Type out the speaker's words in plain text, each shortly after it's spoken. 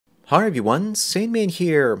Hi everyone, Sandman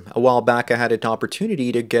here. A while back I had an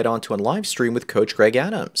opportunity to get onto a live stream with Coach Greg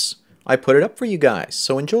Adams. I put it up for you guys,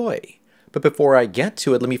 so enjoy. But before I get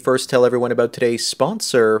to it, let me first tell everyone about today's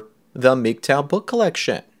sponsor, the MGTOW book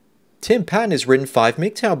collection. Tim Patton has written 5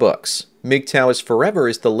 MGTOW books. MGTOW is Forever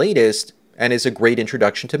is the latest and is a great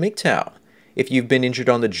introduction to MGTOW. If you've been injured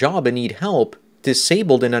on the job and need help,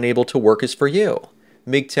 disabled and unable to work is for you.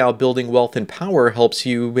 MGTOW Building Wealth and Power helps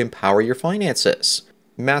you empower your finances.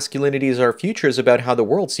 Masculinity is Our Future is about how the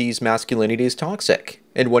world sees masculinity as toxic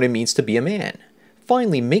and what it means to be a man.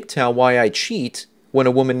 Finally, MGTOW Why I Cheat. When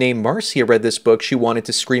a woman named Marcia read this book, she wanted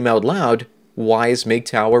to scream out loud, "Why is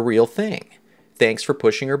MGTOW a real thing?" Thanks for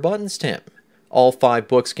pushing her buttons, Tim. All 5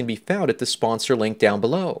 books can be found at the sponsor link down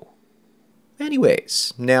below.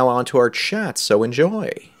 Anyways, now on to our chat, so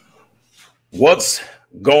enjoy. What's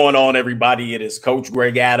going on, everybody? It is Coach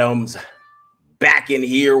Greg Adams back in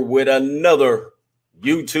here with another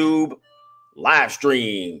YouTube live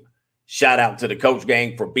stream. Shout out to the Coach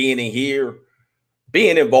Gang for being in here,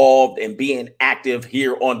 being involved, and being active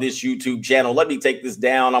here on this YouTube channel. Let me take this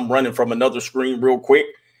down. I'm running from another screen real quick,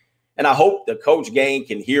 and I hope the Coach Gang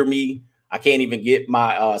can hear me. I can't even get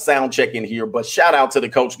my sound check in here, but shout out to the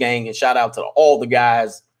Coach Gang and shout out to all the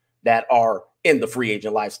guys that are in the free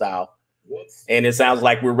agent lifestyle. And it sounds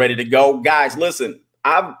like we're ready to go. Guys, listen,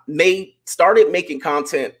 I've started making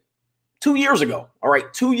content 2 years ago. All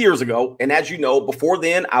right, 2 years ago. And as you know, before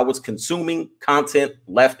then, I was consuming content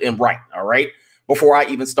left and right. All right, before I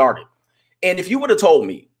even started. And if you would have told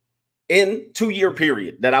me in 2-year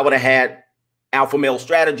period that I would have had Alpha Male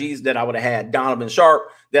Strategies, that I would have had Donovan Sharp,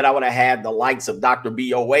 that I would have had the likes of Dr.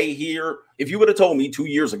 BOA here, if you would have told me 2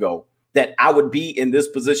 years ago that I would be in this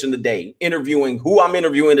position today, interviewing who I'm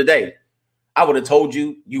interviewing today, I would have told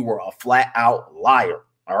you you were a flat out liar.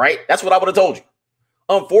 All right, that's what I would have told you.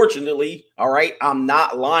 Unfortunately, all right, I'm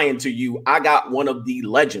not lying to you. I got one of the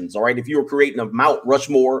legends. All right, if you were creating a Mount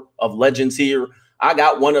Rushmore of legends here, I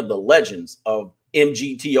got one of the legends of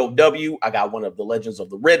MGTOW. I got one of the legends of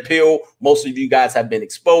the Red Pill. Most of you guys have been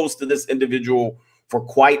exposed to this individual for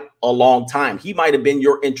quite a long time. He might have been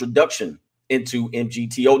your introduction into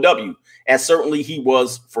MGTOW, as certainly he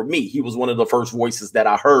was for me. He was one of the first voices that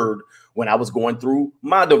I heard when I was going through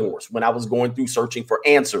my divorce, when I was going through searching for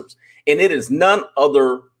answers. And it is none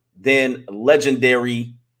other than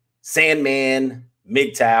legendary Sandman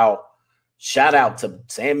MGTOW. Shout out to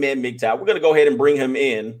Sandman MGTOW. We're going to go ahead and bring him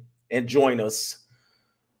in and join us.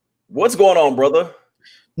 What's going on, brother?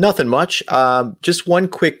 Nothing much. Just one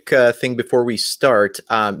quick thing before we start.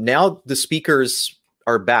 Now the speakers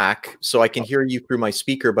are back, so I can hear you through my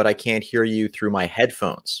speaker, but I can't hear you through my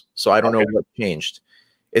headphones. So I don't know what changed.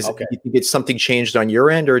 Do you think it's something changed on your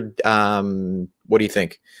end, or what do you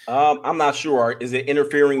think? I'm not sure. Is it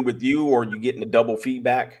interfering with you, or are you getting a double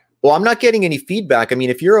feedback? Well, I'm not getting any feedback. I mean,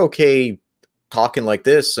 if you're okay talking like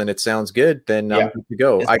this and it sounds good, then I'm good to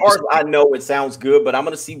go. As far as I know, it sounds good, but I'm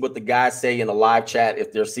going to see what the guys say in the live chat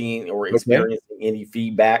if they're seeing or experiencing any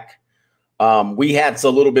feedback. We had a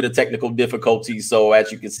little bit of technical difficulties, so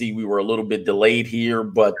as you can see, we were a little bit delayed here,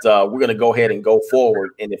 but we're going to go ahead and go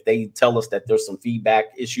forward. And if they tell us that there's some feedback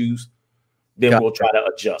issues, then we'll try to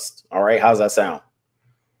adjust. All right. How's that sound?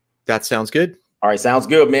 That sounds good. All right. Sounds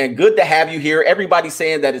good, man. Good to have you here. Everybody's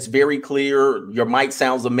saying that it's very clear. Your mic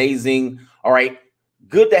sounds amazing. All right.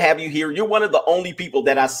 Good to have you here. You're one of the only people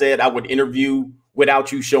that I said I would interview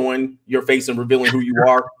without you showing your face and revealing who you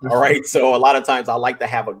are. All right. So a lot of times I like to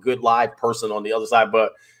have a good live person on the other side,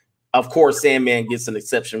 but of course, Sandman gets an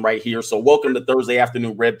exception right here. So welcome to Thursday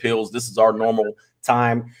Afternoon Red Pills. This is our normal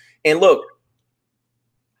time. And look,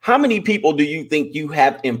 how many people do you think you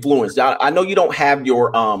have influenced? I know you don't have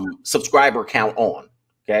your subscriber count on,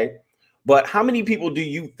 okay? But how many people do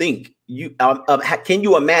you think you can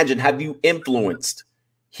you imagine have you influenced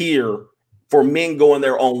here for men going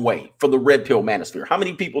their own way, for the Red Pill manosphere? How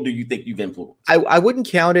many people do you think you've influenced? I wouldn't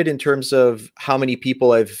count it in terms of how many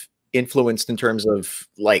people I've influenced in terms of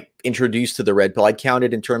like introduced to the Red Pill. I'd count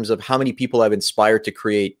it in terms of how many people I've inspired to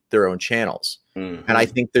create their own channels. And I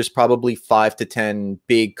think there's probably 5 to 10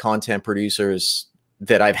 big content producers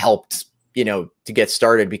that I've helped, to get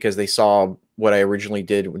started because they saw what I originally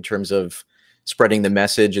did in terms of spreading the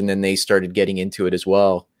message, and then they started getting into it as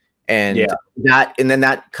well. And then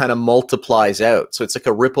that kind of multiplies out. So it's like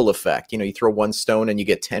a ripple effect. You throw one stone and you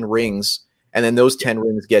get 10 rings, and then those 10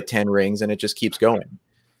 rings get 10 rings, and it just keeps going.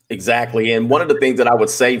 Exactly. And one of the things that I would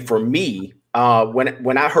say for me,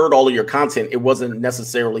 when I heard all of your content, it wasn't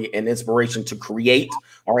necessarily an inspiration to create.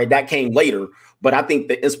 All right, that came later. But I think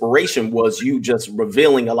the inspiration was you just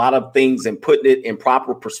revealing a lot of things and putting it in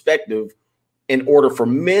proper perspective in order for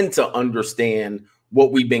men to understand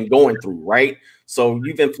what we've been going through, right? So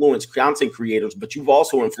you've influenced content creators, but you've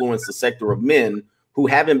also influenced the sector of men who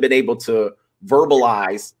haven't been able to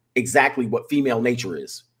verbalize exactly what female nature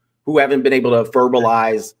is, who haven't been able to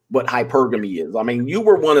verbalize what hypergamy is. I mean, you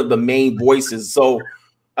were one of the main voices. So,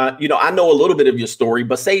 you know, I know a little bit of your story,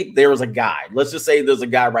 but say there was a guy, let's just say there's a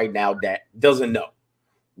guy right now that doesn't know.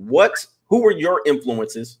 Who were your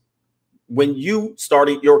influences when you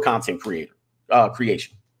started your content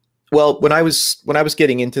creation? Well, when I was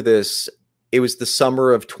getting into this, it was the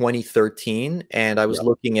summer of 2013, and I was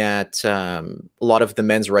looking at a lot of the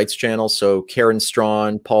men's rights channels. So Karen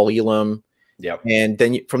Strawn, Paul Elam. Yep. And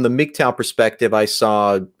then from the MGTOW perspective, I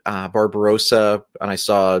saw Barbarossa, and I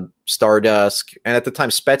saw Stardust. And at the time,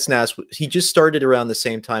 Spetsnaz, he just started around the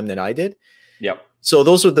same time that I did. Yep. So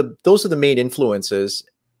those are the main influences.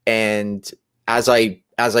 And as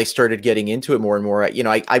I started getting into it more and more, you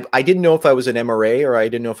know, I didn't know if I was an MRA or I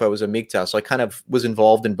didn't know if I was a MGTOW. So I kind of was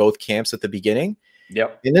involved in both camps at the beginning.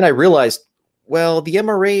 Yep. And then I realized, well, the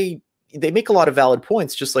MRA, they make a lot of valid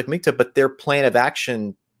points, just like MGTOW, but their plan of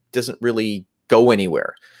action doesn't really go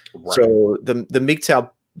anywhere. Right. So the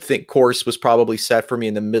MGTOW course was probably set for me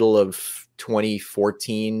in the middle of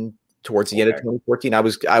 2014, towards the end of 2014.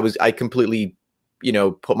 I completely, you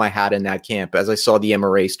know, put my hat in that camp as I saw the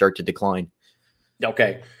MRA start to decline.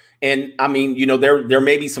 Okay. And I mean, you know, there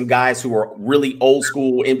may be some guys who are really old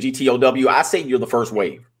school MGTOW. I say you're the first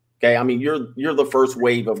wave. Okay. I mean, you're the first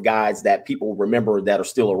wave of guys that people remember that are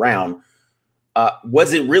still around.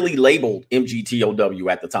 Was it really labeled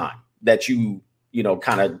MGTOW at the time that you know,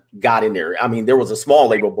 kind of got in there? I mean, there was a small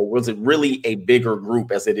label, but was it really a bigger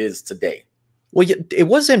group as it is today? Well, yeah, it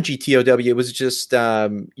was MGTOW. It was just,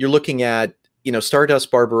 you're looking at, you know,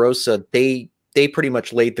 Stardust, Barbarossa, they pretty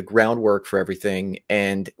much laid the groundwork for everything.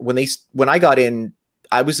 And when I got in,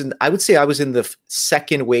 I would say I was in the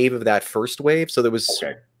second wave of that first wave. So there was,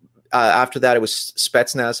 after that, it was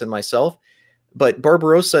Spetsnaz and myself. But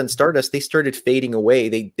Barbarossa and Stardust, they started fading away.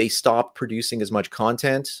 They stopped producing as much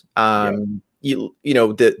content. You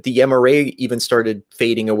know, the MRA even started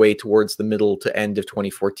fading away towards the middle to end of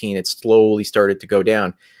 2014. It slowly started to go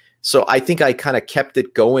down. So I think I kind of kept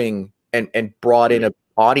it going and brought in an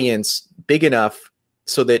audience big enough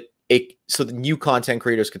so that the new content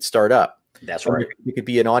creators could start up. That's right. It could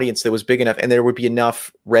be an audience that was big enough, and there would be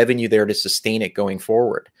enough revenue there to sustain it going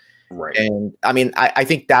forward. Right. And I mean, I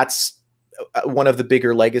think that's one of the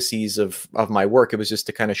bigger legacies of my work. It was just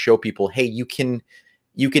to kind of show people, hey, you can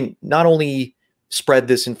not only spread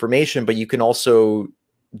this information, but you can also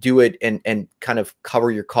do it and kind of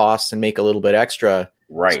cover your costs and make a little bit extra.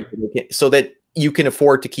 Right. So that you can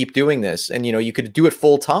afford to keep doing this. And, you know, you could do it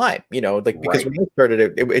full time, you know, like, because when I started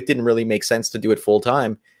it didn't really make sense to do it full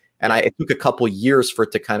time. And it took a couple years for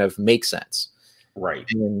it to kind of make sense. Right.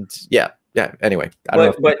 And yeah. Anyway,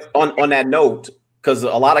 but on that note, because a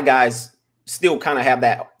lot of guys still kind of have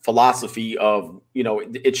that philosophy of, you know,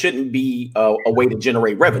 it shouldn't be a way to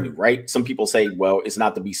generate revenue, right? Some people say, well, it's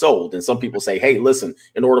not to be sold. And some people say, hey, listen,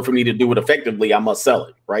 in order for me to do it effectively, I must sell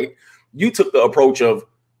it, right? You took the approach of,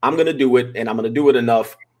 I'm going to do it, and I'm going to do it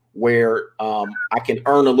enough where I can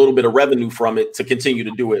earn a little bit of revenue from it to continue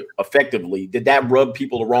to do it effectively. Did that rub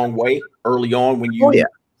people the wrong way early on when you? Oh,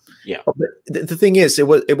 yeah. But the thing is,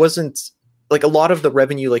 it wasn't like a lot of the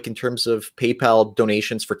revenue, like in terms of PayPal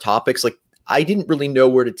donations for topics, like I didn't really know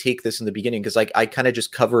where to take this in the beginning, because I kind of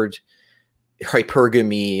just covered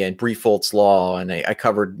hypergamy and Briefolt's law, and I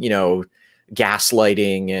covered, you know,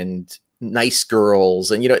 gaslighting and nice girls,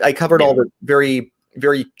 and, you know, I covered all the very,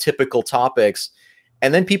 very typical topics.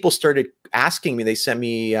 And then people started asking me, they sent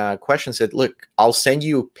me questions, said, look, I'll send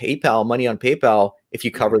you PayPal, money on PayPal, if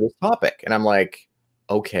you cover this topic. And I'm like,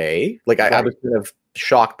 okay. Like I was kind of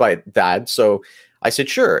shocked by that. So I said,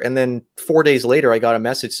 sure. And then 4 days later, I got a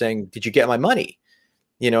message saying, did you get my money?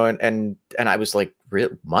 You know, and I was like,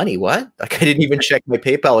 money? What? Like, I didn't even check my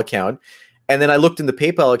PayPal account. And then I looked in the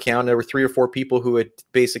PayPal account, and there were 3 or 4 people who had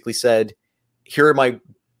basically said, here are my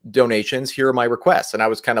donations, here are my requests. And I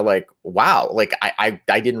was kind of like, wow, like I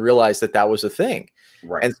didn't realize that was a thing.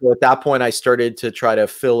 Right. And so at that point, I started to try to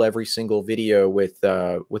fill every single video with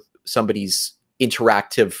somebody's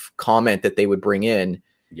interactive comment that they would bring in.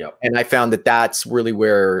 Yep. And I found that that's really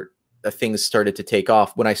where things started to take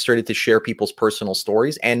off, when I started to share people's personal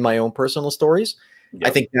stories and my own personal stories. Yep. I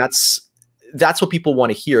think that's what people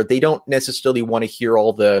want to hear. They don't necessarily want to hear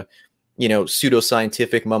all the, you know,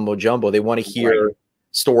 pseudoscientific mumbo jumbo. They want to hear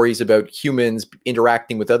stories about humans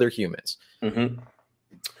interacting with other humans. Mm-hmm.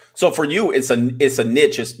 So for you, it's a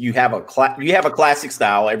niche. You have a classic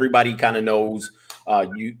style. Everybody kind of knows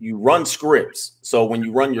you run scripts. So when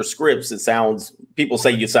you run your scripts, people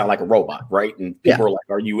say you sound like a robot, right? And people are like,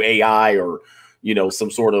 are you AI or, some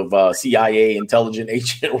sort of CIA intelligent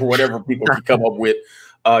agent or whatever people can come up with.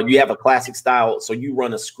 You have a classic style. So you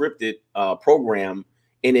run a scripted program,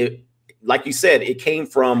 and it, like you said, it came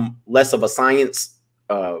from less of a science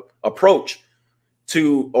approach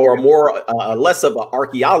or more less of an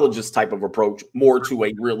archaeologist type of approach, more to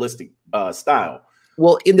a realistic style.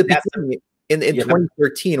 Well, in the beginning, in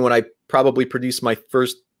 2013, when I probably produced my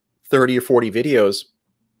first 30 or 40 videos,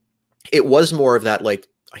 it was more of that like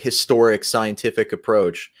historic scientific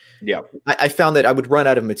approach. Yeah. I found that I would run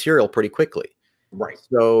out of material pretty quickly. Right.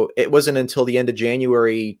 So it wasn't until the end of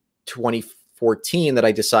January 2014 that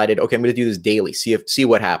I decided, okay, I'm going to do this daily, see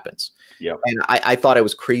what happens. Yeah. And I thought I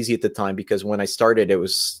was crazy at the time, because when I started, it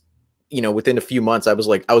was, within a few months, I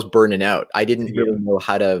was burning out. I didn't really know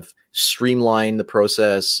how to streamline the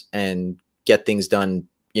process and get things done,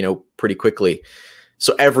 pretty quickly.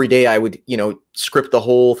 So every day I would, script the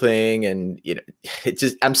whole thing, and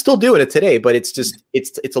I'm still doing it today, but it's just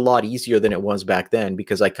it's a lot easier than it was back then,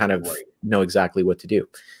 because I kind of know exactly what to do.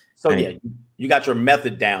 So yeah, you got your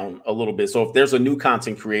method down a little bit. So if there's a new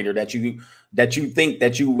content creator that you think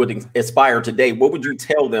that you would aspire today, what would you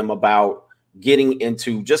tell them about getting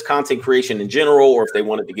into just content creation in general, or if they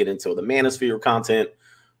wanted to get into the manosphere content?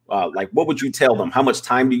 Like, what would you tell them? How much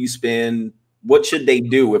time do you spend? What should they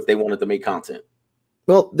do if they wanted to make content?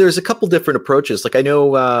 Well, there's a couple different approaches. Like, I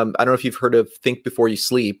know, I don't know if you've heard of Think Before You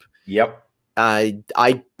Sleep. Yep. I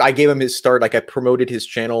gave him his start. Like, I promoted his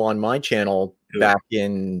channel on my channel back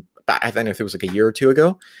in, I don't know if it was like a year or two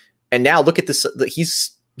ago. And now look at this.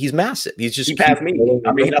 He's massive. He passed me.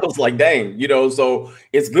 I mean, I was like, dang, so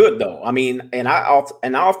it's good though. I mean, and I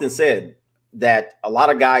often said that a lot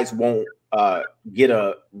of guys won't get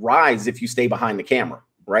a rise if you stay behind the camera.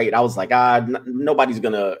 Right. I was like, nobody's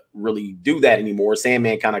going to really do that anymore.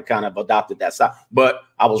 Sandman kind of adopted that style, but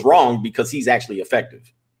I was wrong, because he's actually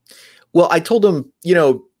effective. Well, I told him,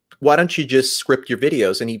 why don't you just script your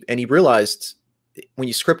videos? And he realized when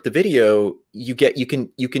you script the video, you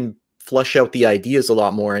can flush out the ideas a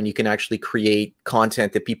lot more, and you can actually create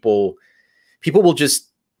content that people will just,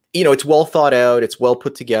 it's well thought out, it's well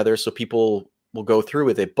put together, so people will go through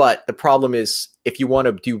with it. But the problem is, if you want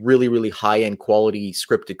to do really, really high-end quality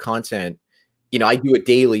scripted content, I do it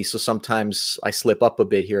daily, so sometimes I slip up a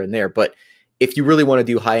bit here and there. But if you really want to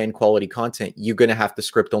do high-end quality content, you're going to have to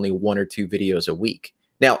script only 1 or 2 videos a week.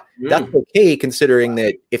 Now, that's okay, considering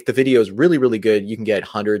that if the video is really, really good, you can get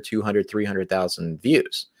 100, 200, 300,000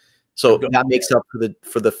 views. So that makes up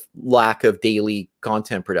for the lack of daily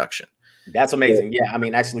content production. That's amazing. Yeah, I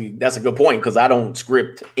mean, actually, that's a good point, because I don't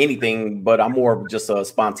script anything, but I'm more of just a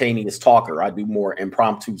spontaneous talker. I do more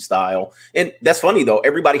impromptu style. And that's funny, though.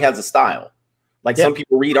 Everybody has a style. Like, some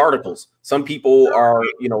people read articles. Some people are,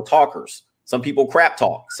 talkers. Some people crap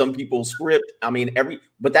talk. Some people script. I mean,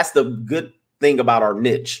 but that's the good thing about our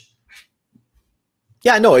niche.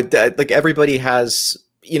 Yeah, no, like, everybody has,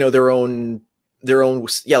 their own,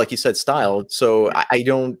 like you said, style. So I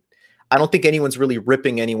don't think anyone's really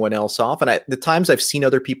ripping anyone else off. And the times I've seen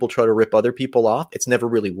other people try to rip other people off, it's never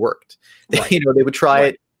really worked. Right. They would try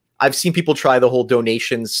it. I've seen people try the whole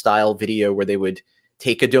donation style video where they would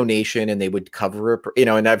take a donation and they would cover it,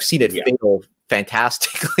 and I've seen it fail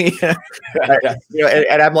fantastically.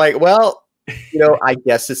 And I'm like, well, I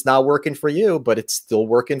guess it's not working for you, but it's still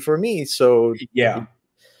working for me. So yeah.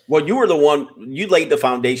 Well, you were the one, you laid the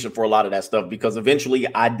foundation for a lot of that stuff, because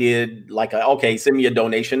eventually I did like, okay, send me a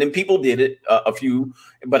donation, and people did it, a few,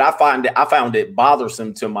 but I found it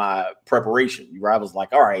bothersome to my preparation, where I was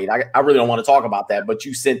like, all right, I really don't want to talk about that, but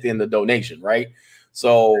you sent in the donation, right?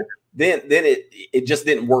 So then it just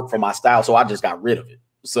didn't work for my style. So I just got rid of it.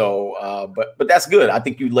 So, but that's good. I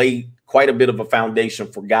think you laid quite a bit of a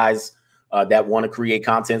foundation for guys that want to create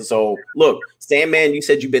content. So look, Sandman, you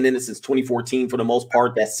said you've been in it since 2014 for the most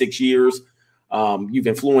part. That's 6 years. You've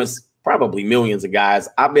influenced probably millions of guys.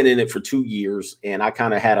 I've been in it for 2 years, and I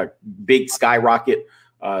kind of had a big skyrocket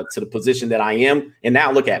to the position that I am. And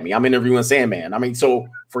now look at me, I'm interviewing Sandman. I mean, so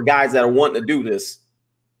for guys that are wanting to do this,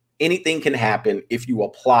 anything can happen if you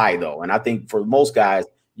apply, though. And I think for most guys,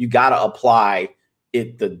 you got to apply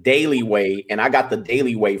it the daily way. And I got the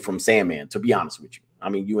daily way from Sandman, to be honest with you. I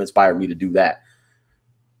mean, you inspired me to do that.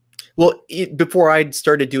 Well, before I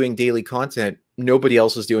started doing daily content, nobody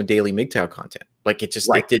else was doing daily MGTOW content. Like, it just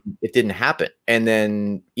it didn't happen. And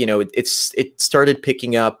then it started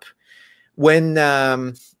picking up when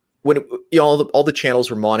all the channels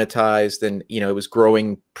were monetized, and it was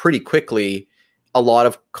growing pretty quickly. a lot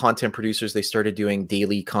of content producers, they started doing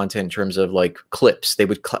daily content in terms of like clips. They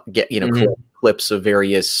would get, clips of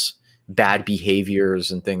various bad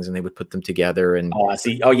behaviors and things, and they would put them together. And I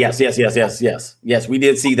see. Oh, yes. We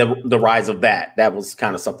did see the rise of that. That was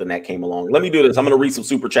kind of something that came along. Let me do this. I'm going to read some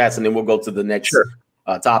super chats, and then we'll go to the next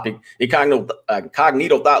topic.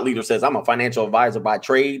 Cognito Thought Leader says, I'm a financial advisor by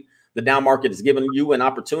trade. The down market is giving you an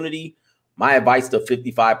opportunity. My advice to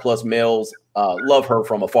 55 plus males, love her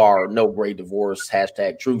from afar. No great divorce.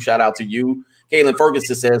 #true. Shout out to you. Kaylin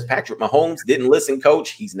Ferguson says, Patrick Mahomes didn't listen,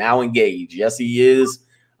 coach. He's now engaged. Yes, he is,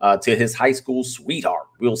 to his high school sweetheart.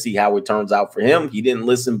 We'll see how it turns out for him. He didn't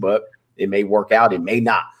listen, but it may work out. It may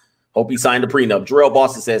not. Hope he signed a prenup. Jarrell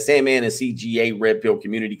Boston says, Sandman and CGA Red Pill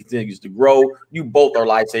community continues to grow. You both are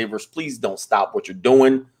lifesavers. Please don't stop what you're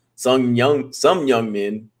doing. Some young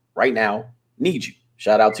men right now need you.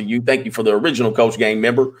 Shout out to you. Thank you for the original Coach Gang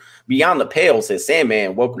member. Beyond the Pale says,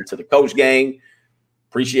 Sandman, welcome to the Coach Gang.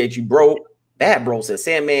 Appreciate you, bro. Bad Bro says,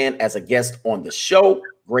 Sandman as a guest on the show.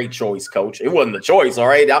 Great choice, Coach. It wasn't a choice, all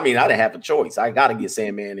right? I mean, I didn't have a choice. I got to get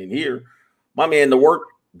Sandman in here. My man, the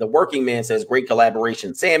working man says, great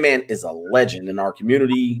collaboration. Sandman is a legend in our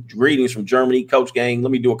community. Greetings from Germany, Coach Gang.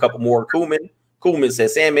 Let me do a couple more. Kuhlman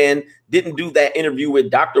says, Sandman didn't do that interview with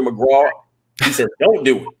Dr. McGraw. He said, don't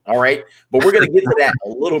do it. All right. But we're going to get to that a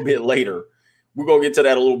little bit later.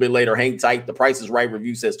 Hang tight. The Price is Right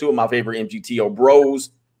review says, two of my favorite MGTO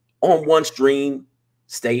bros on one stream.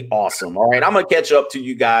 Stay awesome. All right. I'm going to catch up to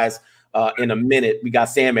you guys in a minute. We got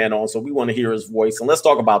Sandman on, so we want to hear his voice. And let's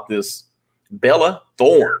talk about this. Bella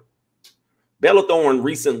Thorne. Bella Thorne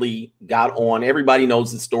recently got on. Everybody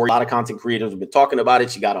knows the story. A lot of content creators have been talking about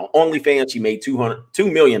it. She got on OnlyFans. She made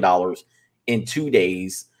 $2 million in 2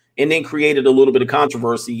 days. And then created a little bit of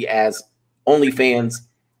controversy as OnlyFans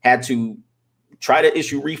had to try to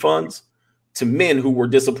issue refunds to men who were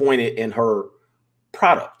disappointed in her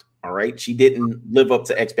product. All right. She didn't live up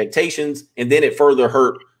to expectations. And then it further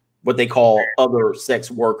hurt what they call other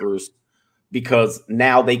sex workers, because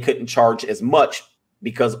now they couldn't charge as much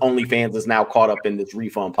because OnlyFans is now caught up in this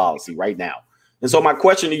refund policy right now. And so my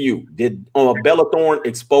question to you, did Bella Thorne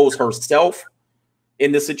expose herself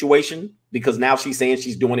in this situation because now she's saying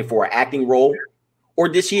she's doing it for an acting role, or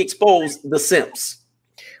did she expose the simps?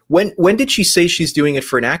 When did she say she's doing it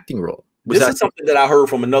for an acting role? This is something that I heard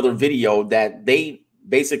from another video, that they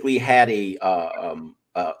basically had a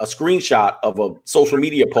screenshot of a social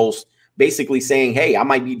media post basically saying, hey, I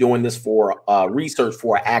might be doing this for research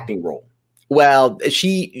for an acting role. Well,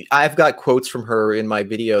 I've got quotes from her in my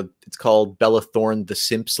video. It's called Bella Thorne, the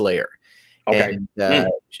Simp Slayer. Okay. And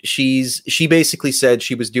she basically said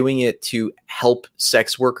she was doing it to help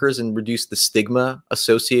sex workers and reduce the stigma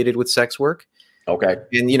associated with sex work. Okay.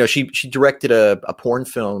 And, she directed a porn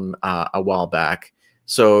film a while back.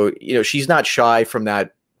 So, she's not shy from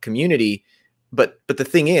that community. But the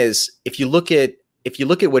thing is, if you look at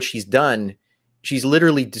what she's done, she's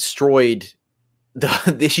literally destroyed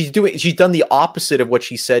she's done the opposite of what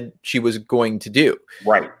she said she was going to do.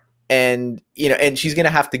 Right. And, and she's going to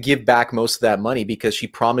have to give back most of that money because she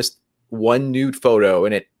promised one nude photo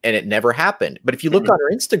and it never happened. But if you look on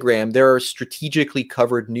her Instagram, there are strategically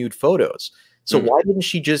covered nude photos. So why didn't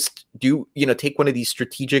she just take one of these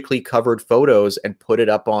strategically covered photos and put it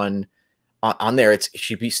up on there?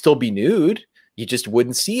 She'd still be nude. You just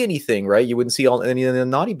wouldn't see anything, right? You wouldn't see any of the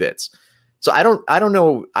naughty bits. So I don't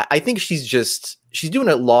know. I think she's doing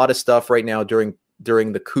a lot of stuff right now during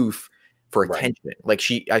the coof for attention. Right. Like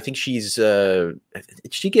I think she's did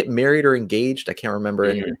she get married or engaged? I can't remember.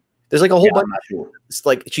 And there's like a whole bunch. Sure. It's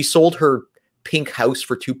like she sold her pink house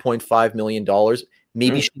for $2.5 million.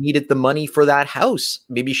 Maybe she needed the money for that house.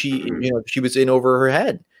 Maybe she was in over her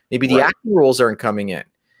head. Maybe the acting roles aren't coming in.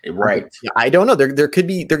 Right. I don't know.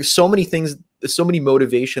 There's so many things, so many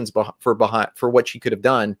motivations for what she could have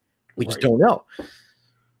done. We just don't know.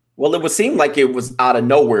 Well, it would seem like it was out of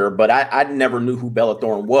nowhere, but I never knew who Bella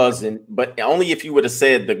Thorne was, but only if you would have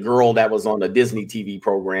said the girl that was on the Disney TV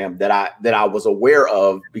program that I was aware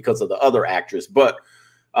of because of the other actress. But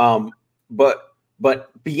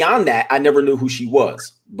beyond that, I never knew who she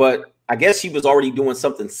was. But I guess she was already doing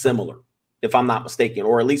something similar, if I'm not mistaken,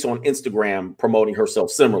 or at least on Instagram promoting herself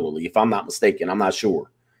similarly, if I'm not mistaken. I'm not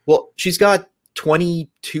sure. Well, she's got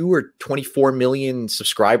 22 or 24 million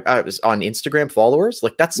subscribers on Instagram followers.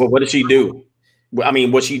 Like that's. Well, what did she do? I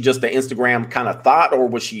mean, was she just an Instagram kind of thought, or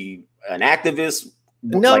was she an activist?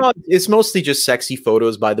 No, it's mostly just sexy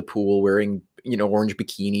photos by the pool wearing, orange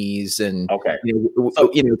bikinis and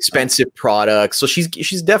expensive products. So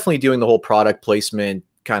she's definitely doing the whole product placement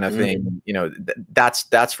kind of thing.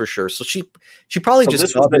 That's for sure. So she probably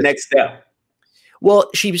this was the next step. Well,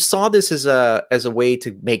 she saw this as a way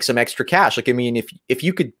to make some extra cash. Like, I mean, if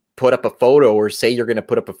you could put up a photo, or say you're going to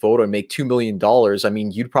put up a photo and make $2 million, I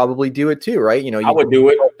mean, you'd probably do it too, right? You know, I would do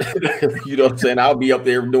it. You know what I'm saying? I'll be up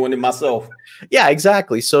there doing it myself. Yeah,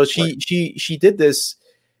 exactly. So she did this,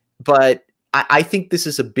 but I think this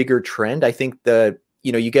is a bigger trend. I think that,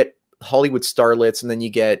 you know, you get Hollywood starlets, and then you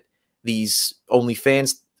get these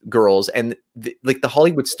OnlyFans girls, and like the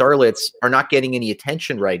Hollywood starlets are not getting any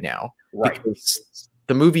attention right now, right? Because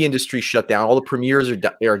the movie industry shut down. All the premieres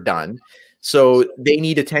are done. So they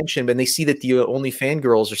need attention, but they see that the OnlyFans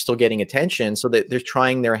girls are still getting attention, so that they're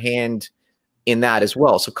trying their hand in that as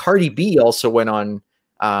well. So Cardi B also went on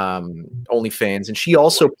OnlyFans, and she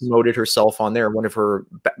also promoted herself on there, one of her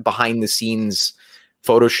behind the scenes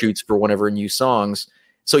photo shoots for one of her new songs.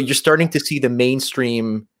 So you're starting to see the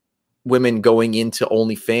mainstream women going into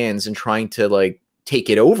OnlyFans and trying to like take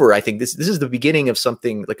it over. I think this is the beginning of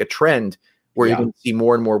something like a trend where you're going to see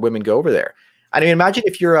more and more women go over there. I mean, imagine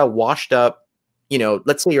if you're a washed up, you know,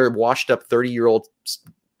 let's say you're a washed up 30-year-old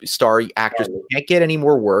star actress, can't get any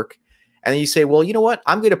more work. And then you say, well, you know what?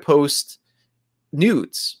 I'm going to post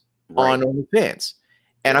nudes on OnlyFans,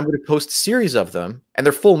 and I'm going to post a series of them, and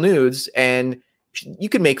they're full nudes, and you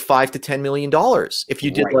could make $5 to $10 million if you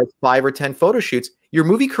did like 5 or 10 photo shoots. Your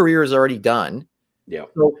movie career is already done. Yeah.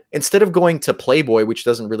 So instead of going to Playboy, which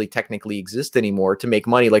doesn't really technically exist anymore, to make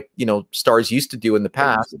money like, you know, stars used to do in the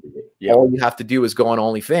past, all you have to do is go on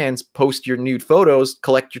OnlyFans, post your nude photos,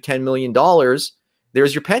 collect your $10 million.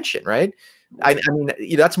 There's your pension, right? I mean,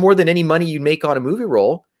 that's more than any money you'd make on a movie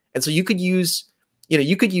role. And so you could use, you know,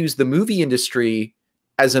 you could use the movie industry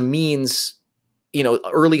as a means, you know,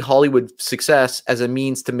 early Hollywood success as a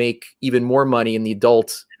means to make even more money in the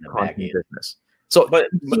adult content business. So, but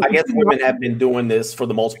I guess women have been doing this for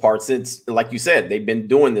the most part since, like you said, they've been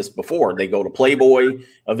doing this before. They go to Playboy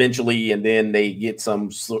eventually, and then they get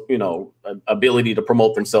some, you know, ability to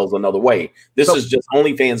promote themselves another way. This is just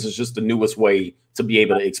OnlyFans is just the newest way to be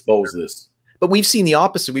able to expose this. But we've seen the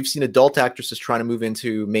opposite. We've seen adult actresses trying to move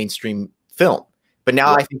into mainstream film. But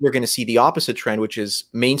now I think we're going to see the opposite trend, which is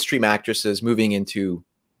mainstream actresses moving into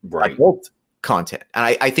adult content.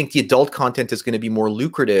 And I think the adult content is going to be more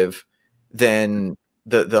lucrative than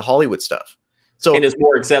the Hollywood stuff. So, and it's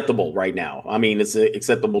more acceptable right now. I mean, it's an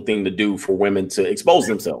acceptable thing to do for women to expose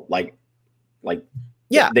themselves. Like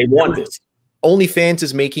they want this. OnlyFans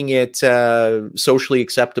is making it socially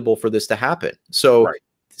acceptable for this to happen. So,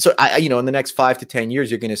 so you know, in the next 5 to 10 years,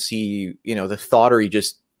 you're going to see, you know, the thottery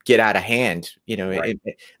just get out of hand. You know,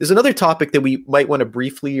 there's another topic that we might want to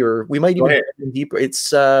briefly, or we might even go deeper.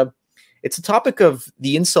 It's a topic of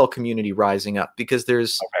the incel community rising up, because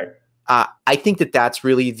there's. I think that that's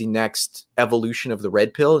really the next evolution of the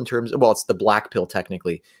red pill in terms of, well, it's the black pill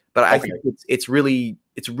technically, but I think it's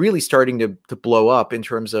really starting to blow up in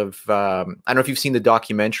terms of, I don't know if you've seen the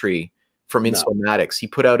documentary from Insomatics. He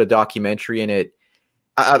put out a documentary in it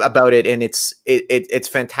about it. And it's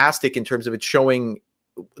fantastic in terms of it showing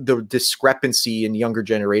the discrepancy in younger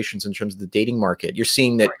generations in terms of the dating market. You're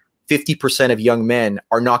seeing that 50% of young men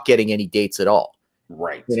are not getting any dates at all.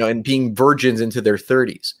 Right. You know, and being virgins into their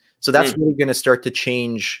 30s. So that's really going to start to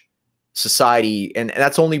change society. And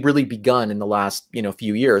that's only really begun in the last, you know,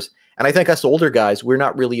 few years. And I think us older guys, we're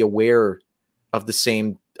not really aware of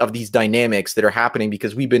of these dynamics that are happening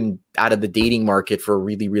because we've been out of the dating market for a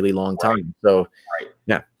really, really long time. So,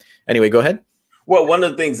 yeah. Anyway, go ahead. Well, one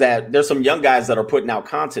of the things that there's some young guys that are putting out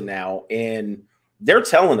content now, and they're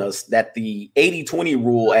telling us that the 80-20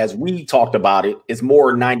 rule, as we talked about it, is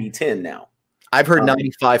more 90-10 now. I've heard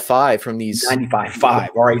 95-5 from these 95-5.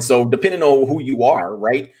 All right. So depending on who you are,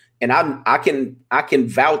 right? And I can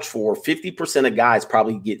vouch for 50% of guys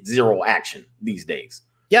probably get zero action these days.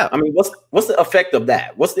 Yeah. I mean, what's the effect of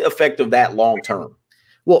that? What's the effect of that long term?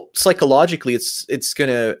 Well, psychologically, it's going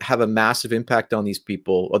to have a massive impact on these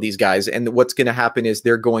people or these guys. And what's going to happen is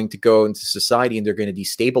they're going to go into society and they're going to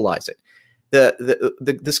destabilize it.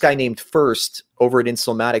 This guy named First over at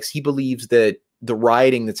Insomatics, he believes that the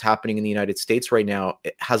rioting that's happening in the United States right now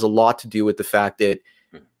has a lot to do with the fact that,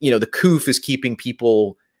 you know, the coof is keeping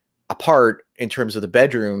people apart in terms of the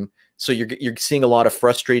bedroom. So you're seeing a lot of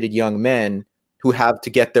frustrated young men who have to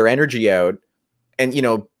get their energy out. And, you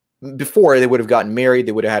know, before they would have gotten married,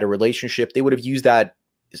 they would have had a relationship. They would have used that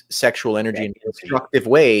sexual energy in a constructive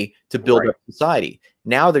way to build up society.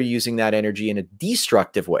 Now they're using that energy in a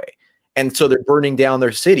destructive way. And so they're burning down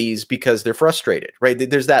their cities because they're frustrated, right?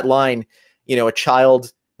 There's that line, you know, a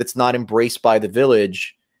child that's not embraced by the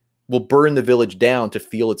village will burn the village down to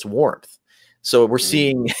feel its warmth. So we're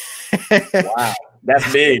seeing. Wow,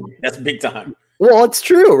 that's big. That's big time. Well, it's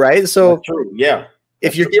true, right? So that's true. Yeah.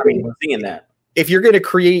 If you're seeing that, if you're going to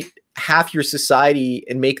create half your society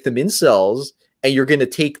and make them incels, and you're going to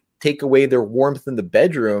take away their warmth in the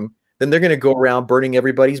bedroom, then they're going to go around burning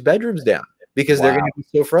everybody's bedrooms down because they're going to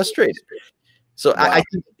be so frustrated. So I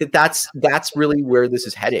think that's really where this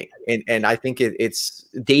is heading, and I think it's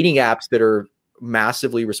dating apps that are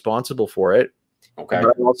massively responsible for it. Okay,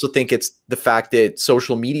 but I also think it's the fact that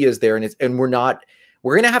social media is there, and we're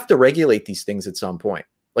going to have to regulate these things at some point,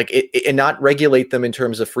 like and not regulate them in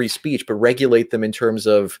terms of free speech, but regulate them in terms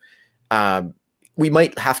of we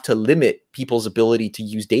might have to limit people's ability to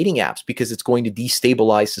use dating apps because it's going to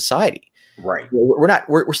destabilize society. Right.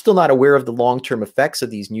 We're still not aware of the long-term effects of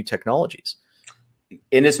these new technologies.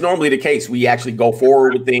 And it's normally the case. We actually go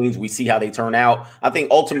forward with things. We see how they turn out. I think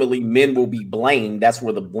ultimately men will be blamed. That's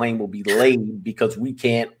where the blame will be laid because we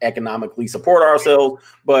can't economically support ourselves.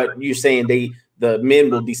 But you're saying the men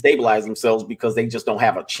will destabilize themselves because they just don't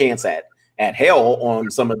have a chance at hell on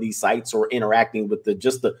some of these sites or interacting with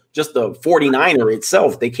just the 49er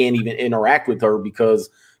itself. They can't even interact with her because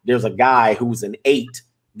there's a guy who's an 8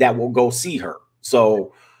 that will go see her.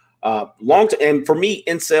 So and for me,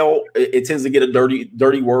 incel, it tends to get a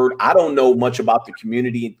dirty word. I don't know much about the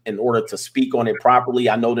community in order to speak on it properly.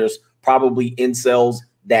 I know there's probably incels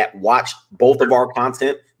that watch both of our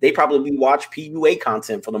content. They probably watch PUA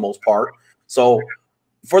content for the most part. So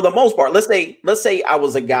for the most part, let's say I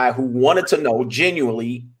was a guy who wanted to know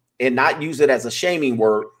genuinely and not use it as a shaming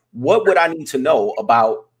word. What would I need to know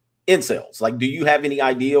about incels? Like, do you have any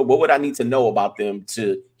idea? What would I need to know about them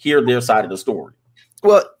to hear their side of the story?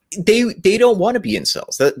 Well, they don't want to be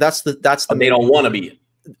incels. That's the they don't want to be.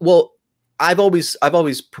 Well, I've always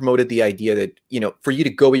promoted the idea that, for you to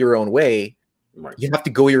go your own way, right, you have to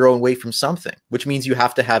go your own way from something, which means you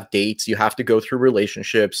have to have dates, you have to go through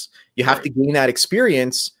relationships, you have to gain that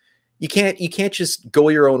experience. You can't just go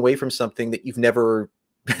your own way from something that you've never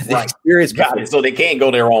experienced before. Got it. So they can't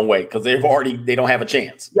go their own way because they don't have a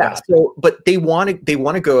chance. Yeah. So, but they want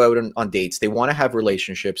to go out on dates. They want to have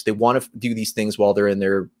relationships. They want to do these things while they're in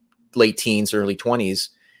their late teens, early 20s.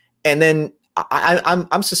 And then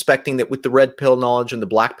I'm suspecting that with the red pill knowledge and the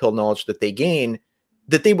black pill knowledge that they gain,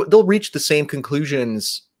 that they'll reach the same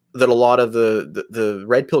conclusions that a lot of the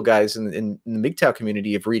red pill guys in the MGTOW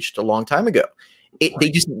community have reached a long time ago. They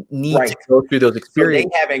just need to go through those experiences.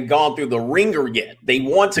 So they haven't gone through the ringer yet. They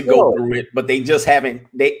want to go through it, but they just haven't.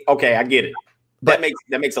 Okay, I get it. That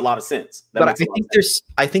makes a lot of sense. But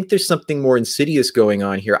I think there's something more insidious going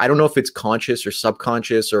on here. I don't know if it's conscious or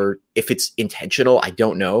subconscious or if it's intentional. I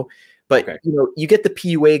don't know. But you get the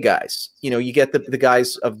PUA guys. You get the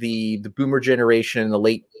guys of the boomer generation and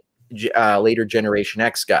the later generation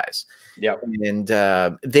X guys. Yeah, and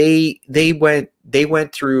they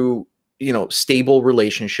went through stable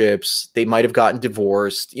relationships. They might have gotten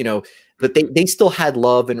divorced. But they still had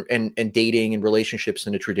love and dating and relationships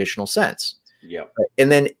in a traditional sense. Yeah,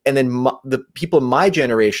 and then the people in my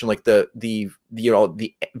generation, like the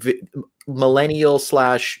millennial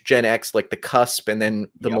 / Gen X, like the cusp, and then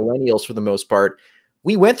the millennials for the most part,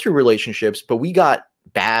 we went through relationships, but we got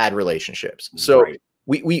bad relationships. So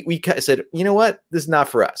we kind of said, you know what, this is not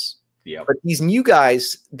for us. Yeah, but these new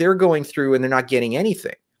guys, they're going through and they're not getting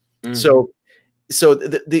anything. Mm-hmm. So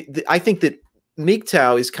I think that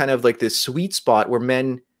MGTOW is kind of like this sweet spot where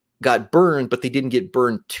men got burned, but they didn't get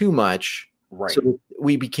burned too much. Right. So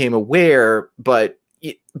we became aware, but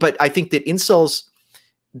I think that incels,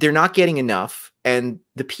 they're not getting enough, and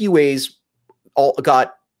the PUAs all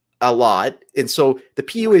got a lot, and so the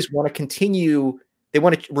PUAs want to continue. They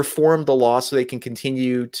want to reform the law so they can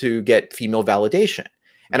continue to get female validation,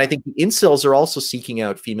 and I think the incels are also seeking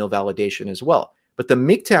out female validation as well. But the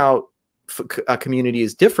MGTOW community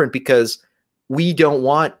is different because we don't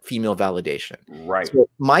want female validation. Right. So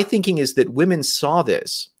my thinking is that women saw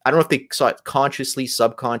this. I don't know if they saw it consciously,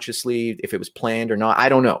 subconsciously, if it was planned or not. I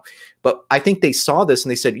don't know. But I think they saw this and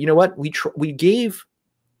they said, you know what? We gave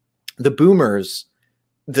the boomers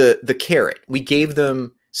the carrot. We gave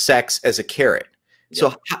them sex as a carrot. Yep.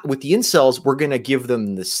 So with the incels, we're going to give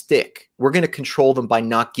them the stick. We're going to control them by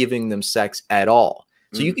not giving them sex at all.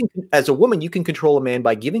 So you can, as a woman, you can control a man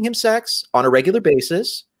by giving him sex on a regular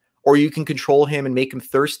basis, or you can control him and make him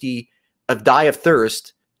thirsty, die of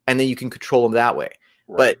thirst, and then you can control him that way.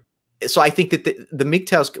 Right. But so I think that the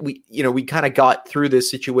MGTOWs, we kind of got through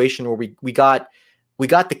this situation where we got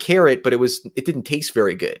the carrot, but it didn't taste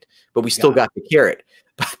very good, but we still got the carrot.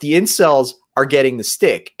 But the incels are getting the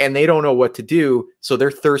stick, and they don't know what to do, so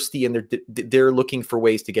they're thirsty and they're looking for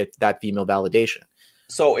ways to get that female validation.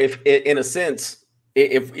 So if in a sense,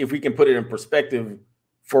 if we can put it in perspective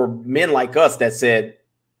for men like us that said,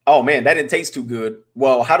 oh man, that didn't taste too good.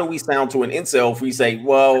 Well, how do we sound to an incel if we say,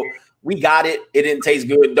 well, we got it. It didn't taste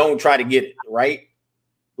good. Don't try to get it. Right.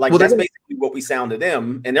 Like, well, that's basically what we sound to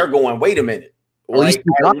them. And they're going, wait a minute. Well, right?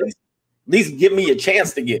 At least give me a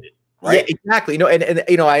chance to get it. Right. Yeah, exactly.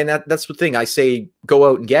 And that's the thing. I say go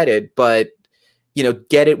out and get it, but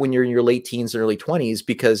get it when you're in your late teens and early 20s,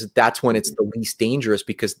 because that's when it's the least dangerous,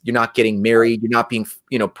 because you're not getting married. You're not being,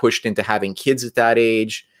 pushed into having kids at that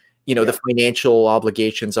age. The financial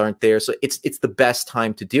obligations aren't there. So it's the best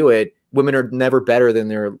time to do it. Women are never better than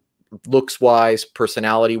their looks wise,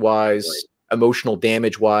 personality wise, emotional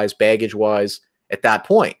damage wise, baggage wise at that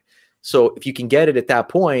point. So if you can get it at that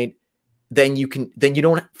point, then you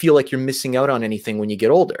don't feel like you're missing out on anything when you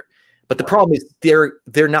get older. But the problem is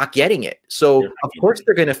they're not getting it. So of course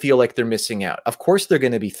they're going to feel like they're missing out. Of course they're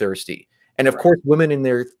going to be thirsty. And of course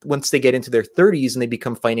women once they get into their 30s and they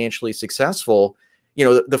become financially successful,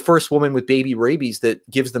 the first woman with baby rabies that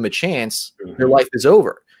gives them a chance, their life is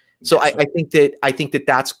over. So I think that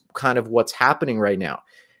that's kind of what's happening right now.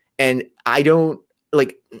 And I don't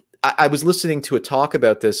like, I was listening to a talk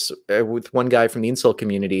about this with one guy from the incel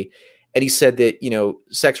community. And he said that,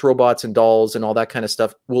 sex robots and dolls and all that kind of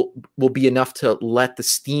stuff will be enough to let the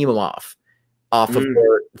steam off of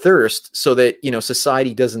their thirst, so that,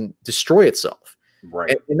 society doesn't destroy itself.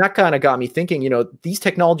 Right. And that kind of got me thinking, these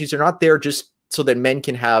technologies are not there just so that men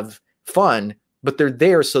can have fun, but they're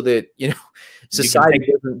there so that, society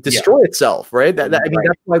doesn't destroy itself. Right. I mean,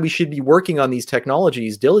 that's why we should be working on these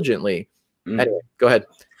technologies diligently. Anyway, go ahead.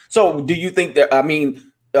 So do you think that,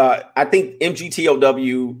 I think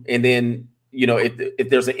MGTOW, and then, if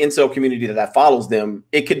there's an incel community that follows them,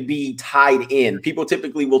 it could be tied in. People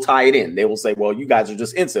typically will tie it in. They will say, well, you guys are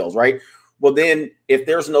just incels, right? Well, then if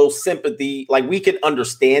there's no sympathy, like, we can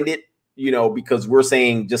understand it, because we're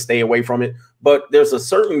saying just stay away from it. But there's a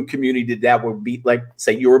certain community that would be like,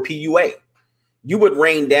 say you're a PUA. You would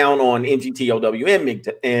rain down on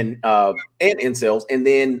MGTOW and incels, and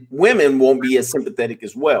then women won't be as sympathetic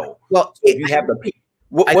as well. Well, so you have the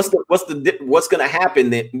what's going to happen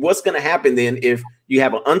then? What's going to happen then if you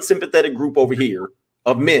have an unsympathetic group over here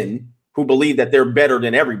of men who believe that they're better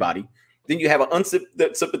than everybody? Then you have an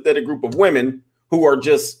unsympathetic group of women who are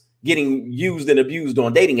just getting used and abused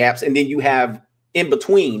on dating apps, and then you have in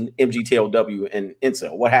between MGTOW and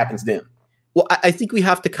incel. What happens then? Well, I think we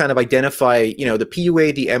have to kind of identify, the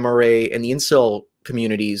PUA, the MRA, and the incel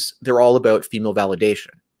communities. They're all about female validation.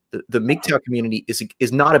 The MGTOW community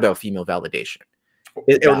is not about female validation.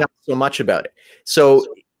 Or not so much about it. So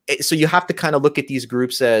you have to kind of look at these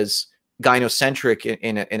groups as gynocentric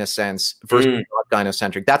in a sense versus not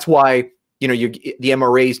gynocentric. That's why, the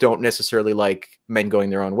MRAs don't necessarily like men going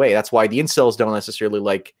their own way. That's why the incels don't necessarily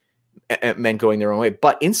like men going their own way.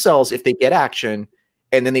 But incels, if they get action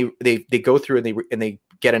and then they go through and they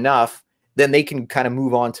get enough, then they can kind of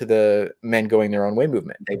move on to the men going their own way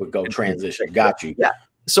movement. They would go transition. Got you. Yeah.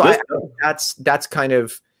 So that's kind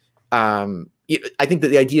of, I think that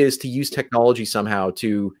the idea is to use technology somehow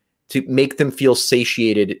to make them feel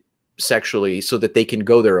satiated sexually so that they can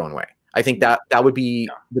go their own way. I think that would be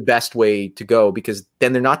the best way to go, because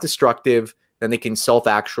then they're not destructive. Then they can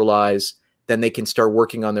self-actualize. Then they can start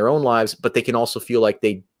working on their own lives, but they can also feel like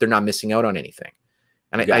they're not missing out on anything.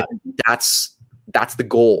 And I think that's the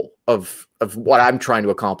goal of what I'm trying to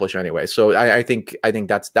accomplish anyway. So I think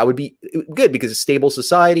that would be good, because a stable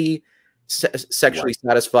society, sexually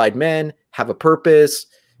satisfied men have a purpose,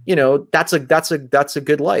 that's a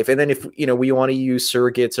good life. And then if, we want to use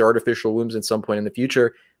surrogates or artificial wombs at some point in the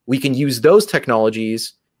future, we can use those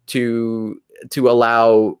technologies to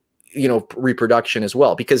allow, reproduction as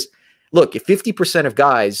well. Because look, if 50% of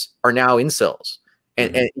guys are now incels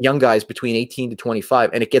and young guys between 18 to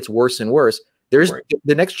 25, and it gets worse and worse,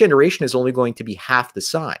 the next generation is only going to be half the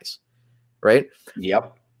size. Right.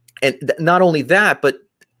 Yep. And not only that, but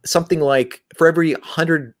something like for every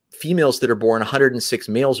 100 females that are born, 106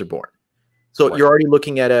 males are born. So you're already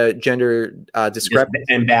looking at a gender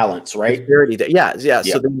discrepancy. Imbalance, right? Yeah.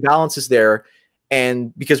 So the imbalance is there.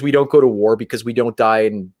 And because we don't go to war, because we don't die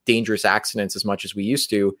in dangerous accidents as much as we used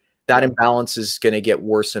to, that imbalance is going to get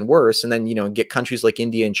worse and worse. And then, get countries like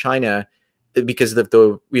India and China, because of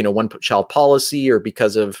the, one-child policy, or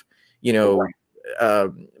because of,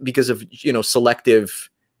 selective,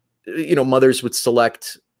 mothers would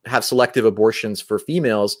have selective abortions for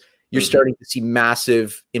females, you're starting to see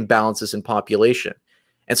massive imbalances in population.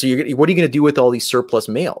 And so what are you going to do with all these surplus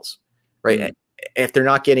males, right? If they're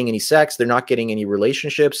not getting any sex, they're not getting any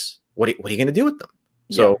relationships, what are you going to do with them?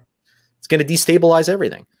 So it's going to destabilize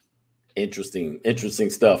everything. Interesting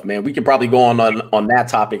stuff, man. We could probably go on that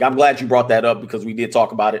topic. I'm glad you brought that up, because we did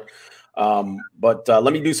talk about it. But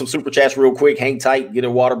let me do some super chats real quick. Hang tight, get a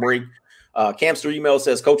water break. Camster email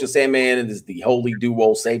says, Coach and Sandman is the holy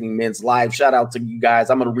duo saving men's lives. Shout out to you guys.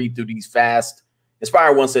 I'm going to read through these fast.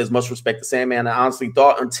 Inspire One says, much respect to Sandman. I honestly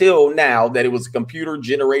thought until now that it was a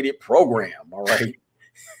computer-generated program. All right.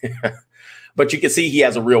 But you can see he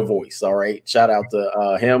has a real voice. All right. Shout out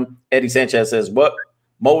to him. Eddie Sanchez says, what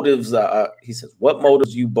motives, he says, what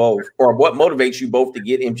motives you both, or what motivates you both to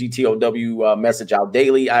get MGTOW message out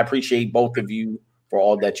daily? I appreciate both of you for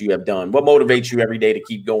all that you have done. What motivates you every day to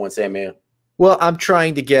keep going, Sandman? Well, I'm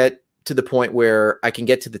trying to get to the point where I can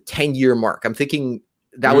get to the 10-year mark. I'm thinking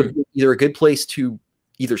that would be either a good place to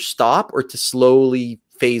either stop or to slowly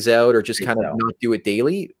phase out or just kind of not do it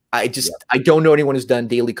daily. I don't know anyone who's done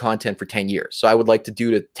daily content for 10 years. So I would like to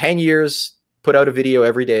do it 10 years, put out a video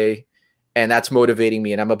every day. And that's motivating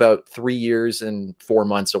me. And I'm about 3 years and 4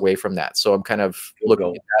 months away from that. So I'm kind of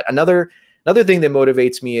looking at that. Another thing that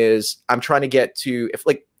motivates me is I'm trying to get to,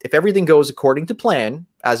 if everything goes according to plan,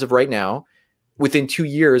 as of right now, within 2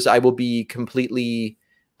 years, I will be completely,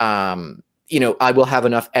 I will have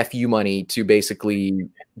enough FU money to basically,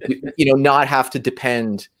 not have to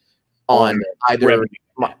depend on either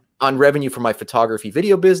on revenue from my photography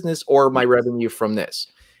video business or my revenue from this.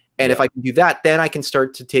 And if I can do that, then I can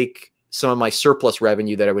start to take some of my surplus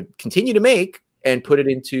revenue that I would continue to make and put it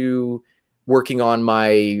into working on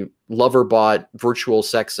my lover bot virtual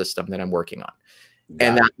sex system that I'm working on.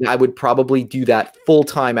 And I would probably do that full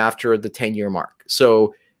time after the 10-year mark.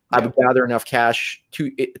 So I would gather enough cash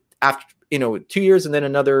after 2 years, and then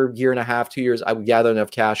another year and a half, 2 years, I would gather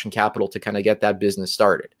enough cash and capital to kind of get that business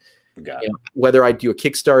started. Whether I do a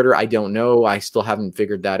Kickstarter, I don't know. I still haven't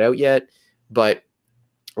figured that out yet. But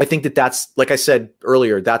I think that's, like I said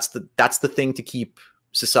earlier, that's the thing to keep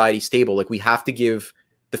society stable. Like, we have to give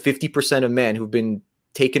the 50% of men who've been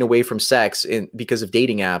taken away from sex because of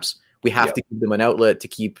dating apps, we have to give them an outlet to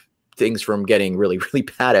keep things from getting really, really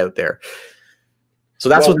bad out there. So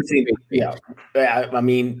that's I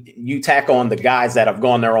mean, you tack on the guys that have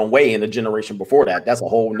gone their own way in the generation before that. That's a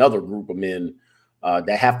whole nother group of men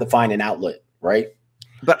that have to find an outlet, right?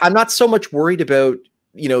 But I'm not so much worried about,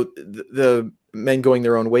 the men going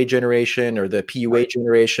their own way generation or the PUA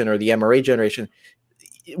generation or the MRA generation.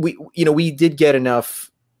 We did get enough,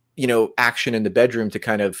 action in the bedroom to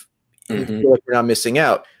kind of feel like we're not missing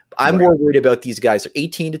out. I'm more worried about these guys. They're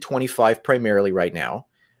 18 to 25 primarily right now,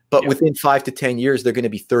 but within 5 to 10 years, they're going to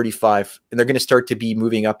be 35 and they're going to start to be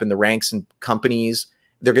moving up in the ranks in companies.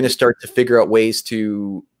 They're going to start to figure out ways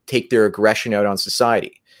to take their aggression out on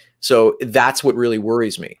society. So that's what really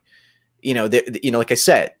worries me. Like I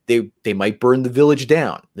said, they might burn the village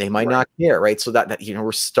down. They might not care. Right. So that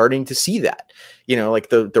we're starting to see that, like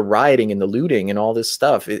the rioting and the looting and all this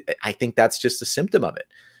stuff. I think that's just a symptom of it.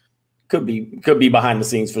 Could be behind the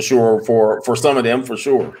scenes for sure. For some of them, for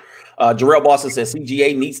sure. Jarrell Boston says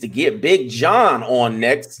CGA needs to get Big John on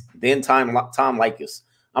next. Then Tom Likas.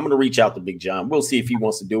 I'm going to reach out to Big John. We'll see if he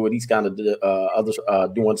wants to do it. He's kind of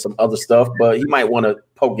doing some other stuff, but he might want to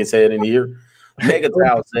poke his head in here.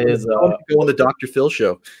 MGTOW says go on the Dr. Phil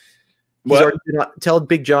show. Tell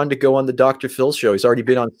Big John to go on the Dr. Phil show. He's already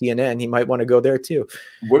been on CNN. He might want to go there too.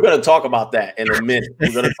 We're going to talk about that in a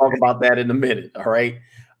minute. All right.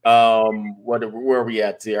 Where are we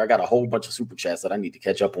at here? I got a whole bunch of super chats that I need to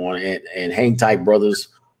catch up on, and hang tight, brothers.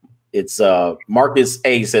 It's Marcus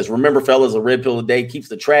A says, remember, fellas, a red pill a day keeps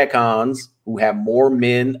the Tracons, who have more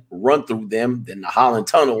men run through them than the Holland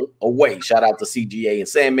Tunnel, away. Shout out to CGA and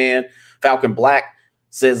Sandman. Falcon Black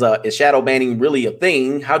says, is shadow banning really a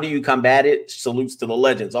thing? How do you combat it? Salutes to the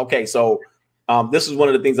legends. Okay, so this is one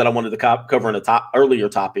of the things that I wanted to cover in a earlier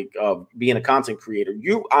topic of being a content creator.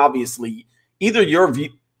 You obviously, either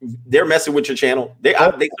they're messing with your channel. They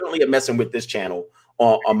certainly are messing with this channel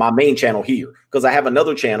on my main channel here, because I have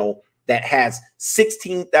another channel that has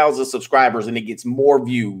 16,000 subscribers and it gets more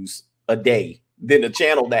views a day than a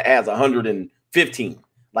channel that has 115.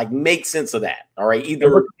 Like, make sense of that. All right.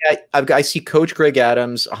 Either I see Coach Greg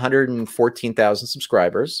Adams, 114,000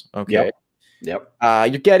 subscribers. Okay. Yep.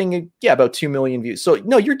 You're getting about 2 million views. So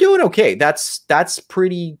no, you're doing okay. That's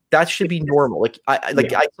pretty. That should be normal. I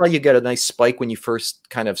saw you get a nice spike when you first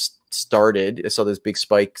kind of started. I saw this big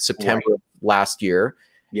spike September last year,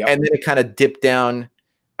 and then it kind of dipped down.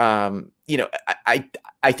 I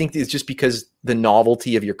think it's just because the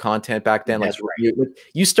novelty of your content back then. Like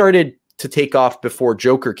you started to take off before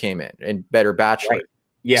Joker came in and Better Bachelor. Right.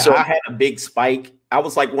 Yeah, so I had a big spike. I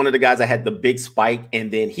was like one of the guys that had the big spike,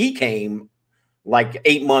 and then he came like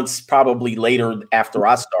 8 months probably later after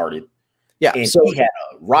I started. Yeah, and so he had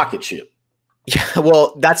a rocket ship. Yeah,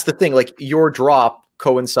 well, that's the thing. Like, your drop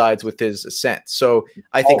coincides with his ascent. So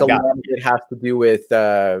I think a lot of it has to do with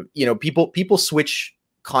people switch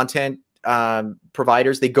content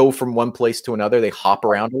providers, they go from one place to another. They hop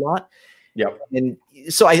around a lot. Yep. And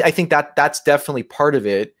so I think that that's definitely part of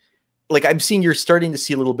it. Like I'm seeing, you're starting to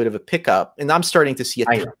see a little bit of a pickup, and I'm starting to see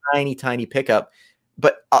a tiny pickup.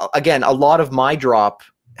 But again, a lot of my drop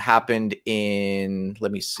happened in,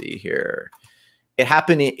 let me see here. It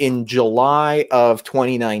happened in July of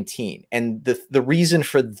 2019. And the reason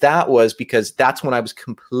for that was because that's when I was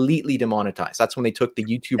completely demonetized. That's when they took the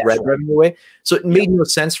YouTube Red revenue away. So it made no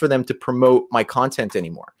sense for them to promote my content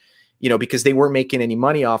anymore, you know, because they weren't making any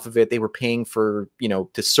money off of it. They were paying for, you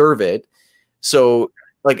know, to serve it. So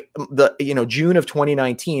like June of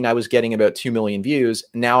 2019, I was getting about 2 million views.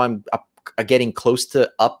 Now I'm getting close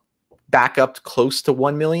to back up close to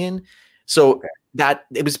 1 million. So that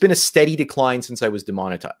it's been a steady decline since I was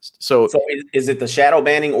demonetized. So is it the shadow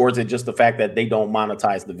banning, or is it just the fact that they don't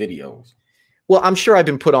monetize the videos? Well, I'm sure I've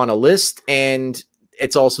been put on a list, and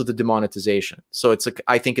it's also the demonetization. So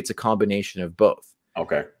I think it's a combination of both.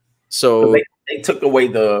 Okay. So they took away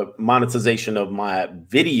the monetization of my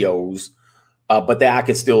videos, but that I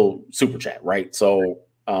can still super chat, right? So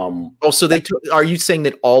so are you saying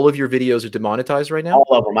that all of your videos are demonetized right now?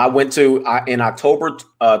 All of them. I went to in October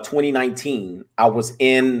 2019. I was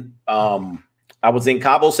in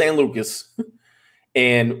Cabo San Lucas,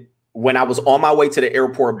 and when I was on my way to the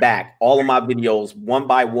airport back, all of my videos one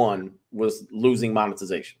by one was losing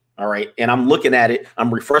monetization. All right, and I'm looking at it.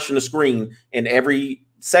 I'm refreshing the screen, and every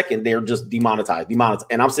second they're just demonetized,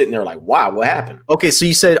 and I'm sitting there like, wow, what happened? Okay, so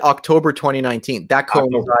you said October 2019. That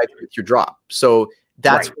coincides with your drop. So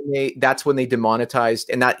that's when they demonetized,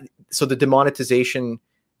 and so the demonetization,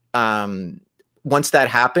 once that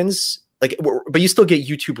happens, like, but you still get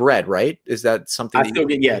YouTube Red, right? Is that something I still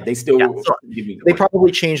get? They still so they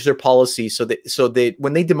probably changed their policy so they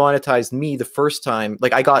when they demonetized me the first time,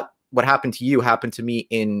 like I got what happened to you happened to me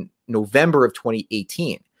in November of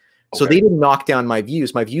 2018. So they didn't knock down my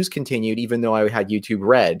views. My views continued even though I had YouTube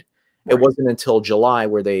Red. It wasn't until July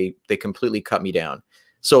where they completely cut me down.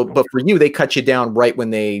 So, but for you, they cut you down right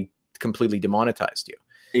when they completely demonetized you.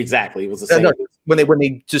 Exactly. It was the same. When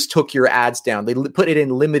they just took your ads down, they put it in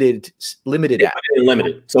limited ads.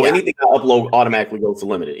 Limited. So anything I upload automatically goes to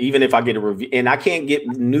limited, even if I get a review. And I can't get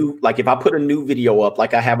new, like if I put a new video up,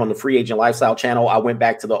 like I have on the Free Agent Lifestyle channel, I went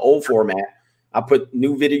back to the old format. I put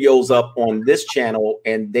new videos up on this channel,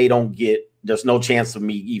 and there's no chance of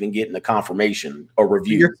me even getting a confirmation or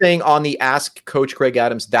review. You're saying on the Ask Coach Greg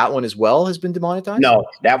Adams, that one as well has been demonetized? No,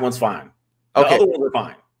 that one's fine. The other ones are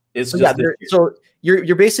fine. It's just so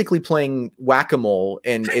you're basically playing whack-a-mole,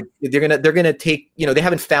 and they're gonna take, you know, they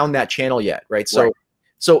haven't found that channel yet, right?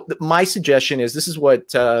 So my suggestion is, this is what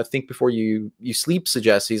Think Before You Sleep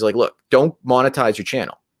suggests. He's like, look, don't monetize your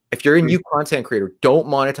channel. If you're a new content creator, don't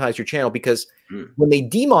monetize your channel, because when they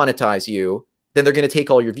demonetize you, then they're going to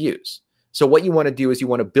take all your views. So what you want to do is you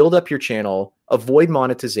want to build up your channel, avoid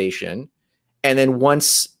monetization, and then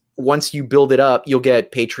once you build it up, you'll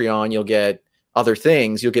get Patreon, you'll get other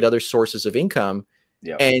things, you'll get other sources of income,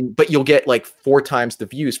 but you'll get like 4 times the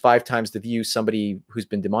views, 5 times the views somebody who's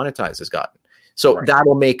been demonetized has gotten. So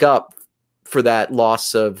that'll make up for that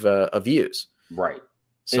loss of views. Right.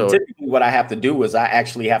 So and typically what I have to do is I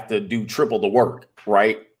actually have to do triple the work,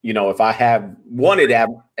 right? You know, if I have wanted to have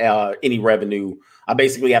any revenue, I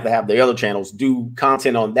basically have to have the other channels do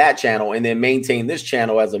content on that channel and then maintain this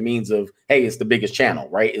channel as a means of, hey, it's the biggest channel,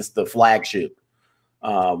 right? It's the flagship,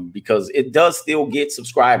 because it does still get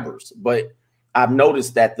subscribers. But I've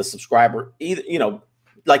noticed that the subscriber, either, you know,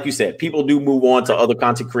 like you said, people do move on to other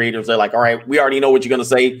content creators. They're like, all right, we already know what you're going to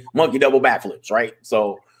say. Monkey double backflips, right?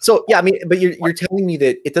 So yeah, I mean, but you're telling me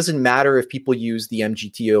that it doesn't matter if people use the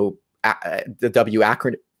MGTOW, the W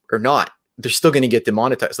acronym or not. They're still going to get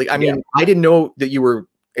demonetized. Like, I mean, I didn't know that you were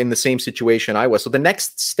in the same situation I was. So the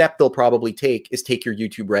next step they'll probably take is take your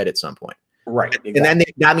YouTube Red at some point. Right. Exactly. And then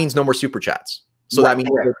that means no more super chats. So that means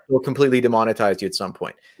they'll completely demonetize you at some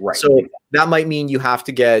point. Right. So that might mean you have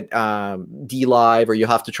to get D-Live, or you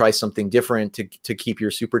have to try something different to keep your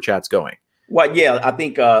super chats going. Well, yeah, I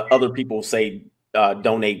think other people say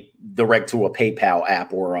donate direct to a PayPal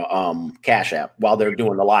app or a Cash app while they're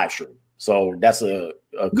doing the live stream. So that's a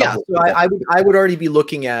couple. So I would already be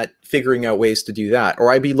looking at figuring out ways to do that,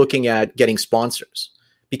 or I'd be looking at getting sponsors,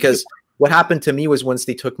 because what happened to me was once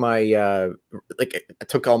they took my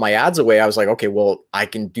took all my ads away, I was like, okay, well, I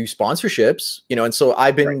can do sponsorships, you know, and so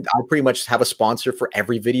I pretty much have a sponsor for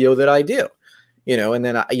every video that I do, you know, and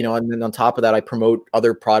then and then on top of that, I promote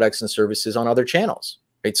other products and services on other channels.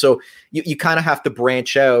 Right. So you kind of have to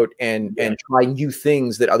branch out and try new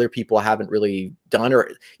things that other people haven't really done.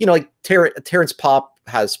 Or, you know, like Terrence Pop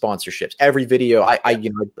has sponsorships. Every video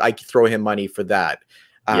I throw him money for that.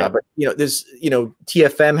 Yeah. But there's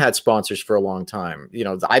TFM had sponsors for a long time.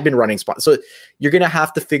 I've been running sponsors, so you're gonna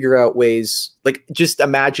have to figure out ways. Like, just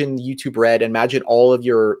imagine YouTube Red, imagine all of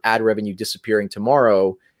your ad revenue disappearing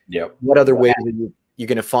tomorrow. Yep. What other ways are you're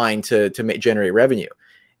gonna find to generate revenue?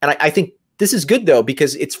 And I think this is good though,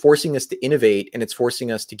 because it's forcing us to innovate, and it's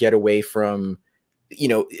forcing us to get away from,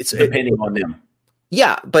 it's depending on them.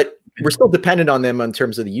 Yeah, but we're still dependent on them in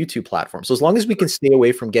terms of the YouTube platform. So as long as we can stay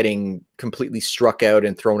away from getting completely struck out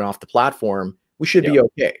and thrown off the platform, we should be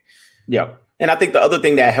okay. Yeah. And I think the other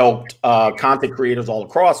thing that helped content creators all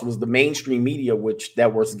across was the mainstream media,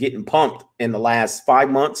 that was getting pumped in the last 5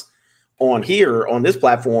 months on this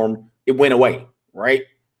platform. It went away, right?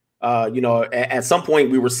 At some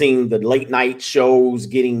point we were seeing the late night shows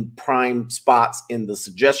getting prime spots in the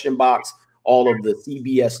suggestion box. All of the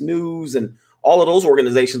CBS News and all of those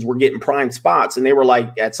organizations were getting prime spots. And they were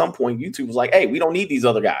like, at some point, YouTube was like, hey, we don't need these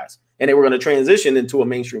other guys. And they were going to transition into a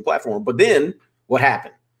mainstream platform. But then what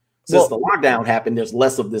happened? Since the lockdown happened, there's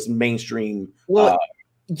less of this mainstream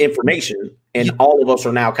information. And all of us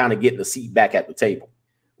are now kind of getting a seat back at the table.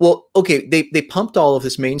 Well, okay, they pumped all of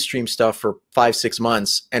this mainstream stuff for 5-6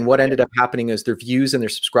 months, and what ended up happening is their views and their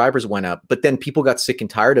subscribers went up. But then people got sick and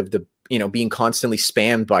tired of being constantly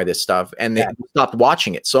spammed by this stuff, and they stopped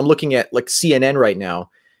watching it. So I'm looking at like CNN right now.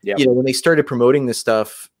 When they started promoting this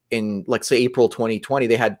stuff in, let's say, April 2020,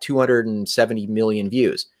 they had 270 million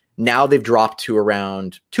views. Now they've dropped to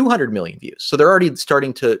around 200 million views. So they're already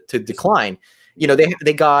starting to decline.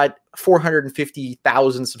 They got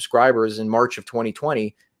 450,000 subscribers in March of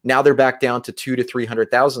 2020. Now they're back down to 200,000 to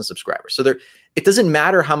 300,000 subscribers. So it doesn't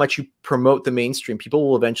matter how much you promote the mainstream. People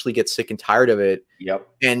will eventually get sick and tired of it. Yep.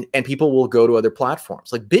 And people will go to other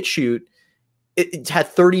platforms. Like BitChute, it had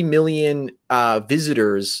 30 million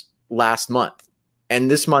visitors last month. And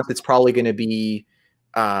this month it's probably going to be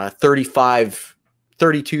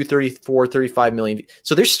 32, 34, 35 million.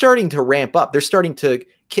 So they're starting to ramp up. They're starting to,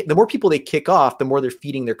 the more people they kick off, the more they're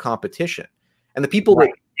feeding their competition. And the people that,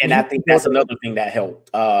 and I think that's another thing that helped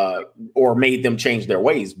or made them change their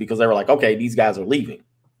ways, because they were like, okay, these guys are leaving,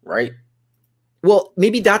 right? Well,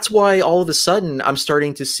 maybe that's why all of a sudden I'm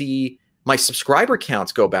starting to see my subscriber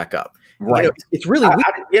counts go back up. Right. It's really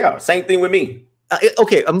weird. Same thing with me.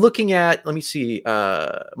 Okay, I'm looking at, let me see,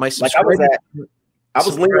 my subscriber. I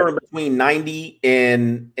was lingering between 90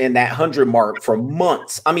 and that 100 mark for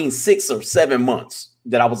months. I mean, 6 or 7 months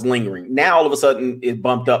that I was lingering. Now, all of a sudden, it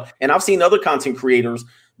bumped up. And I've seen other content creators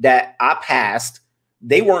that I passed.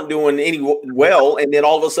 They weren't doing any well. And then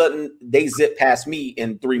all of a sudden, they zip past me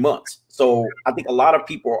in 3 months. So I think a lot of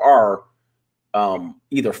people are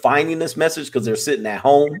either finding this message because they're sitting at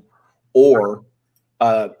home, or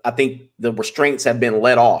I think the restraints have been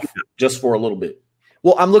let off just for a little bit.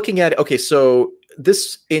 Well, I'm looking at, okay, so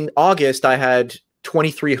this in August, I had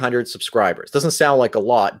 2,300 subscribers. Doesn't sound like a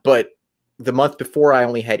lot, but the month before I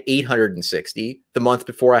only had 860. The month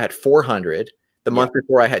before I had 400. The month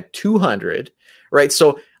before I had 200, right?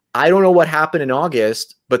 So I don't know what happened in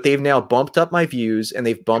August, but they've now bumped up my views and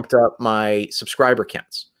they've bumped up my subscriber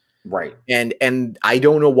counts. Right. And I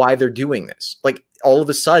don't know why they're doing this. Like, all of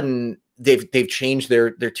a sudden they've changed their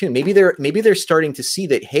tune. Maybe they're starting to see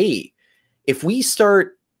that, hey, if we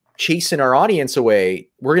start chasing our audience away,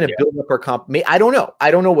 we're going to build up our comp. I don't know.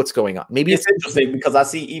 I don't know what's going on. Maybe it's interesting because I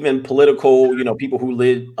see even political, people who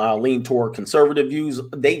lean toward conservative views,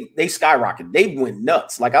 they skyrocket. They went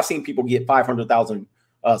nuts. Like, I've seen people get 500,000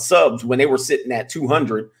 subs when they were sitting at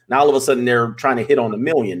 200. Now all of a sudden they're trying to hit on 1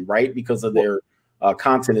 million, right? Because of their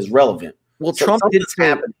content is relevant. Well, so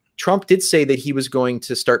Trump did say that he was going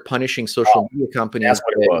to start punishing social media companies. That's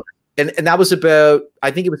what it was. And that was about,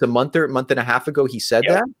 I think it was a month and a half ago he said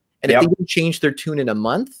that. And if they didn't change their tune in a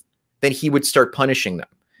month, then he would start punishing them.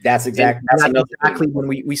 That's exactly when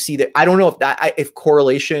we see that. I don't know if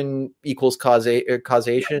correlation equals causation or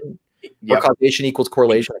causation equals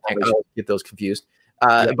correlation. I can't get those confused.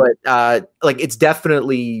 But like, it's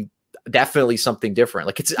definitely something different.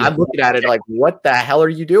 Like, I'm looking at it like, what the hell are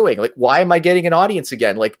you doing? Like, why am I getting an audience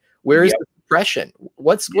again? Like, where is the suppression?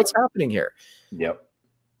 What's happening here? Yep.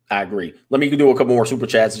 I agree. Let me do a couple more super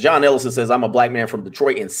chats. John Ellison says, I'm a black man from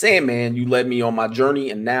Detroit, and Sandman, you led me on my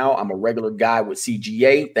journey, and now I'm a regular guy with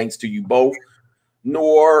CGA. Thanks to you both.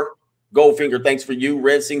 Nor Goldfinger, thanks for you.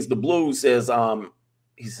 Red Sings the Blues says,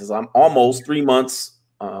 he says, I'm almost 3 months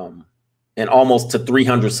and almost to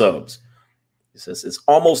 300 subs. He says it's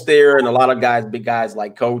almost there, and a lot of guys, big guys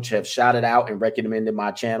like Coach, have shouted out and recommended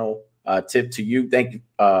my channel. Tip to you. Thank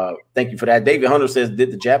you for that. David Hunter says,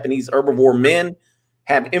 did the Japanese herbivore men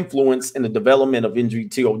have influence in the development of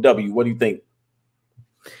MGTOW? What do you think?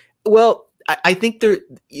 Well, I think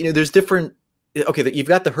there's different okay, you've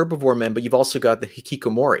got the herbivore men, but you've also got the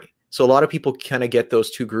hikikomori. So a lot of people kind of get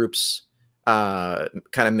those two groups kind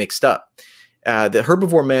of mixed up. The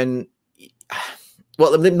herbivore men.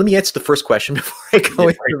 Well, let me answer the first question before I go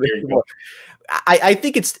into the more. I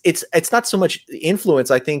think it's not so much influence.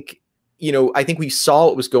 I think, I think we saw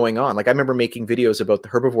what was going on. Like I remember making videos about the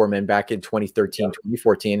herbivore men back in 2013,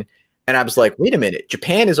 2014. And I was like, wait a minute,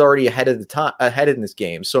 Japan is already ahead of the time, ahead in this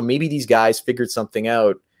game. So maybe these guys figured something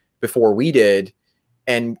out before we did.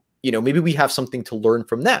 And, maybe we have something to learn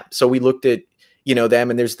from them. So we looked at, them,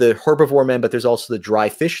 and there's the herbivore men, but there's also the dry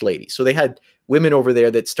fish lady. So they had women over there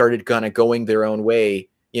that started kind of going their own way,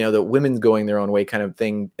 the women going their own way kind of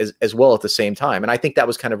thing as well at the same time. And I think that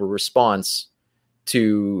was kind of a response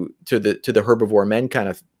to the herbivore men kind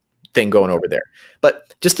of thing going over there.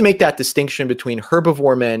 But just to make that distinction between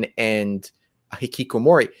herbivore men and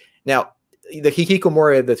hikikomori. Now, the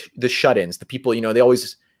hikikomori are the shut-ins, the people, they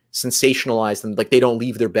always sensationalize them, like they don't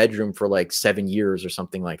leave their bedroom for like 7 years or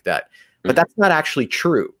something like that. But that's not actually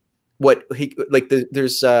true.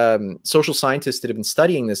 There's social scientists that have been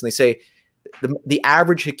studying this, and they say the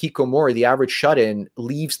average hikikomori, the average shut-in,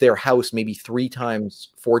 leaves their house maybe 3 times,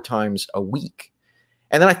 4 times a week.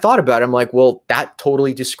 And then I thought about it. I'm like, well, that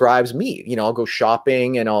totally describes me. I'll go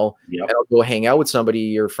shopping and I'll go hang out with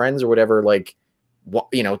somebody or friends or whatever, like,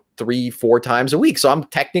 3-4 times a week. So I'm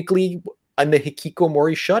technically in the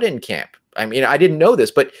hikikomori shut-in camp. I mean, I didn't know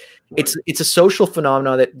this, but it's a social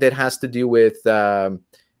phenomenon that has to do with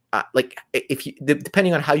like if you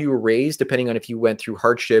depending on how you were raised, depending on if you went through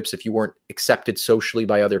hardships, if you weren't accepted socially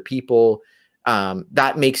by other people,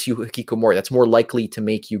 that makes you hikikomori. That's more likely to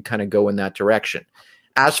make you kind of go in that direction.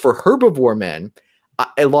 As for herbivore men,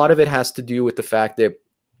 a lot of it has to do with the fact that,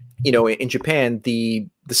 in Japan, the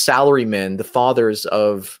salarymen, the fathers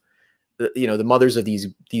of the mothers of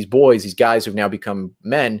these boys, these guys who've now become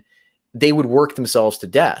men, they would work themselves to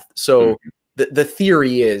death. So the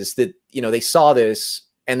theory is that, they saw this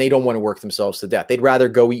and they don't want to work themselves to death. They'd rather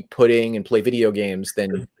go eat pudding and play video games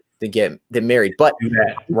than married. But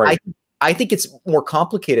I think it's more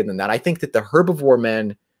complicated than that. I think that the herbivore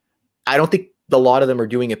men, I don't think a lot of them are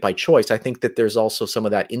doing it by choice. I think that there's also some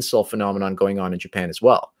of that incel phenomenon going on in Japan as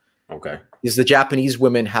well. Okay. Because the Japanese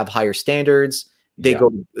women have higher standards. They go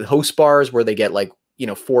to host bars where they get like,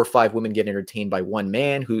 4 or 5 women get entertained by one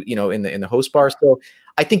man who, in the host bars. So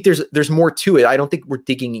I think there's more to it. I don't think we're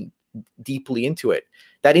digging deeply into it.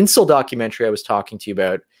 That incel documentary I was talking to you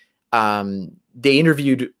about, they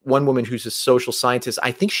interviewed one woman who's a social scientist.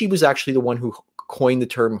 I think she was actually the one who coined the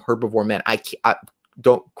term herbivore men. I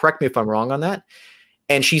don't, correct me if I'm wrong on that.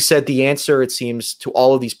 And she said the answer, it seems, to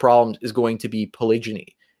all of these problems is going to be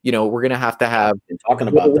polygyny. We're going to have talking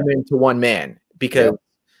about women to one man, because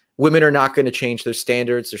women are not going to change their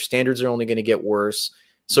standards. Their standards are only going to get worse.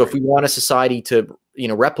 So if we want a society to,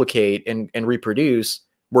 replicate and reproduce,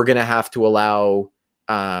 we're going to have to allow,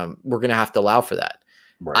 for that.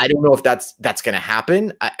 Right. I don't know if that's going to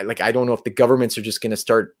happen. I don't know if the governments are just going to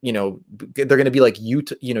start, they're going to be like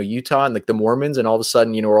Utah and like the Mormons, and all of a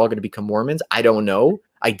sudden, we're all going to become Mormons. I don't know.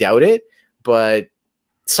 I doubt it, but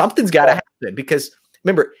something's got to happen, because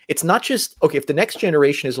remember, it's not just, okay, if the next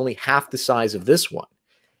generation is only half the size of this one,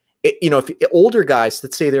 if older guys,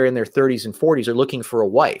 let's say they're in their 30s and 40s, are looking for a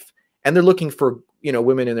wife, and they're looking for,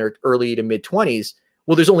 women in their early to mid 20s,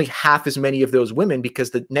 well, there's only half as many of those women,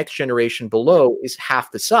 because the next generation below is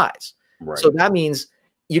half the size. Right. So that means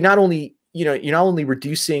you're not only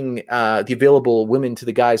reducing the available women to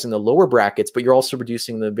the guys in the lower brackets, but you're also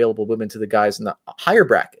reducing the available women to the guys in the higher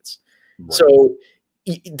brackets. Right. So,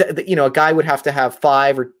 a guy would have to have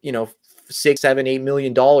 5 or, $6, $7, $8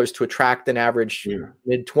 million to attract an average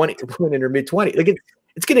mid-20 women in her mid-20. Like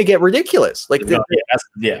it's going to get ridiculous. Like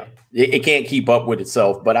it can't keep up with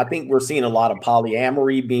itself. But I think we're seeing a lot of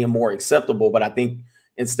polyamory being more acceptable. But I think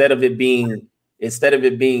instead of it being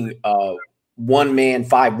 1 man,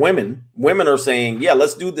 5 women, women are saying, yeah,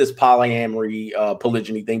 let's do this polyamory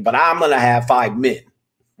polygyny thing, but I'm going to have 5 men,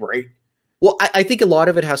 right? Well, I think a lot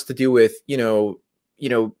of it has to do with,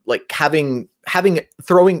 like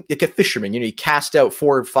throwing like a fisherman, you cast out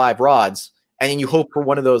 4 or 5 rods, and then you hope for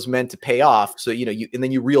one of those men to pay off. So, and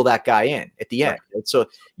then you reel that guy in at the end. Right? So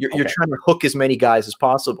you're trying to hook as many guys as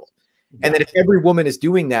possible. And then if every woman is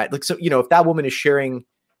doing that, like, so, if that woman is sharing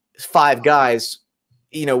 5 guys,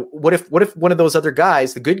 what if one of those other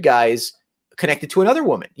guys, the good guys, connected to another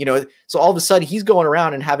woman, so all of a sudden he's going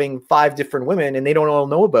around and having 5 different women, and they don't all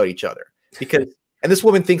know about each other, and this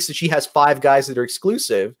woman thinks that she has 5 guys that are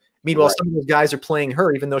exclusive. Meanwhile, some of those guys are playing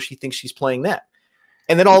her, even though she thinks she's playing them.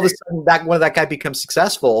 And then all of a sudden that guy becomes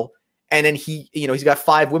successful, and then he's got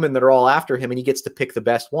 5 women that are all after him, and he gets to pick the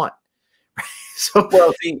best one. So,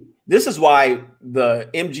 well, see, this is why the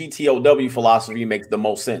MGTOW philosophy makes the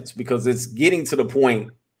most sense, because it's getting to the point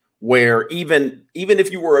where even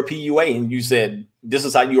if you were a PUA and you said this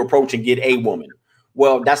is how you approach and get a woman,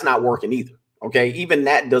 well, that's not working either. Okay, even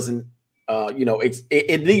that doesn't,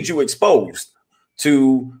 it leaves you exposed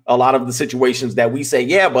to a lot of the situations that we say,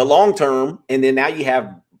 yeah, but long term, and then now you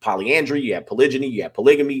have polyandry, you have polygyny, you have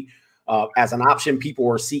polygamy as an option people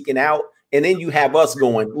are seeking out. And then you have us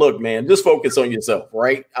going, look, man, just focus on yourself,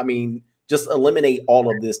 right? I mean, just eliminate all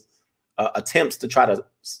of this attempts to try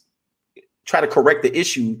to correct the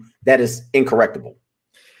issue that is incorrectable.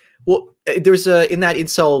 Well, there's in that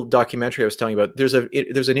incel documentary I was telling you about, there's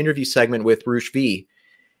an interview segment with Roosh V,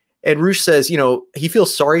 and Roosh says, he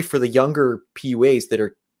feels sorry for the younger PUAs that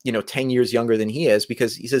are, 10 years younger than he is,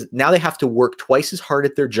 because he says now they have to work twice as hard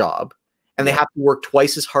at their job, and they have to work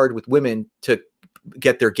twice as hard with women to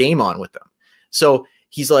get their game on with them. So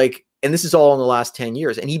he's like, and this is all in the last 10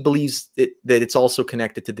 years. And he believes that it's also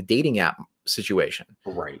connected to the dating app situation.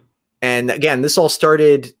 Right. And again, this all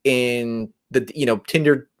started in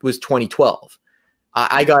Tinder was 2012.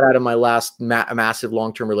 I got out of my last massive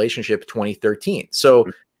long-term relationship 2013. So,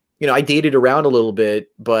 I dated around a little bit,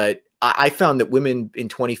 but I found that women in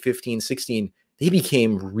 2015, 16, they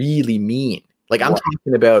became really mean. Like I'm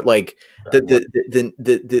talking about like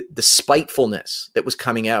the spitefulness that was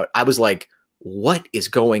coming out. I was like, what is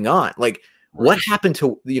going on? Like what happened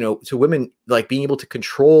to, to women, like being able to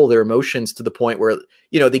control their emotions to the point where,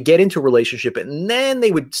 they get into a relationship and then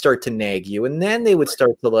they would start to nag you. And then they would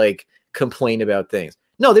start to like complain about things.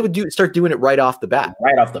 No, they would start doing it right off the bat.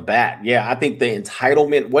 Right off the bat. Yeah. I think the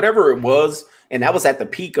entitlement, whatever it was, and that was at the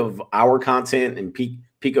peak of our content and peak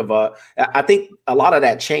of I think a lot of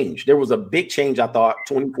that changed. There was a big change, I thought,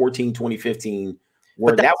 2014, 2015,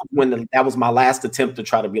 where that was when that was my last attempt to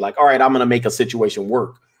try to be like, all right, I'm going to make a situation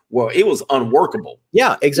work. Well, it was unworkable.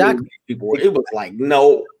 Yeah, exactly. People, it was like,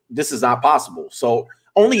 no, this is not possible. So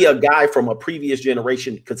only a guy from a previous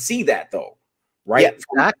generation could see that, though, right?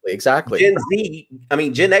 Yeah, exactly. Gen Z,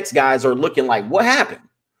 Gen X guys are looking like, what happened?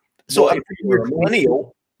 So if you were a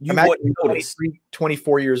millennial, you wouldn't notice.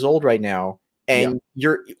 24 years old right now. And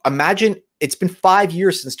imagine it's been 5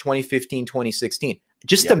 years since 2015, 2016.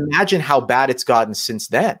 Just imagine how bad it's gotten since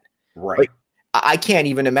then. Right. Like, I can't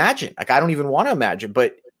even imagine. Like, I don't even want to imagine.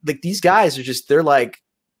 But like these guys are they're like,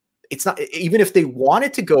 it's not, even if they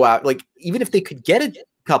wanted to go out, like even if they could get a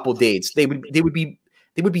couple dates, they would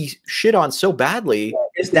be shit on so badly.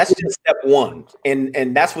 That's just step one.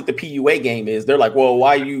 And that's what the PUA game is. They're like, well,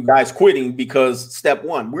 why are you guys quitting? Because step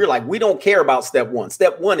one. We're like, we don't care about step one.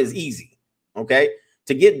 Step one is easy. Okay,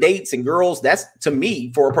 to get dates and girls, that's, to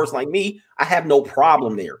me, for a person like me, I have no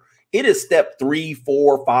problem there. It is step 3,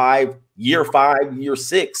 4, 5, year 5, year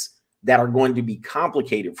 6 that are going to be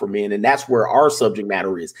complicated for men, and that's where our subject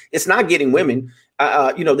matter is. It's not getting women.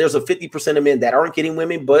 There's a 50% of men that aren't getting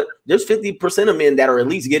women, but there's 50% of men that are at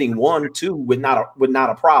least getting 1, 2 with not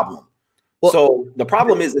a problem. Well, so the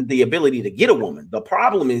problem isn't the ability to get a woman. The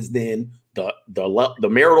problem is then the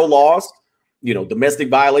marital laws, domestic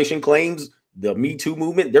violation claims, the Me Too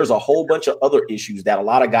movement. There's a whole bunch of other issues that a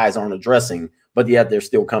lot of guys aren't addressing, but yet they're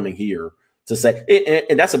still coming here to say,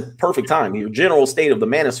 and that's a perfect time here. General state of the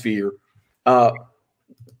manosphere.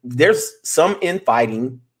 There's some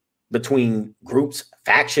infighting between groups,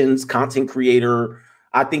 factions, content creator.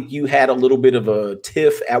 I think you had a little bit of a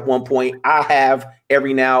tiff at one point. I have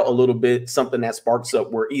every now a little bit, something that sparks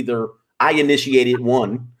up where either I initiated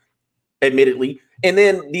one, admittedly, and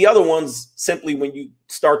then the other ones simply, when you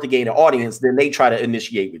start to gain an audience, then they try to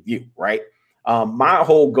initiate with you, right? My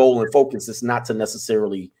whole goal and focus is not to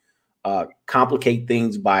necessarily complicate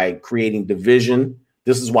things by creating division.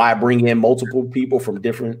 This is why I bring in multiple people from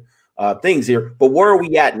different things here. But where are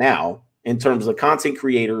we at now in terms of content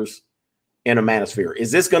creators in a manosphere?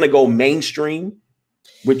 Is this going to go mainstream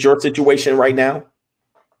with your situation right now?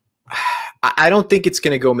 I don't think it's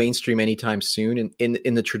going to go mainstream anytime soon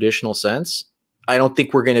in the traditional sense. I don't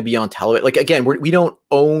think we're going to be on television. Like, again, we don't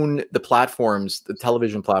own the platforms, the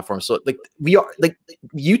television platforms. So like we are, like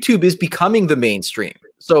YouTube is becoming the mainstream.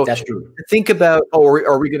 So that's true. Think about,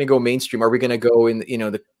 are we going to go mainstream? Are we going to go in,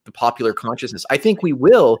 the popular consciousness? I think we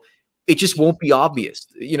will. It just won't be obvious.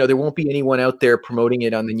 There won't be anyone out there promoting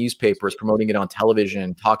it on the newspapers, promoting it on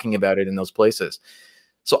television, talking about it in those places.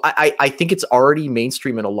 So I think it's already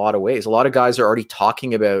mainstream in a lot of ways. A lot of guys are already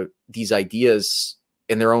talking about these ideas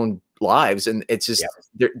in their own lives, and it's just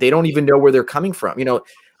they don't even know where they're coming from.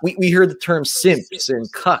 We hear the term simps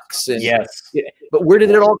and cucks, and but where did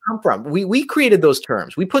it all come from? We created those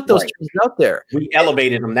terms. We put those terms out there. We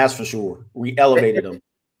elevated them. That's for sure. We elevated them.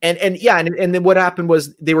 And then what happened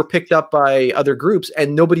was they were picked up by other groups,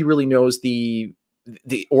 and nobody really knows the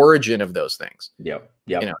origin of those things. Yep.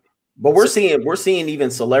 Yep. You know, but we're seeing even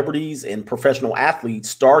celebrities and professional athletes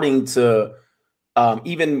starting to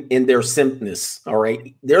even in their simpness. All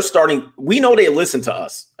right. They're starting. We know they listen to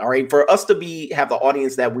us. All right. For us to have the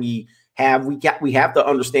audience that we have to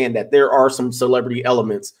understand that there are some celebrity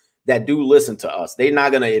elements that do listen to us. They're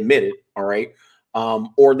not going to admit it. All right.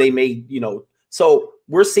 Or they may, so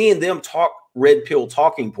we're seeing them talk red pill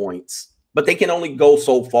talking points, but they can only go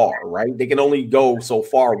so far, right? They can only go so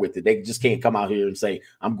far with it. They just can't come out here and say,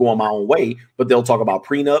 I'm going my own way, but they'll talk about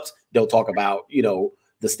prenups. They'll talk about,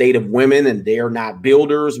 the state of women and they're not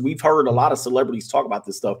builders. We've heard a lot of celebrities talk about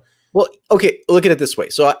this stuff. Well, okay, look at it this way.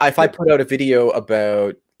 So if I put out a video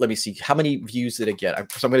about, let me see, how many views did it get?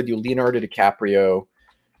 So I'm going to do Leonardo DiCaprio.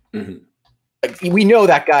 Mm-hmm. We know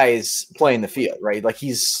that guy is playing the field, right? Like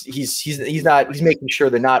he's making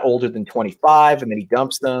sure they're not older than 25, and then he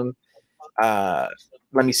dumps them. Let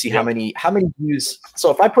me see how many views.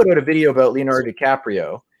 So if I put out a video about Leonardo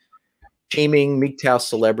DiCaprio, shaming MGTOW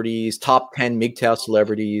celebrities, top 10 MGTOW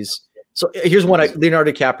celebrities. So here's one,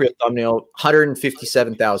 Leonardo DiCaprio thumbnail,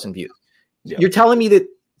 157,000 views. Yeah. You're telling me that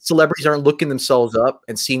celebrities aren't looking themselves up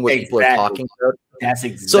and seeing what people are talking about? That's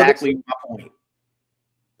exactly my point.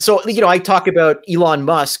 So, I talk about Elon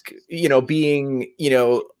Musk, being,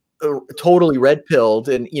 totally red pilled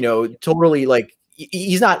and, totally like,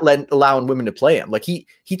 he's not allowing women to play him. Like he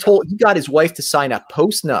got his wife to sign a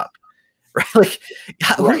post-nup. Right? Like,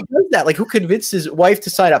 who does that? Like, who convinced his wife to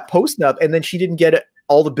sign up post-nup and then she didn't get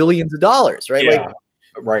all the billions of dollars? Right? Yeah. Like,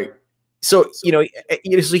 right. So so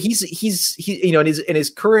he's in his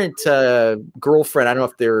current girlfriend. I don't know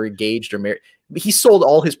if they're engaged or married. But he sold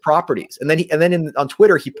all his properties, and then on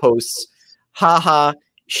Twitter he posts, "Haha,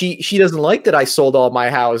 she doesn't like that I sold all my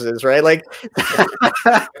houses." Right? Like,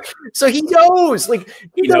 so he knows. Like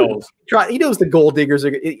he knows the gold diggers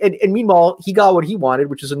are. And meanwhile, he got what he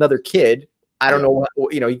wanted, which is another kid. I don't know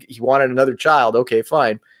what, he wanted another child. Okay,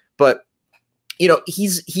 fine, but.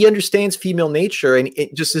 He understands female nature, and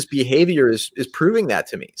just his behavior is proving that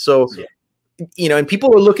to me. So, and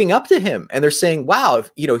people are looking up to him, and they're saying, "Wow,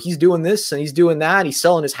 he's doing this and he's doing that. He's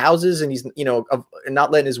selling his houses, and he's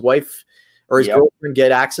not letting his wife or his girlfriend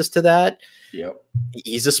get access to that." Yep,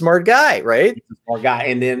 he's a smart guy, right? He's a smart guy,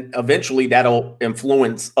 and then eventually that'll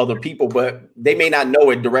influence other people, but they may not know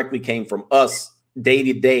it directly came from us day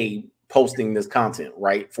to day posting this content,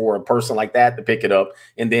 right? For a person like that to pick it up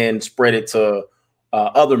and then spread it to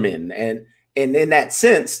other men. And in that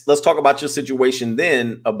sense, let's talk about your situation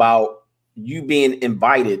then about you being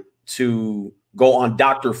invited to go on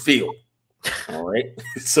Dr. Phil. All right.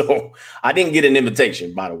 So I didn't get an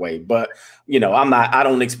invitation, by the way, but I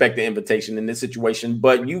don't expect the invitation in this situation,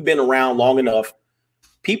 but you've been around long enough.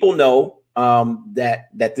 People know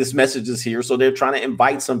that this message is here. So they're trying to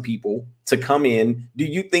invite some people to come in. Do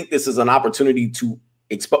you think this is an opportunity to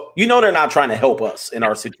expose? They're not trying to help us in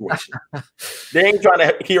our situation. They ain't trying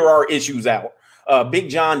to hear our issues out. Big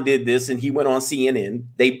John did this and he went on CNN.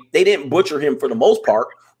 They didn't butcher him for the most part,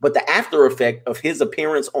 but the after effect of his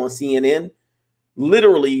appearance on CNN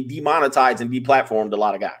literally demonetized and deplatformed a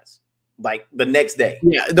lot you like the next day.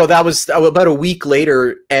 Yeah, no, that was about a week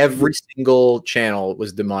later. Every single channel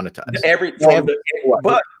was demonetized.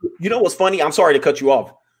 But you know what's funny? I'm sorry to cut you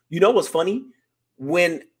off. You know what's funny?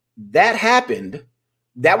 When that happened,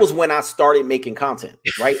 that was when I started making content,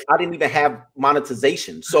 right? I didn't even have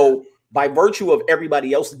monetization. So by virtue of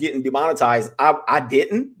everybody else getting demonetized, I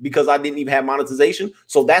didn't, because I didn't even have monetization.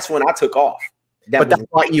 So that's when I took off. That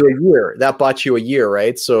bought you a year. That bought you a year,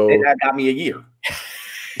 right? So that got me a year.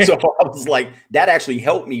 So I was like, that actually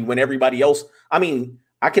helped me when everybody else. I mean,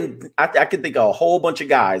 I can think of a whole bunch of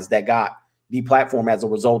guys that got deplatformed as a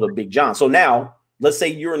result of Big John. So now, let's say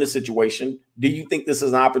you're in a situation. Do you think this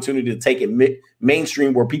is an opportunity to take it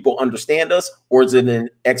mainstream where people understand us, or is it an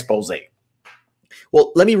expose?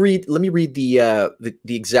 Well, let me read the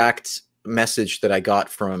exact message that I got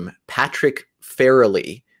from Patrick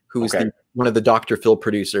Farrelly, who's one of the Dr. Phil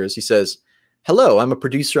producers. He says, "Hello, I'm a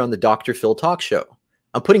producer on the Dr. Phil talk show.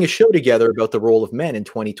 I'm putting a show together about the role of men in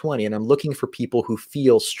 2020, and I'm looking for people who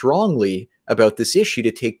feel strongly about this issue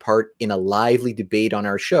to take part in a lively debate on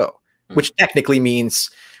our show," which technically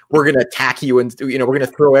means we're going to attack you and we're going to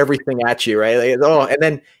throw everything at you, right? Like, and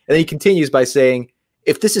then he continues by saying,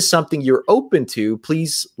 "If this is something you're open to,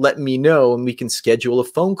 please let me know and we can schedule a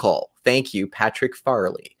phone call. Thank you, Patrick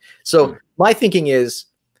Farley." So my thinking is,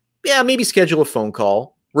 maybe schedule a phone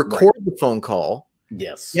call, record the phone call.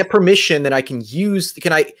 Yes. Get permission that I can use. Do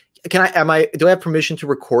I have permission to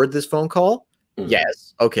record this phone call?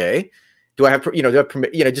 Yes. Okay. do I have, do I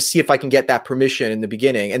have just see if I can get that permission in the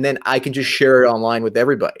beginning, and then I can just share it online with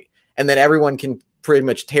everybody, and then everyone can pretty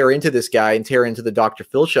much tear into this guy and tear into the Dr.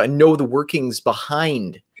 Phil show and know the workings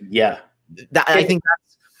behind. Yeah, that. I think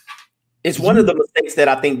it's one of the mistakes that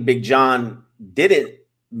I think Big John didn't,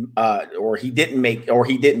 or he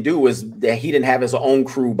didn't do, is that he didn't have his own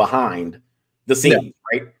crew behind the scenes,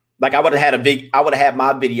 right? Like I would have had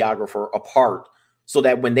my videographer apart, so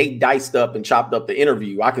that when they diced up and chopped up the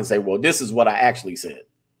interview, I can say, well, this is what I actually said.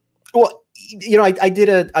 Well, I did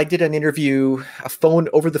an interview,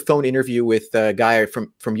 over the phone interview with a guy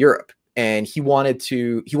from Europe, and he wanted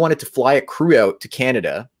to fly a crew out to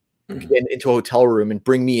Canada, into a hotel room, and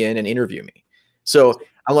bring me in and interview me. So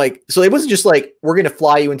I'm like, so it wasn't just like, we're going to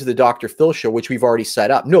fly you into the Dr. Phil show, which we've already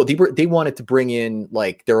set up. No, they wanted to bring in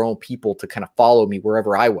like their own people to kind of follow me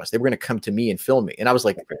wherever I was. They were going to come to me and film me. And I was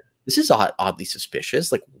like, this is oddly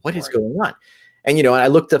suspicious. Like, what is going on? And, and I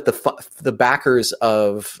looked up the backers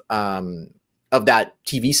of that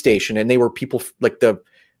TV station, and they were people like the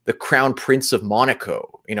Crown Prince of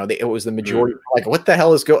Monaco. It was the majority. Like, what the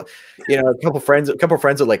hell is going? A couple friends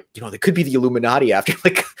are like, they could be the Illuminati after.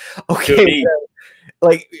 Like, okay,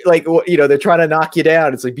 like they're trying to knock you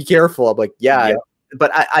down. It's like, be careful. I'm like, yeah.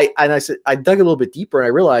 But I said, I dug a little bit deeper, and I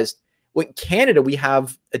realized, well, in Canada we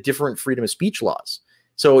have a different freedom of speech laws.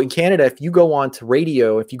 So in Canada, if you go on to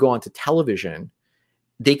radio, if you go on to television,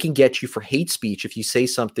 they can get you for hate speech if you say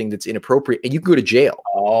something that's inappropriate, and you can go to jail.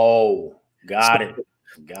 Oh, got it.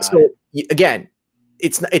 Again,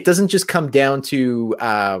 it doesn't just come down to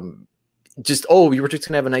we were just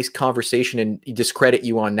gonna have a nice conversation and discredit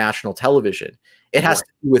you on national television. It has to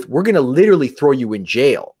do with, we're gonna literally throw you in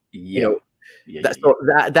jail.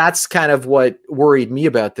 That's kind of what worried me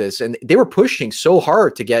about this. And they were pushing so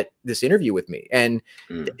hard to get this interview with me. And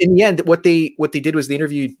in the end, what they did was they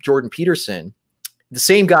interviewed Jordan Peterson, the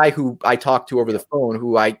same guy who I talked to over the phone,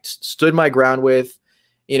 who I stood my ground with.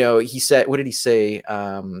 He said, what did he say?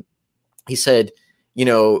 He said,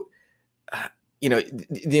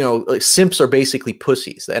 simps are basically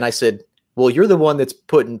pussies. And I said, well, you're the one that's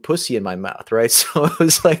putting pussy in my mouth, right? So it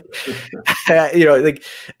was like,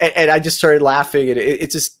 and I just started laughing, and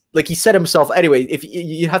it's just like, he said himself. Anyway, if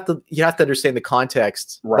you have to understand the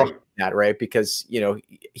context, right? That, right? Because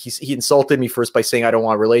he insulted me first by saying I don't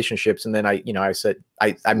want relationships, and then I said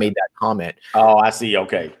I made that comment. Oh, I see.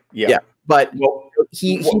 Okay, yeah. But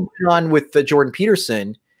he went on with Jordan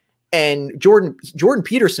Peterson. And Jordan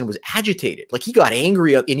Peterson was agitated. Like, he got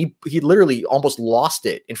angry, and he literally almost lost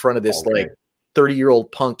it in front of this like 30-year-old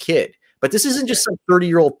punk kid. But this isn't just some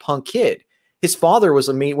 30-year-old punk kid. His father was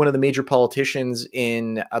one of the major politicians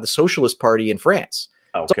in the Socialist Party in France.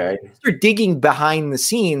 Okay. So you're digging behind the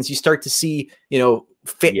scenes, you start to see,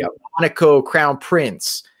 Monaco Crown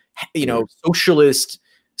Prince, socialist,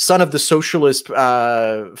 son of the socialist,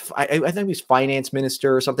 I think he was finance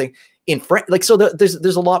minister or something in France. Like, so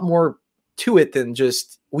there's a lot more to it than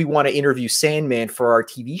just, we want to interview Sandman for our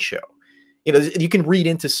TV show. You can read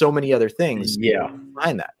into so many other things.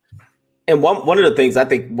 Behind that. And one of the things, I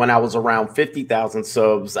think, when I was around 50,000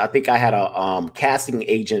 subs, I think I had a casting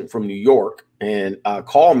agent from New York and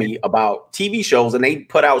call me about TV shows, and they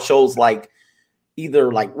put out shows like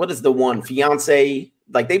either like, what is the one, Fiance?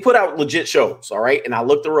 Like, they put out legit shows. All right. And I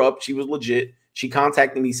looked her up. She was legit. She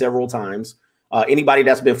contacted me several times. Anybody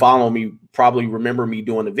that's been following me probably remember me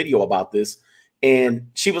doing a video about this. And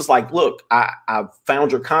she was like, look, I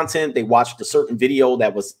found your content. They watched a certain video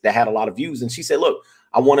that had a lot of views. And she said, look,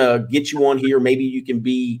 I want to get you on here. Maybe you can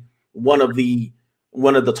be one of the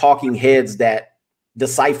talking heads that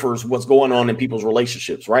deciphers what's going on in people's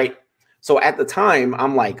relationships. Right. So at the time,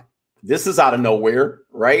 I'm like, this is out of nowhere.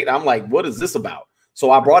 Right. I'm like, what is this about? So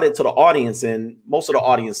I brought it to the audience, and most of the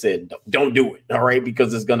audience said, don't do it. All right.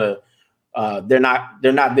 Because it's going to, they're not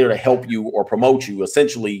there to help you or promote you.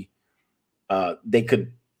 Essentially, they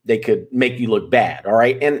could make you look bad. All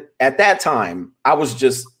right. And at that time, I was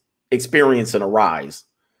just experiencing a rise.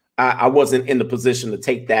 I wasn't in the position to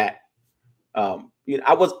take that. I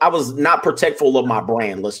was not protectful of my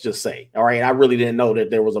brand. Let's just say. All right. I really didn't know that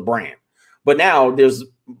there was a brand, but now there's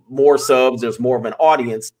more subs. There's more of an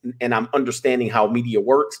audience, and I'm understanding how media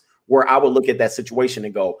works, where I would look at that situation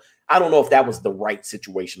and go, I don't know if that was the right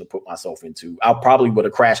situation to put myself into. I probably would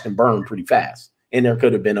have crashed and burned pretty fast. And there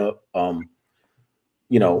could have been an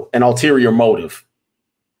ulterior motive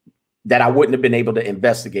that I wouldn't have been able to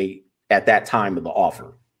investigate at that time of the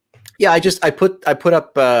offer. Yeah, I put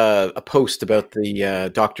up a post about the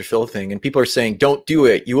Dr. Phil thing, and people are saying, don't do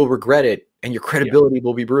it. You will regret it, and your credibility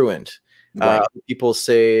will be ruined. Right. People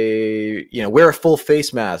say, you know, wear a full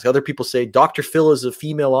face mask. Other people say Dr. Phil is a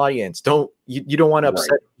female audience. You don't want to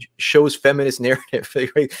upset show's feminist narrative.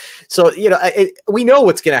 So, you know, we know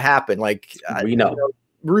what's going to happen. Like, we know. You know,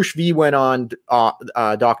 Roosh V went on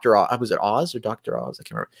Dr. Oz. Was it Oz or Dr. Oz? I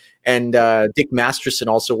can't remember. And Dick Masterson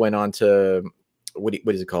also went on to what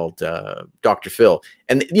is it called? Dr. Phil.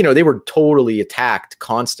 And, you know, they were totally attacked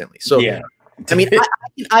constantly. So, yeah. I mean,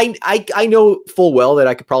 I know full well that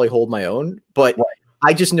I could probably hold my own, but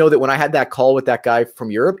I just know that when I had that call with that guy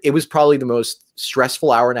from Europe, it was probably the most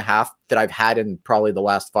stressful hour and a half that I've had in probably the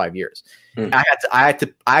last 5 years. I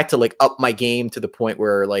had to like up my game to the point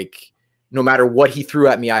where, like, no matter what he threw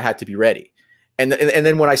at me, I had to be ready. And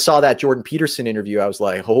then when I saw that Jordan Peterson interview, I was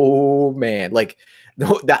like, oh man, like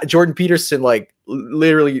that Jordan Peterson, like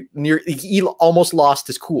literally he almost lost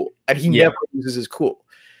his cool, and he never loses his cool.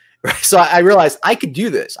 So I realized I could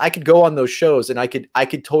do this. I could go on those shows, and I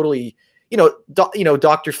could totally, you know,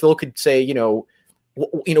 Dr. Phil could say, you know,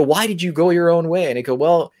 why did you go your own way? And I go,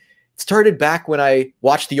 well, it started back when I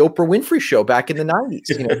watched the Oprah Winfrey show back in the 90s.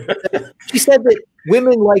 You know, she said that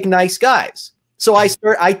women like nice guys. So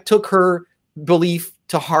I took her belief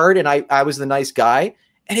to heart, and I was the nice guy,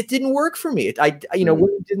 and it didn't work for me.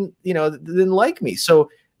 Women didn't like me.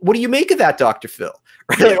 So what do you make of that, Dr. Phil?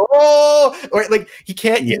 Right? Like, or like he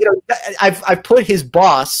can't. You know, I've put his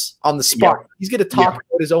boss on the spot. He's going to talk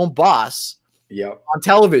about his own boss on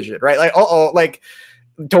television, right? Like, like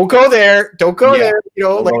don't go there, don't go there. You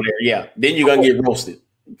know, like, then you're gonna get roasted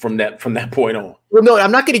from that point on. Well, no,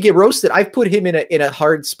 I'm not going to get roasted. I've put him in a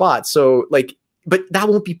hard spot. So like, but that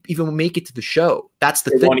won't even make it to the show. That's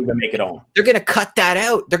the thing. Won't even make it on. They're going to cut that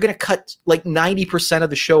out. They're going to cut like 90% of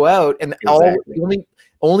the show out, and the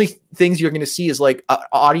only things you're going to see is like an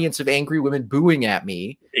audience of angry women booing at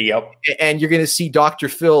me. Yep. And you're going to see Dr.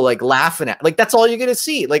 Phil like laughing at, like, that's all you're going to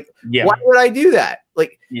see. Like, why would I do that?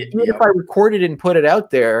 Like, even if I recorded it and put it out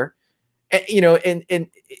there, you know, and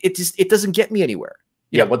it doesn't get me anywhere.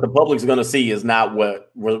 Yeah, what the public's going to see is not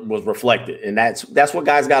what was reflected, and that's what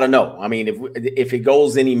guys got to know. I mean, if it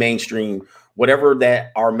goes any mainstream, whatever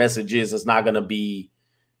that our message is, it's not going to be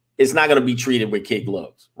treated with kid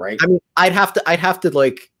gloves, right? I mean, I'd have to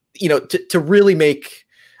like, you know, to really make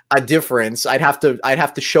a difference, I'd have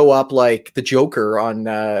to show up like the Joker on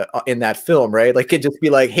in that film, right? Like, it'd just be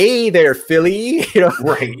like, hey there, Philly, you know,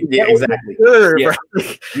 right? Yeah, exactly.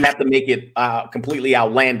 Right? You have to make it completely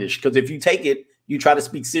outlandish, because if you take it, you try to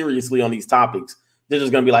speak seriously on these topics, they're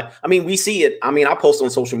just going to be like, I mean, we see it. I mean, I post on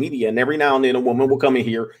social media, and every now and then a woman will come in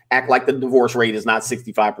here, act like the divorce rate is not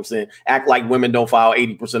 65%, act like women don't file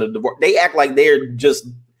 80% of divorce. They act like they're just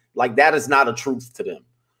like, that is not a truth to them.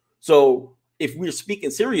 So if we're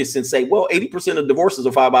speaking serious and say, well, 80% of divorces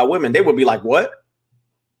are filed by women, they would be like, what?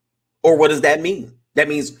 Or what does that mean? That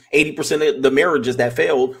means 80% of the marriages that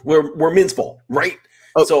failed were men's fault, right?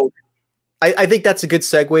 Oh, so I think that's a good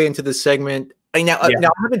segue into this segment. Now, I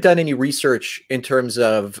haven't done any research in terms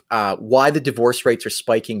of why the divorce rates are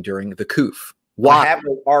spiking during the COOF. Why? I have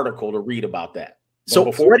an article to read about that. But so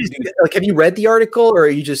before like, have you read the article, or are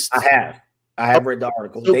you just? I have read the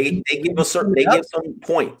article. So they give give some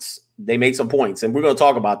points. They make some points, and we're going to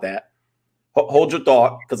talk about that. Hold your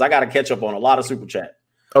thought, because I got to catch up on a lot of super chat.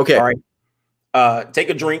 Okay. All right. Take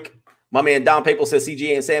a drink. My man Don Papel says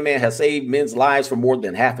CGA and Sandman has saved men's lives for more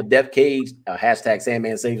than half a decade. Hashtag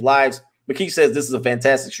Sandman saves lives. McKee says, this is a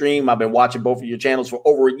fantastic stream. I've been watching both of your channels for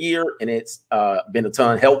over a year, and it's been a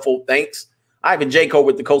ton helpful. Thanks. Ivan Jaco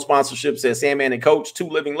with the co-sponsorship says, Sandman and Coach, 2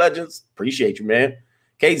 living legends. Appreciate you, man.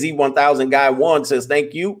 KZ1000 Guy 1 says,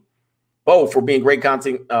 thank you both for being great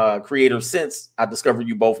content creators since I discovered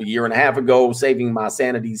you both a year and a half ago, saving my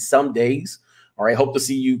sanity some days. All right, hope to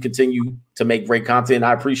see you continue to make great content.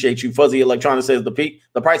 I appreciate you. Fuzzy Electronics says,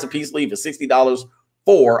 the price of peace leave is $60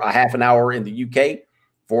 for a half an hour in the UK.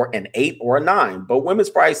 For an 8 or a 9, but women's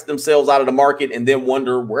price themselves out of the market and then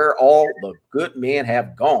wonder where all the good men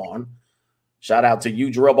have gone. Shout out to you.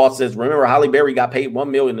 Jarrell Boss says, remember Holly Berry got paid $1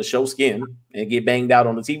 million to show skin and get banged out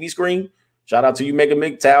on the TV screen. Shout out to you,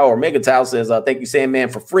 MGTOW, or MGTOW says, thank you, Sandman,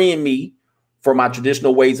 for freeing me from my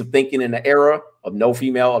traditional ways of thinking in the era of no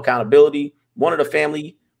female accountability. Wanted a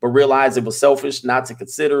family, but realized it was selfish not to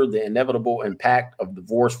consider the inevitable impact of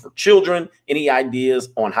divorce for children. Any ideas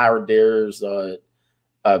on how there's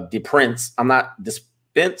dispense? I'm not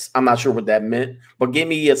sure what that meant, but give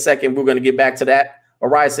me a second. We're going to get back to that.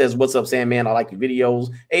 Arai says, what's up, Sandman? I like your videos.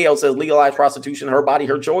 AL says, legalize prostitution, her body,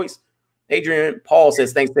 her choice. Adrian Paul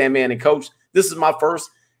says, thanks, Sandman and Coach. This is my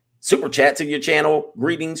first super chat to your channel.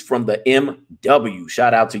 Greetings from the MW.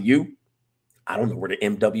 Shout out to you. I don't know where the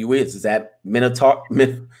MW is. Is that Minotaur?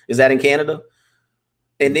 Is that in Canada?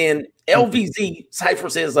 And then LVZ Cypher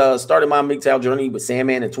says, started my MGTOW journey with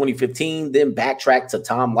Sandman in 2015, then backtracked to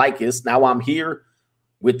Tom Likas. Now I'm here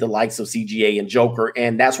with the likes of CGA and Joker.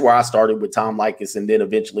 And that's where I started with Tom Likas and then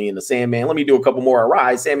eventually into Sandman. Let me do a couple more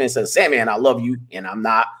Arise. Sandman says, Sandman, I love you, and I'm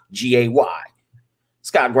not GAY.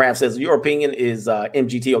 Scott Graff says, your opinion is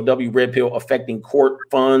MGTOW red pill affecting court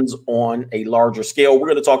funds on a larger scale. We're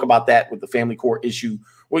going to talk about that with the family court issue.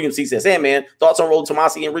 William C says, Sandman, thoughts on Roland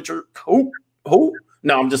Tomasi and Richard? Who?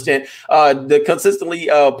 No, I'm just saying. The consistently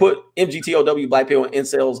put MGTOW, black pill, and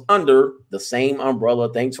incels under the same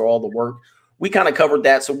umbrella. Thanks for all the work. We kind of covered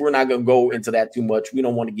that, so we're not going to go into that too much. We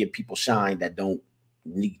don't want to give people shine that don't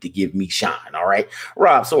need to give me shine, all right?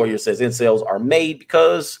 Rob Sawyer says incels are made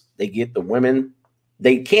because they get the women.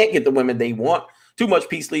 They can't get the women they want. Too much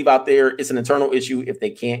peace leave out there. It's an internal issue if they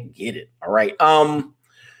can't get it, all right?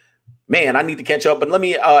 Man, I need to catch up. But let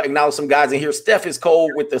me acknowledge some guys in here. Steph is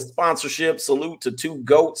cold with the sponsorship. Salute to two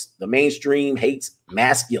goats. The mainstream hates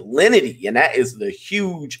masculinity, and that is the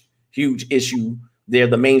huge, huge issue there.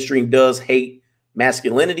 The mainstream does hate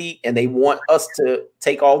masculinity, and they want us to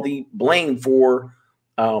take all the blame for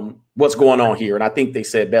what's going on here. And I think they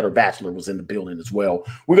said Better Bachelor was in the building as well.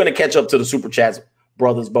 We're going to catch up to the Super Chats,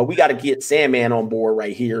 brothers, but we got to get Sandman on board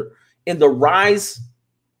right here. In the rise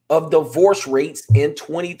of divorce rates in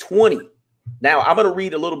 2020. Now, I'm going to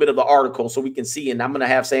read a little bit of the article so we can see, and I'm going to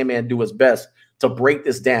have Sandman do his best to break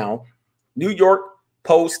this down. New York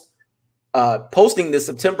Post posting this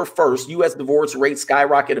September 1st, U.S. divorce rates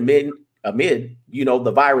skyrocket amid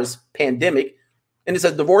the virus pandemic. And it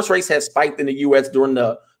says divorce rates have spiked in the U.S. during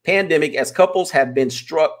the pandemic as couples have been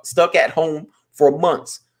stuck at home for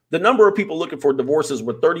months. The number of people looking for divorces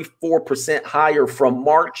were 34% higher from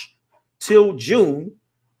March till June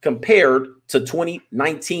compared to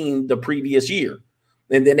 2019, the previous year.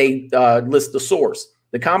 And then they list the source.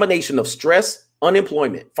 The combination of stress,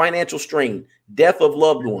 unemployment, financial strain, death of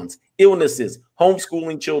loved ones, illnesses,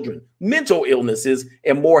 homeschooling children, mental illnesses,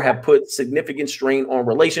 and more have put significant strain on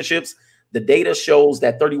relationships. The data shows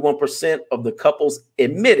that 31% of the couples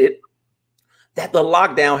admitted that the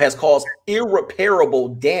lockdown has caused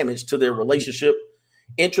irreparable damage to their relationship.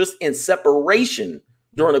 Interest in separation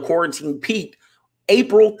during the quarantine peaked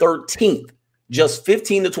April 13th, just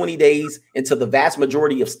 15 to 20 days into the vast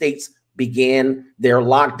majority of states began their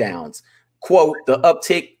lockdowns. Quote, the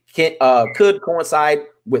uptick could coincide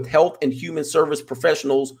with health and human service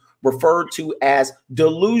professionals referred to as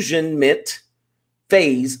delusionment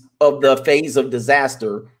phase of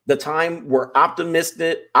disaster, the time where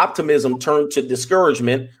optimism turned to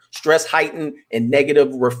discouragement, stress heightened, and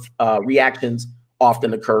negative reactions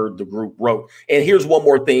often occurred, the group wrote. And here's one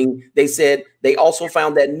more thing. They said they also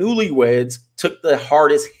found that newlyweds took the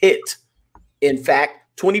hardest hit. In fact,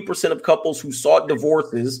 20% of couples who sought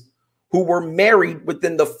divorces who were married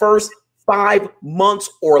within the first 5 months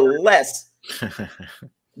or less,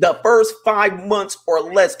 the first 5 months or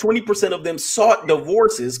less, 20% of them sought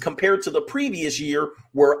divorces compared to the previous year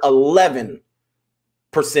where 11%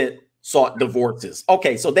 sought divorces.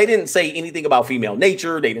 Okay, so they didn't say anything about female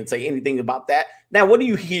nature. They didn't say anything about that. Now, what do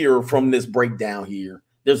you hear from this breakdown here?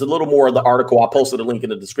 There's a little more of the article. I posted a link in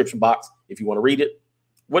the description box if you want to read it.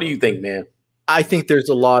 What do you think, man? I think there's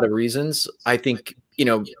a lot of reasons. I think,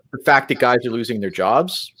 the fact that guys are losing their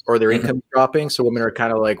jobs or their income dropping. So women are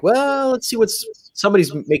kind of like, well, let's see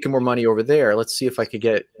somebody's making more money over there. Let's see if I could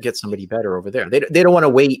get somebody better over there. They don't want to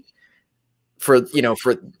wait for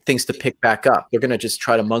things to pick back up. They're going to just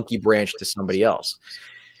try to monkey branch to somebody else.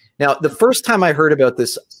 Now, the first time I heard about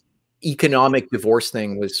this economic divorce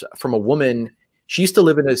thing was from a woman. She used to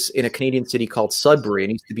live in a Canadian city called Sudbury, and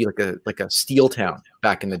it used to be like a steel town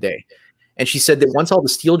back in the day. And she said that once all the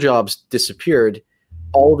steel jobs disappeared,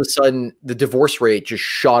 all of a sudden the divorce rate just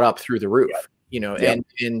shot up through the roof.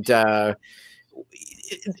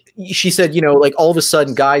 She said, like all of a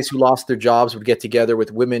sudden guys who lost their jobs would get together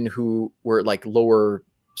with women who were like lower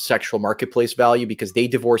sexual marketplace value because they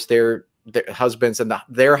divorced their husbands, and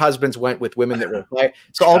their husbands went with women that were high.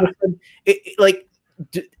 So all of a sudden,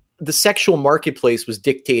 the sexual marketplace was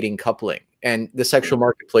dictating coupling, and the sexual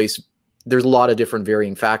marketplace, there's a lot of different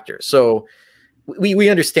varying factors. So we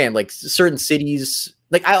understand like certain cities,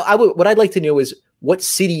 like what I'd like to know is what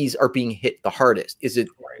cities are being hit the hardest. Is it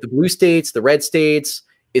the blue states, the red states?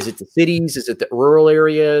 Is it the cities? Is it the rural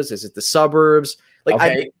areas? Is it the suburbs? Like,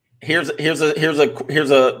 okay. Here's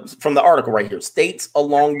a from the article right here. States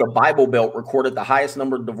along the Bible Belt recorded the highest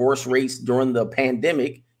number of divorce rates during the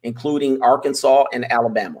pandemic, including Arkansas and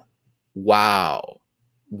Alabama. Wow.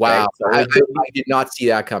 Okay, so I did not see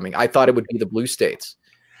that coming. I thought it would be the blue states.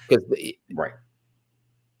 Right.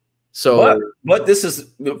 So, but this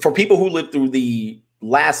is for people who lived through the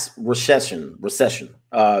last recession,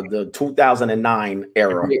 the 2009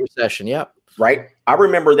 era. Great recession, yeah. Right. I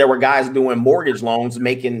remember there were guys doing mortgage loans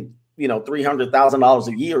making, $300,000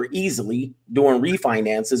 a year easily doing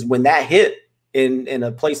refinances. When that hit in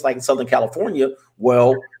a place like Southern California,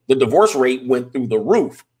 well, the divorce rate went through the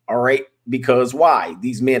roof. All right. Because why?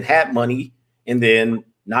 These men had money and then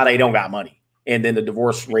now they don't got money. And then the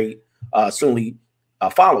divorce rate soonly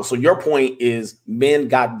follows. So your point is men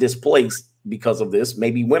got displaced because of this.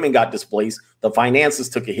 Maybe women got displaced. The finances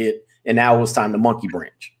took a hit and now it was time to monkey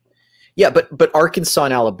branch. Yeah, but Arkansas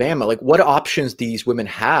and Alabama, like what options do these women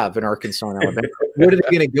have in Arkansas and Alabama? Where are they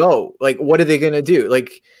going to go? Like, what are they going to do?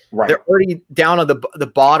 Like, they're already down on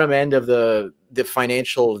the bottom end of the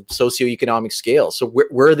financial socioeconomic scale. So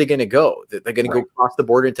where are they going to go? They're going to go across the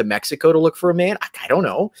border into Mexico to look for a man? I don't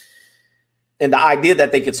know. And the idea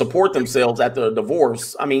that they could support themselves after a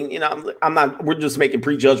divorce, I mean, we're just making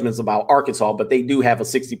prejudgments about Arkansas, but they do have a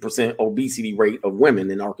 60% obesity rate of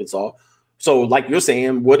women in Arkansas. So like you're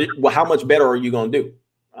saying, how much better are you going to do?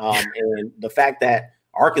 And the fact that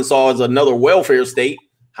Arkansas is another welfare state,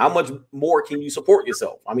 how much more can you support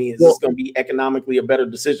yourself? I mean, is this going to be economically a better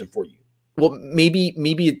decision for you? Well, maybe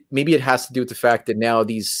it has to do with the fact that now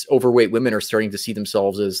these overweight women are starting to see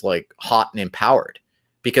themselves as like hot and empowered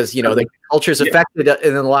because, the culture is affected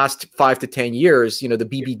in the last 5 to 10 years. The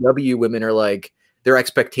BBW women are like, their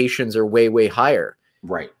expectations are way, way higher.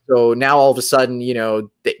 Right. So now all of a sudden,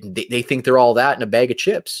 they think they're all that in a bag of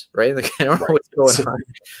chips, right? Like, I don't know what's going on.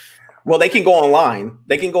 Well, they can go online.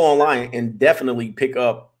 They can go online and definitely pick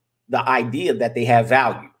up the idea that they have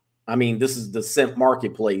value. I mean, this is the simp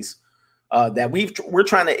marketplace that we're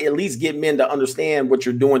trying to at least get men to understand what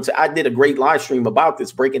you're doing. I did a great live stream about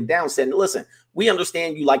this, breaking down, saying, listen, we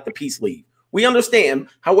understand you like the peace league. We understand.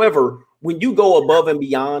 However, when you go above and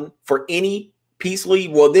beyond for any peace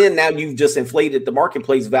league, well, then now you've just inflated the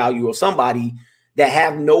marketplace value of somebody that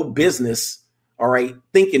have no business, all right,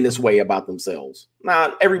 thinking this way about themselves.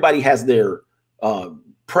 Now, everybody has their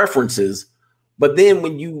preferences, but then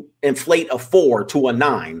when you inflate a 4 to a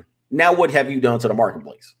 9, now what have you done to the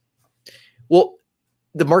marketplace? Well,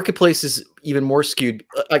 the marketplace is even more skewed.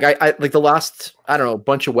 Like I like the last, I don't know,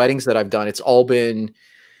 bunch of weddings that I've done, it's all been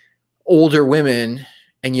older women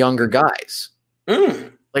and younger guys.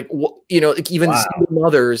 Like, like even single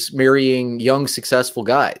mothers marrying young, successful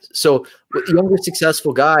guys. So younger,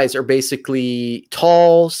 successful guys are basically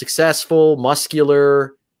tall, successful,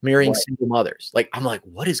 muscular, marrying single mothers. Like, I'm like,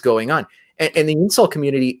 what is going on? And the incel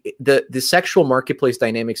community, the sexual marketplace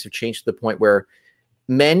dynamics have changed to the point where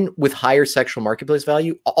men with higher sexual marketplace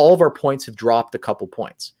value, all of our points have dropped a couple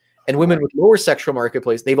points. And women with lower sexual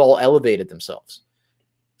marketplace, they've all elevated themselves.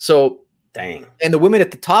 So, dang. And the women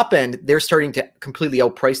at the top end, they're starting to completely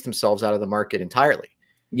outprice themselves out of the market entirely.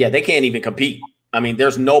 Yeah, they can't even compete. I mean,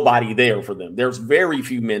 there's nobody there for them. There's very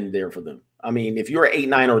few men there for them. I mean, if you're 8,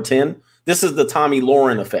 9, or 10, this is the Tommy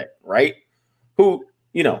Lauren effect, right? Who,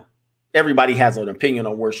 everybody has an opinion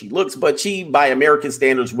on where she looks, but she, by American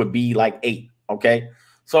standards, would be like 8. Okay.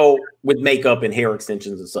 So with makeup and hair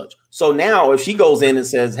extensions and such. So now if she goes in and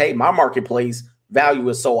says, hey, my marketplace value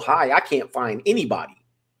is so high, I can't find anybody.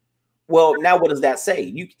 Well, now what does that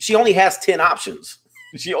say? She only has 10 options.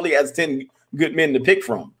 She only has 10 good men to pick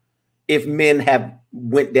from if men have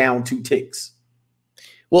went down 2 ticks.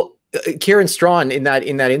 Well, Karen Strawn in that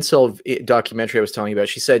incel documentary I was telling you about,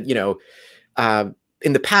 she said,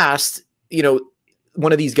 in the past,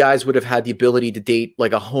 one of these guys would have had the ability to date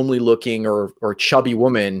like a homely looking or chubby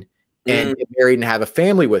woman and get married and have a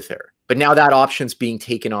family with her. But now that option's being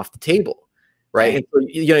taken off the table. Right. And so,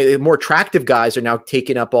 the more attractive guys are now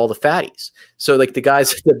taking up all the fatties. So like the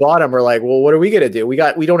guys at the bottom are like, well, what are we going to do? We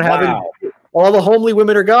don't have any, all the homely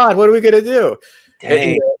women are gone. What are we going to do?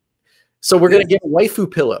 And, so we're going to get a waifu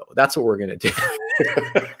pillow. That's what we're going to do.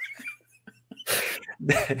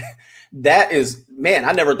 That is, man,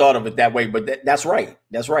 I never thought of it that way, but that's right.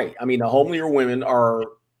 That's right. I mean, the homelier women are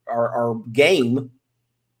game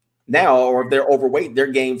now, or if they're overweight, they're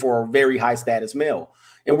game for a very high status male.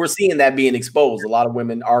 And we're seeing that being exposed. A lot of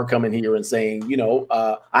women are coming here and saying,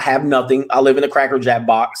 I have nothing. I live in a Cracker Jack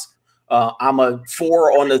box. I'm a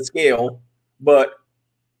 4 on the scale, but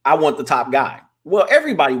I want the top guy. Well,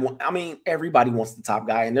 everybody wants the top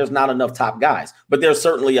guy, and there's not enough top guys, but there's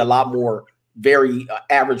certainly a lot more very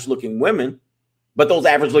average looking women, but those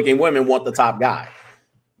average looking women want the top guy,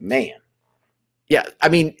 man. Yeah. I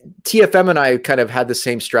mean, TFM and I kind of had the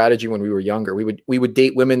same strategy when we were younger. We would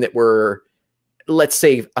date women that were, let's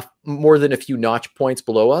say, more than a few notch points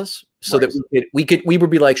below us, so that we would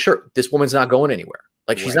be like, sure, this woman's not going anywhere.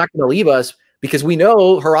 Like, she's not going to leave us because we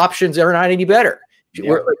know her options are not any better.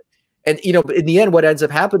 And, you know, in the end, what ends up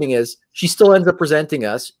happening is she still ends up presenting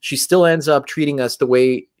us. She still ends up treating us the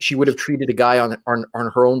way she would have treated a guy on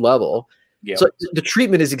her own level. Yep. So the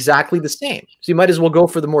treatment is exactly the same. So you might as well go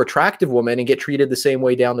for the more attractive woman and get treated the same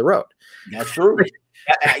way down the road. That's true.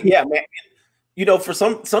 Yeah, man. You know, for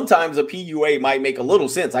sometimes a PUA might make a little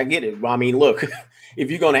sense. I get it. I mean, look, if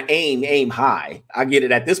you're going to aim high, I get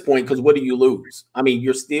it at this point, because what do you lose? I mean,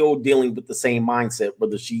 you're still dealing with the same mindset,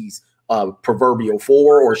 whether she's a proverbial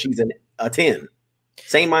 4 or she's a 10.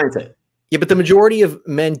 Same mindset. Yeah, but the majority of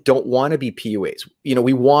men don't want to be PUAs. You know,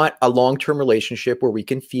 we want a long-term relationship where we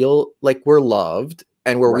can feel like we're loved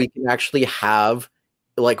and where we can actually have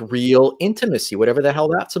like real intimacy, whatever the hell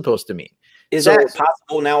that's supposed to mean. Is that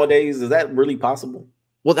possible nowadays? Is that really possible?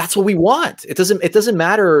 Well, that's what we want. It doesn't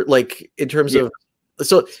matter like in terms of,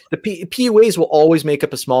 so the PUAs will always make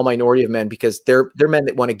up a small minority of men because they're men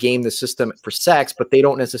that want to game the system for sex, but they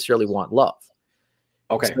don't necessarily want love.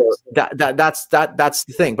 Okay. So that's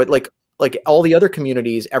the thing. But like all the other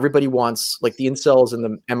communities, everybody wants, like the incels and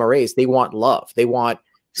the MRAs, they want love. They want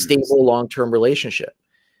stable long-term relationship.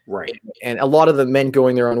 Right. And a lot of the men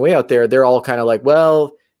going their own way out there, they're all kind of like,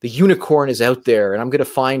 well, the unicorn is out there and I'm going to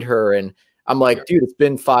find her. And I'm like, dude, it's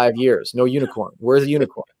been 5 years. No unicorn. Where's the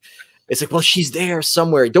unicorn? It's like, well, she's there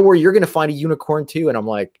somewhere. Don't worry. You're going to find a unicorn too. And I'm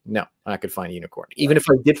like, no, I'm not going to find a unicorn. Even if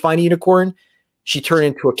I did find a unicorn, she turned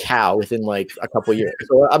into a cow within like a couple of years.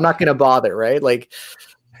 So I'm not going to bother. Right. Like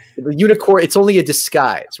the unicorn, it's only a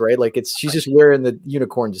disguise, right? Like she's just wearing the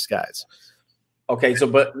unicorn disguise. Okay. So,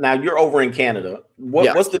 but now you're over in Canada.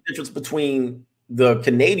 What's the difference between the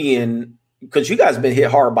Canadian, because you guys have been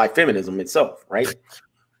hit hard by feminism itself, right?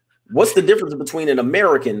 What's the difference between an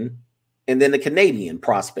American and then the Canadian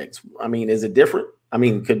prospects? I mean, is it different? I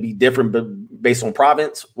mean, could be different, but based on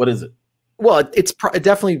province, what is it? Well, it's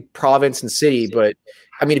definitely province and city, but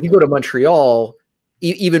I mean, if you go to Montreal,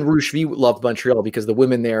 even Rouge V loved Montreal because the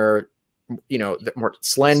women there, you know, they're more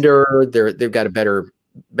slender. They've got a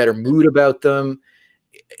better mood about them.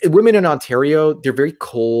 Women in Ontario, they're very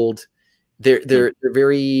cold. They're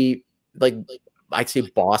very like I'd say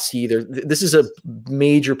bossy. This is a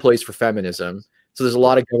major place for feminism. So there's a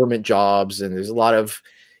lot of government jobs and there's a lot of,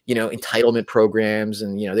 you know, entitlement programs,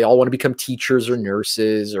 and, you know, they all want to become teachers or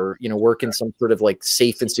nurses or, you know, work in some sort of like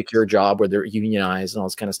safe and secure job where they're unionized and all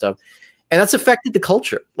this kind of stuff. And that's affected the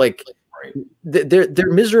culture. Like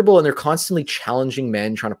they're miserable and they're constantly challenging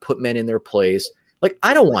men, trying to put men in their place. Like,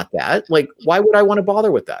 I don't want that. Like, why would I want to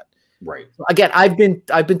bother with that? Right. Again, I've been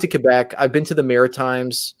to Quebec. I've been to the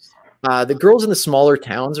Maritimes. The girls in the smaller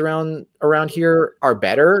towns around here are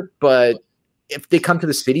better, but if they come to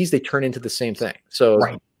the cities, they turn into the same thing. So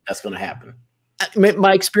that's going to happen.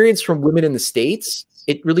 My experience from women in the States,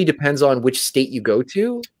 it really depends on which state you go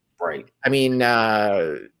to. Right. I mean,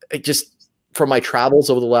 just from my travels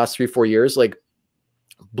over the last 3-4 years, like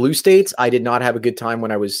blue states, I did not have a good time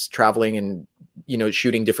when I was traveling and, you know,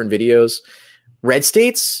 shooting different videos. Red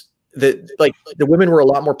states, the women were a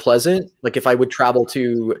lot more pleasant. Like if I would travel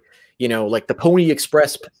to, you know, like the Pony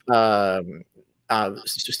Express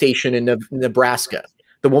station in Nebraska,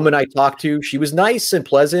 the woman I talked to, she was nice and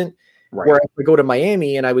pleasant. Right. Where if I go to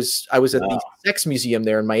Miami and I was at the sex museum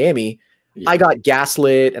there in Miami, I got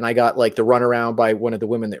gaslit and I got like the runaround by one of the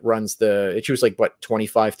women that runs she was like, what,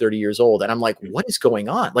 25, 30 years old. And I'm like, what is going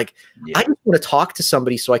on? Like, I just want to talk to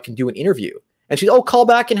somebody so I can do an interview. And she's, oh, call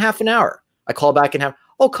back in half an hour. I call back in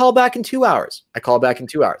call back in 2 hours. I call back in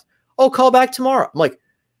 2 hours. Oh, call back tomorrow. I'm like,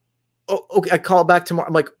 oh, okay. I call back tomorrow.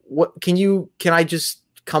 I'm like, what, can I just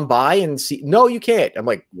come by and see? No, you can't. I'm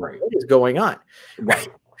like, what is going on? Right.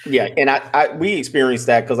 Yeah. And we experienced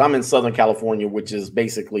that because I'm in Southern California, which is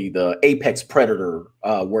basically the apex predator,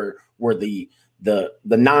 where the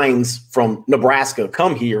nines from Nebraska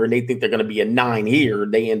come here and they think they're going to be a 9 here.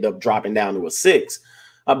 They end up dropping down to a 6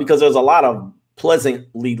 because there's a lot of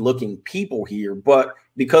pleasantly looking people here. But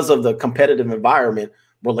because of the competitive environment,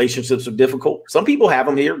 relationships are difficult. Some people have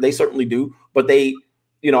them here. They certainly do. But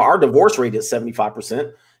our divorce rate is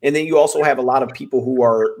 75%. And then you also have a lot of people who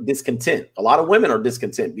are discontent. A lot of women are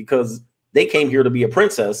discontent because they came here to be a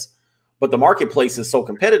princess, but the marketplace is so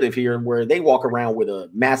competitive here where they walk around with a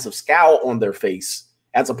massive scowl on their face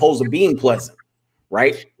as opposed to being pleasant,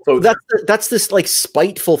 right? So that's this like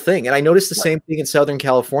spiteful thing. And I noticed the same thing in Southern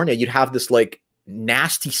California. You'd have this like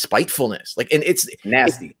nasty spitefulness, like, and it's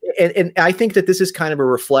nasty. And I think that this is kind of a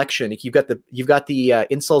reflection. You've got the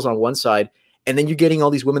incels on one side, and then you're getting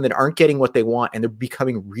all these women that aren't getting what they want, and they're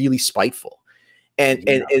becoming really spiteful. And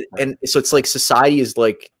so it's like society is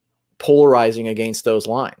like polarizing against those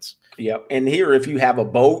lines. Yeah. And here, if you have a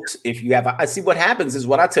boat, I see what happens is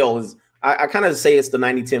what I tell is I kind of say it's the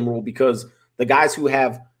 90-10 rule, because the guys who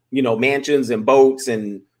have mansions and boats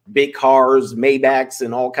and big cars, Maybachs,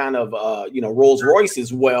 and all kind of Rolls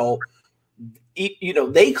Royces. Well,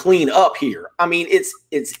 they clean up here. I mean,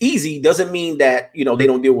 it's easy. Doesn't mean that they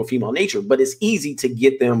don't deal with female nature, but it's easy to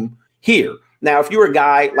get them here. Now, if you're a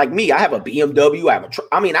guy like me, I have a BMW.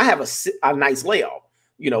 I have a nice layout.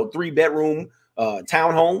 3-bedroom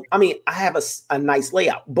townhome. I mean, I have a nice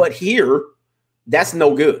layout, but here, that's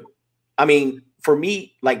no good. I mean, for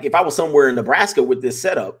me, like if I was somewhere in Nebraska with this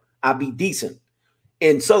setup, I'd be decent.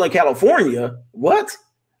 In Southern California, what?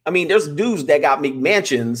 I mean, there's dudes that got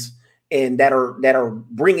McMansions and that are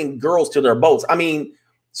bringing girls to their boats. I mean,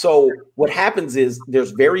 so what happens is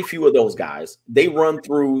there's very few of those guys. They run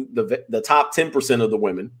through the top 10% of the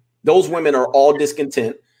women. Those women are all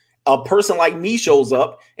discontent. A person like me shows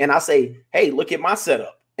up and I say, hey, look at my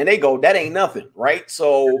setup. And they go, that ain't nothing, right?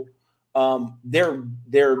 So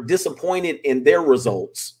they're disappointed in their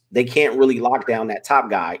results. They can't really lock down that top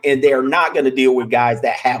guy, and they're not going to deal with guys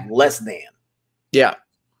that have less than. Yeah.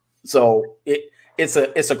 So it's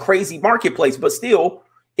a crazy marketplace, but still,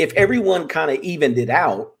 if everyone kind of evened it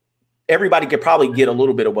out, everybody could probably get a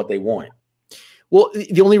little bit of what they want. Well,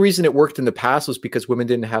 the only reason it worked in the past was because women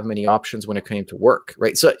didn't have many options when it came to work,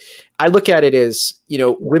 right? So I look at it as,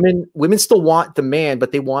 women still want the man,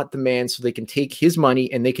 but they want the man so they can take his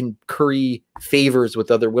money and they can curry favors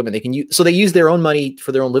with other women. They use their own money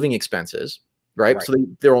for their own living expenses, right? So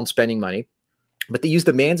their own spending money, but they use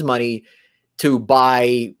the man's money to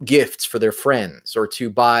buy gifts for their friends or to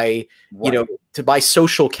buy, to buy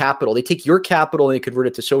social capital. They take your capital and they convert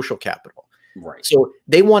it to social capital. Right. So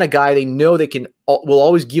they want a guy they know will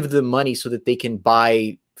always give them money so that they can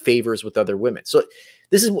buy favors with other women. So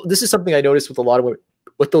this is something I noticed with a lot of women.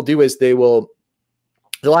 What they'll do is they'll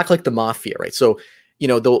act like the mafia, right? So,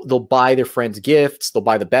 they'll buy their friends gifts, they'll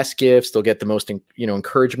buy the best gifts, they'll get the most,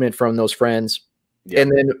 encouragement from those friends. Yeah.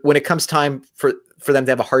 And then when it comes time for them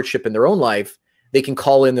to have a hardship in their own life, they can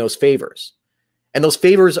call in those favors. And those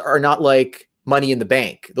favors are not like money in the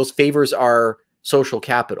bank. Those favors are social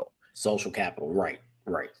capital. Social capital, right.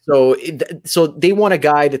 So they want a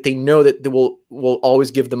guy that they know that will always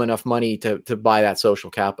give them enough money to buy that social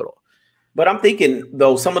capital. But I'm thinking,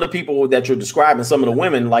 though, some of the people that you're describing, some of the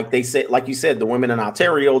women, like you said, the women in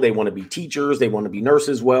Ontario, they want to be teachers, they want to be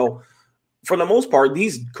nurses. Well, for the most part,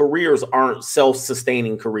 these careers aren't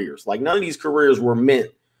self-sustaining careers. Like none of these careers were meant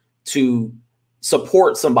to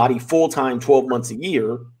support somebody full-time 12 months a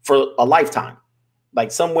year for a lifetime.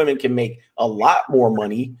 Like some women can make a lot more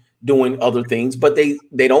money doing other things, but they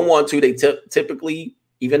don't want to. They typically,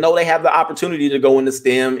 even though they have the opportunity to go into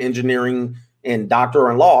STEM, engineering, and doctor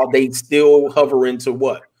and law, they still hover into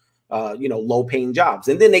what? Low paying jobs.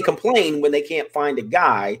 And then they complain when they can't find a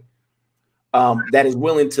guy that is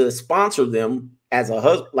willing to sponsor them as a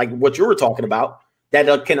husband, like what you were talking about,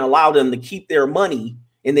 that can allow them to keep their money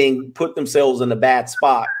and then put themselves in a bad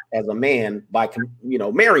spot as a man by,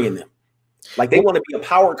 marrying them. Like they want to be a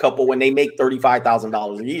power couple when they make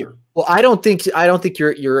 $35,000 a year. Well, I don't think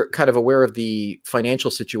you're kind of aware of the financial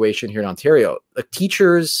situation here in Ontario. Like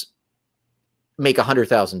teachers make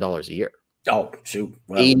 $100,000 a year. Oh, shoot.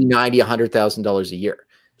 Well, 80, 90, $100,000 a year.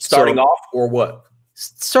 Starting off or what?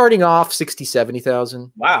 Starting off 60,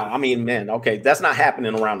 70,000. Wow. I mean, man, okay. That's not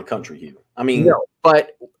happening around the country here. I mean, no,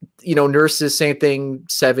 but nurses, same thing,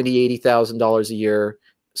 $70,000, $80,000 a year.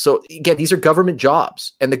 So again, these are government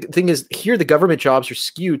jobs. And the thing is here, the government jobs are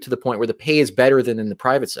skewed to the point where the pay is better than in the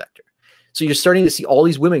private sector. So you're starting to see all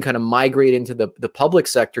these women kind of migrate into the public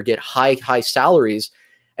sector, get high salaries.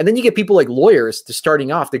 And then you get people like lawyers, they're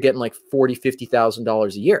starting off, they're getting like $40,000,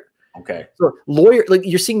 $50,000 a year. Okay. So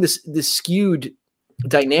you're seeing this skewed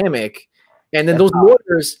dynamic. And then those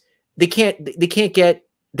lawyers, they can't get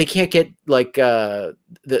like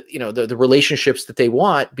the relationships that they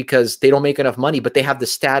want because they don't make enough money, but they have the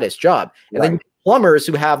status job. And then plumbers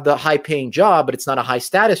who have the high paying job, but it's not a high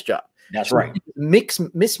status job. That's right.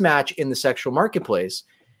 Mismatch in the sexual marketplace,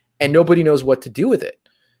 and nobody knows what to do with it.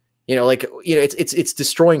 It's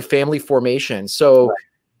destroying family formation. So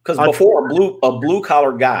because before a blue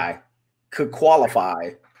collar guy could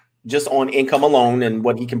qualify just on income alone and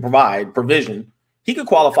what he can provide, provision, he could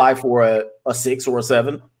qualify for a 6 or a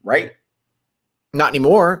 7, right? Not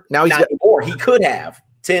anymore. Now not anymore. He could have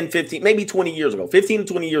 10, 15, maybe 20 years ago, 15 to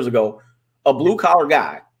 20 years ago, a blue collar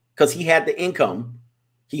guy, because he had the income,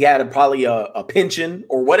 he had probably a pension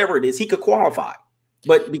or whatever it is, he could qualify.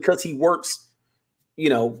 But because he works,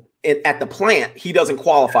 at the plant, he doesn't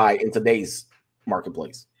qualify in today's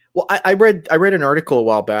marketplace. Well, I read an article a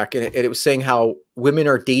while back, and it was saying how women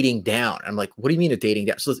are dating down. I'm like, what do you mean a dating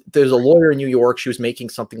down? So there's a lawyer in New York. She was making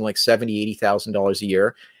something like $70,000, $80,000 a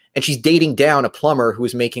year, and she's dating down a plumber who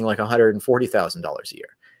is making like $140,000 a year.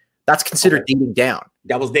 That's considered dating down.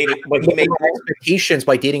 That was dating, but he made expectations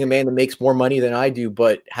by dating a man that makes more money than I do,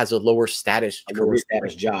 but has a lower status,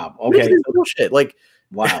 job. Okay, bullshit. Like,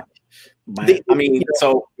 wow. I mean,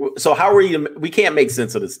 so how are you? We can't make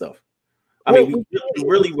sense of this stuff. I mean, we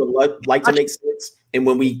really would like to make sense. And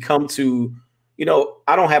when we come to, you know,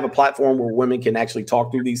 I don't have a platform where women can actually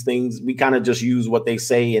talk through these things. We kind of just use what they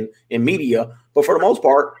say in media. But for the most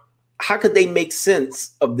part, how could they make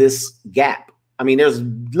sense of this gap? I mean, there's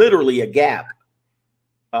literally a gap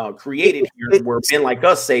created here where men like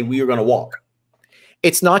us say we are going to walk.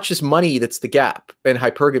 It's not just money that's the gap and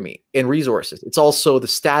hypergamy and resources. It's also the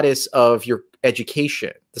status of your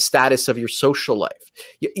education, the status of your social life.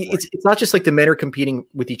 It's not just like the men are competing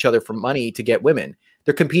with each other for money to get women.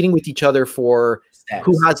 They're competing with each other for status.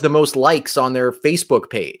 Who has the most likes on their Facebook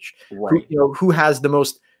page, right? Who has the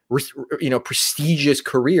most prestigious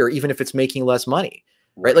career, even if it's making less money,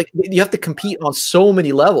 right? Like you have to compete on so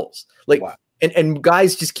many levels, like, and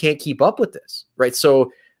guys just can't keep up with this, right?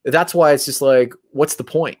 So that's why it's just like, what's the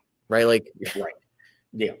point, right? Like,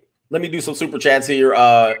 yeah. Let me do some super chats here.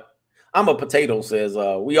 I'm a Potato says,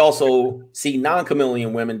 we also see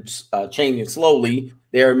non-chameleon women changing slowly.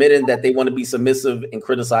 They're admitting that they want to be submissive and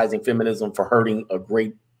criticizing feminism for hurting a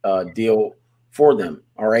great deal for them.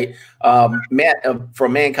 All right. Matt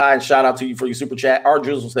from Mankind, shout out to you for your super chat. Our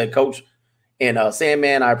Drizzle said, Coach and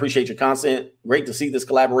Sandman, I appreciate your content. Great to see this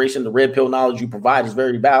collaboration. The red pill knowledge you provide is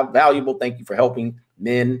very valuable. Thank you for helping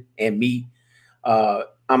men and me.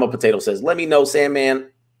 I'm a Potato says, let me know,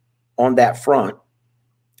 Sandman, on that front.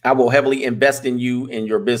 I will heavily invest in you and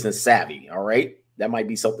your business savvy. All right. That might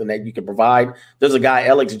be something that you can provide. There's a guy,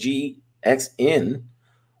 LXGXN.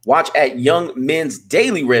 Watch at Young Men's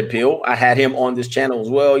Daily Red Pill. I had him on this channel as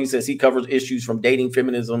well. He says he covers issues from dating,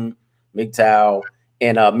 feminism, MGTOW,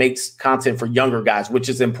 and makes content for younger guys, which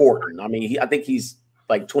is important. I mean, I think he's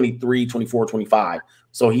like 23, 24, 25.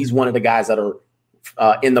 So he's one of the guys that are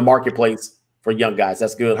in the marketplace for young guys.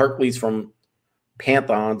 That's good. Hercules from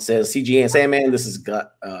Pantheon says, CGA and Sandman, this is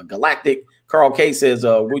Galactic. Carl K says,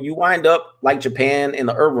 will you wind up like Japan and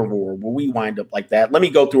the herbivore? Will we wind up like that? Let me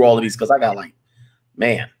go through all of these because I got like,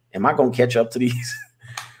 man, am I going to catch up to these?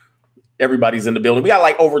 Everybody's in the building. We got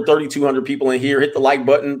like over 3,200 people in here. Hit the like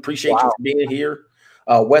button. Appreciate you for being here.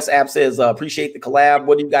 Wes App says, appreciate the collab.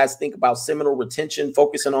 What do you guys think about seminal retention,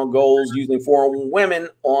 focusing on goals, using foreign women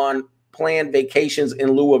on planned vacations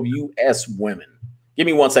in lieu of U.S. women? Give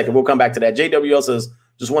me 1 second. We'll come back to that. JWL says,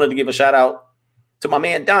 just wanted to give a shout out to my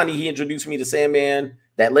man, Donnie. He introduced me to Sandman.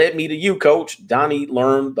 That led me to you, Coach. Donnie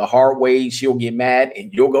learned the hard way. She'll get mad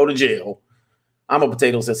and you'll go to jail. I'm a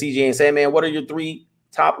Potato says, CJ and Sandman, what are your 3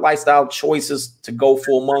 top lifestyle choices to go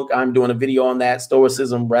full monk? I'm doing a video on that.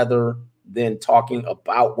 Stoicism rather than talking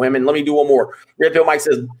about women. Let me do one more. Red Pill Mike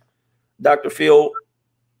says, Dr. Phil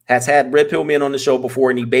has had red pill men on the show before,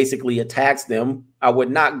 and he basically attacks them. I would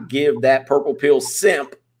not give that purple pill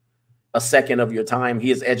simp a second of your time.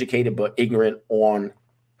 He is educated but ignorant on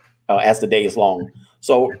as the day is long.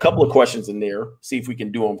 So a couple of questions in there. See if we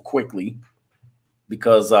can do them quickly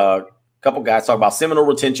because a couple guys talk about seminal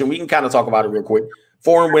retention. We can kind of talk about it real quick.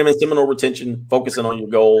 Foreign women, seminal retention, focusing on your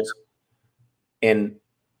goals, and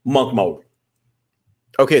monk mode.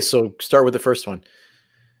 Okay, so start with the first one.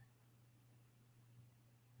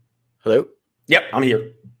 Hello? Yep, I'm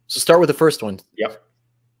here. So start with the first one. Yep.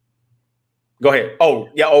 Go ahead. Oh,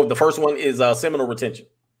 yeah. Oh, the first one is seminal retention.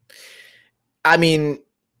 I mean,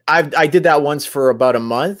 I did that once for about a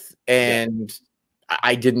month, and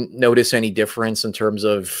I didn't notice any difference in terms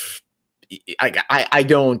of I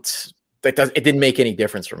don't. It didn't make any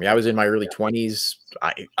difference for me. I was in my early 20s.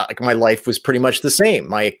 My life was pretty much the same.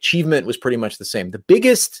 My achievement was pretty much the same. The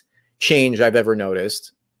biggest change I've ever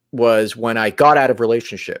noticed was when I got out of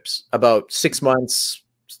relationships. About 6 months,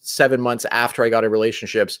 7 months after I got out of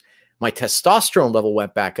relationships, my testosterone level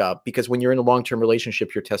went back up because when you're in a long-term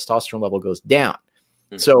relationship, your testosterone level goes down.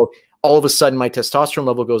 Mm-hmm. So all of a sudden my testosterone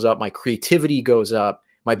level goes up, my creativity goes up,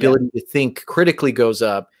 my ability to think critically goes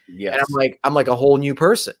up. Yes. And I'm like a whole new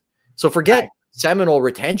person. So forget seminal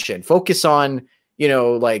retention. Focus on,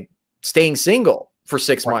 like staying single for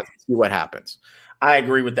 6 months and see what happens. I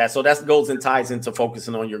agree with that. So that goes and ties into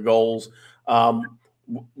focusing on your goals,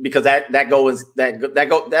 because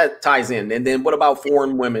that ties in. And then what about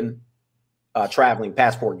foreign women traveling,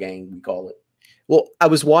 passport gang, we call it? Well, I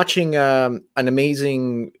was watching an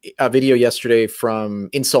amazing video yesterday from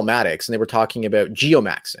Insolmatics, and they were talking about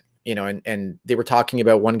geomaxing, and they were talking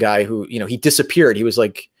about one guy who, he disappeared. He was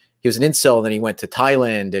an incel, and then he went to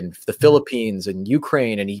Thailand and the Philippines and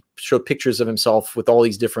Ukraine, and he showed pictures of himself with all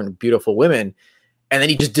these different beautiful women. and then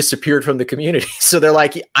he just disappeared from the community. So they're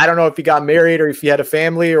like, I don't know if he got married or if he had a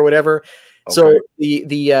family or whatever. Okay. So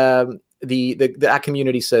that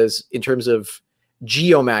community says, in terms of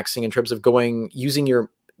geomaxing, in terms of using your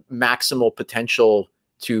maximal potential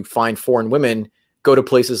to find foreign women, go to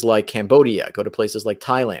places like Cambodia, go to places like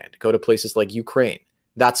Thailand, go to places like Ukraine.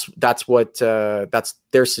 That's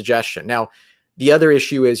their suggestion. Now, the other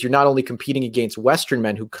issue is you're not only competing against Western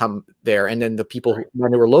men who come there and then the people who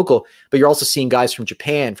are local, but you're also seeing guys from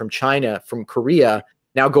Japan, from China, from Korea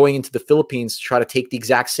now going into the Philippines to try to take the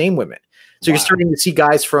exact same women. So you're starting to see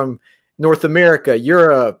guys from North America,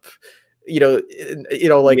 Europe, like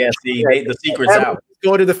the secret's out.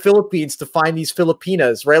 Go to the Philippines to find these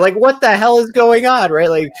Filipinas, right? Like, what the hell is going on, right?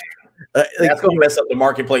 Like, that's going to mess up the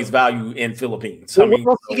marketplace value in Philippines. Where else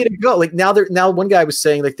are you going to go? Like now one guy was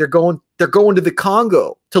saying like they're going to the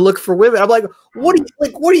Congo to look for women. I'm like, what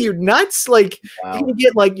are you nuts? Like, wow. You're going to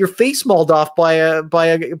get like your face mauled off by a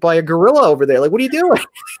gorilla over there. Like, what are you doing?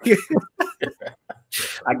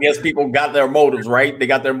 I guess people got their motives, right? They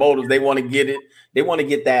got their motives. They want to get it. They want to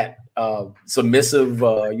get that submissive,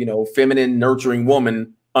 feminine, nurturing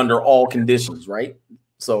woman under all conditions, right?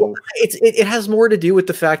 So it has more to do with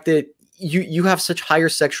the fact that you have such higher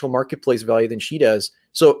sexual marketplace value than she does.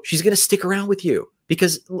 So she's going to stick around with you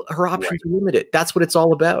because her options are limited. That's what it's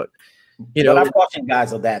all about. But I'm watching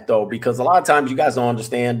guys of that though, because a lot of times you guys don't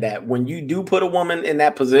understand that when you do put a woman in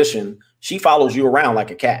that position, she follows you around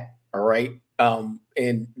like a cat. All right.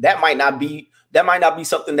 And that might not be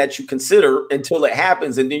something that you consider until it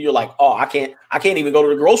happens. And then you're like, oh, I can't even go to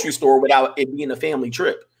the grocery store without it being a family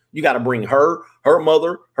trip. You got to bring her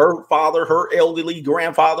mother, her father, her elderly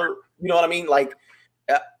grandfather. You know what I mean? Like,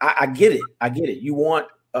 I get it. I get it. You want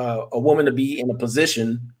a woman to be in a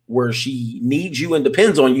position where she needs you and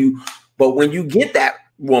depends on you. But when you get that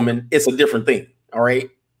woman, it's a different thing. All right.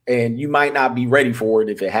 And you might not be ready for it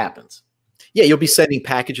if it happens. Yeah, you'll be sending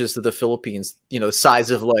packages to the Philippines, the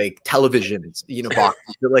size of like televisions,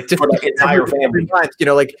 boxes. Like for the entire family.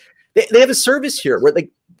 Like they have a service here where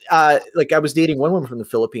like I was dating one woman from the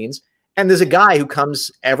Philippines, and there's a guy who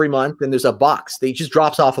comes every month, and there's a box. They just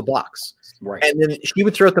drops off a box, right? And then she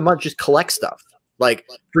would throughout the month just collect stuff, like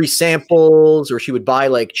free samples, or she would buy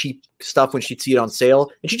like cheap stuff when she'd see it on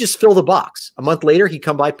sale, and she'd just fill the box. A month later, he'd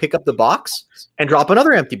come by, pick up the box, and drop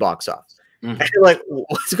another empty box off. Mm-hmm. And you're like,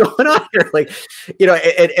 what's going on here? Like,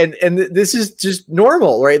 and this is just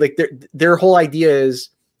normal, right? Like their whole idea is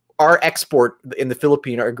our export in the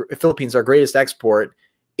Philippines, our greatest export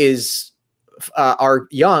is our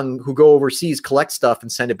young who go overseas, collect stuff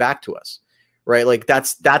and send it back to us, right? Like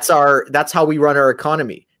that's how we run our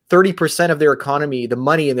economy. 30% of their economy, the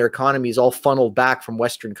money in their economy is all funneled back from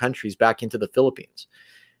Western countries back into the Philippines.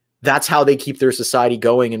 That's how they keep their society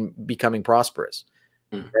going and becoming prosperous.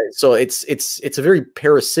 Right? So it's a very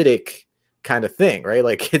parasitic kind of thing, right?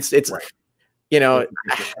 Like it's right.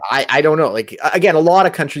 I don't know. Like again, a lot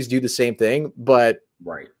of countries do the same thing, but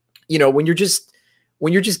right. When you're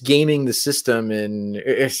just gaming the system, and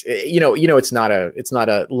it's not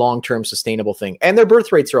a long-term sustainable thing, and their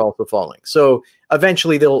birth rates are also falling. So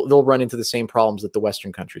eventually they'll run into the same problems that the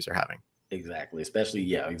Western countries are having. Exactly.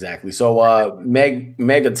 Exactly. So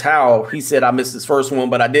MGTOW, he said, I missed his first one,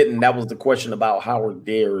 but I didn't. That was the question about Howard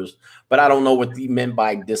Dare's, but I don't know what he meant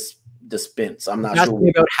by dispense. I'm not sure.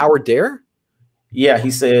 About Howard Dare? Yeah, he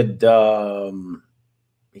said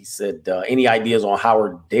any ideas on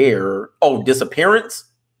Howard Dare? Oh, disappearance?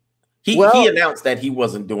 He announced that he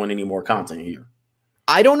wasn't doing any more content here.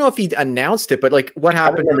 I don't know if he announced it, but like what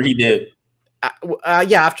happened? I remember he did.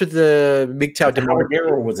 Yeah, after the MGTOW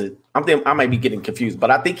or was it? I might be getting confused,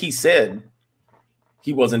 but I think he said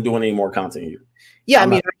he wasn't doing any more content here. Yeah,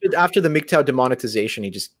 after the MGTOW demonetization,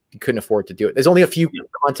 he couldn't afford to do it. There's only a few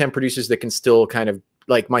content producers that can still kind of,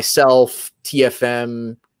 like myself,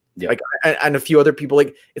 TFM, and a few other people.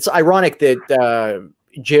 Like it's ironic that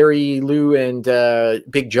Jerry, Lou, and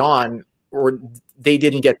Big John they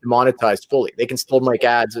didn't get demonetized fully. They can still make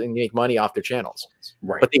ads and make money off their channels,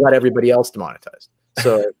 right? But they got everybody else demonetized.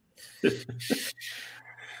 So,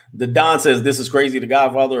 the Don says this is crazy. The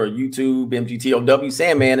Godfather of YouTube, MGTOW,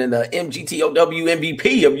 Sandman, and the MGTOW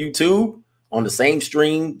MVP of YouTube on the same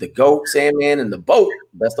stream. The GOAT, Sandman, and the BOAT,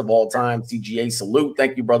 best of all time. CGA salute.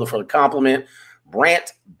 Thank you, brother, for the compliment.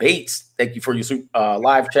 Brant Bates, thank you for your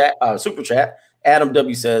live chat, super chat. Adam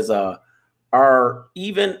W says, are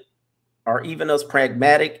even us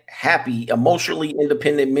pragmatic, happy, emotionally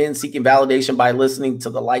independent men seeking validation by listening to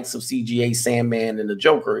the likes of CGA, Sandman, and the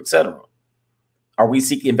Joker, etc.? Are we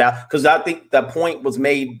seeking because I think the point was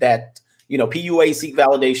made that PUA seek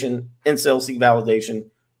validation, incel seek validation,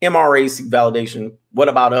 MRA seek validation. What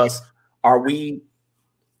about us? Are we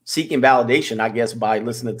seeking validation, I guess, by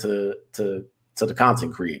listening to the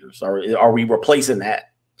content creators? Or are we replacing that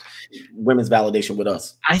women's validation with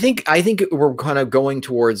us? I think we're kind of going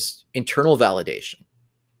towards internal validation.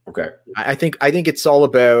 Okay. I think it's all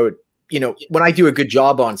about, you know, when I do a good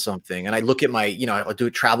job on something and I look at my, you know, I'll do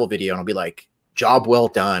a travel video and I'll be like, job well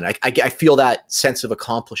done. I feel that sense of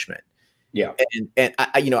accomplishment. Yeah. And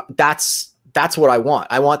I, you know, that's what I want.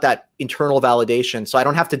 I want that internal validation. So I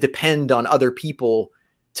don't have to depend on other people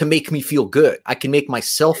to make me feel good. I can make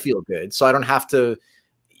myself feel good. So I don't have to,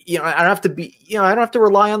 you know, I don't have to be, you know, I don't have to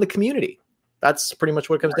rely on the community. That's pretty much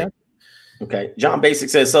what it comes down to. Okay. John Basic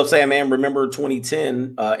says, "Sub Sandman, remember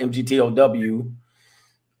 2010 MGTOW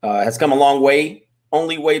has come a long way.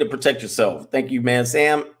 Only way to protect yourself." Thank you, man.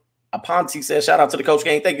 Sam Aponte says, "Shout out to the Coach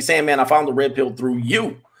Gang. Thank you, Sam, man. I found the red pill through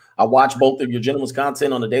you. I watch both of your gentlemen's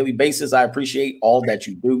content on a daily basis. I appreciate all that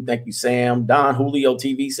you do." Thank you, Sam. Don Julio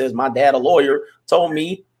TV says, "My dad, a lawyer, told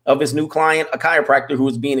me of his new client, a chiropractor who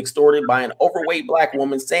was being extorted by an overweight black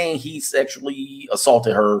woman saying he sexually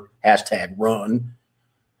assaulted her. #run.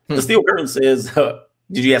 The Steel Curtain says,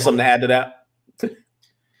 did you have something to add to that?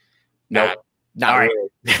 No. Not right.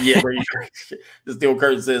 Yeah. The Steel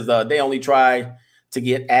Curtain says they only try to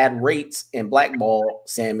get ad rates and blackball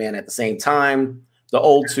Sandman at the same time. The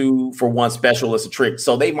old 2-for-1 special is a trick.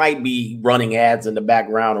 So they might be running ads in the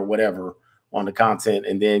background or whatever on the content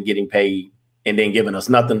and then getting paid and then giving us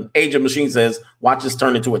nothing. Age of Machine says, watch this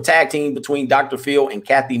turn into a tag team between Dr. Phil and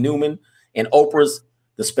Kathy Newman and Oprah's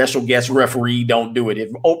the special guest referee. Don't do it.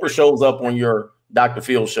 If Oprah shows up on your Dr.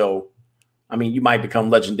 Phil show, I mean, you might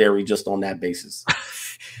become legendary just on that basis.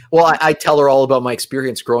 Well, I tell her all about my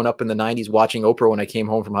experience growing up in the 90s watching Oprah when I came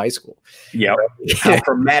home from high school. Yeah. How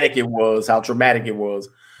traumatic it was. How traumatic it was.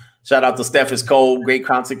 Shout out to Stephis Cole, great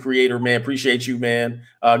content creator, man. Appreciate you, man.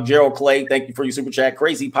 Gerald Clay, thank you for your super chat.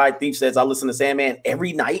 Crazy Pie Thief says, I listen to Sandman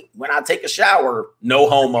every night when I take a shower. No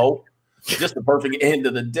homo. Just the perfect end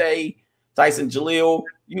of the day. Tyson Jalil,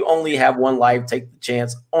 you only have one life. Take the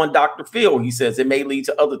chance on Dr. Phil. He says it may lead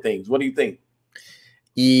to other things. What do you think?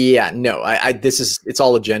 Yeah, no, it's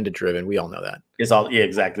all agenda driven. We all know that. It's all, yeah,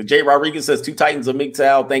 exactly. Jay Rodriguez says, two Titans of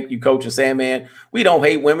MGTOW. Thank you, Coach and Sandman. We don't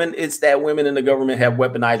hate women. It's that women in the government have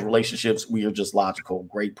weaponized relationships. We are just logical.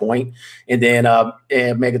 Great point. And then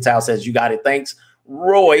MGTOW says, you got it. Thanks.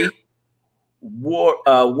 Roy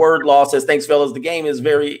Wordlaw says, thanks, fellas. The game is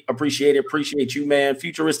very appreciated. Appreciate you, man.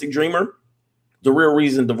 Futuristic Dreamer. The real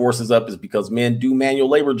reason divorce is up is because men do manual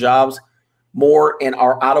labor jobs more and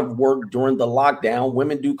are out of work during the lockdown.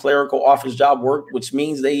 Women do clerical office job work, which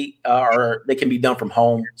means they can be done from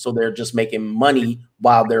home. So they're just making money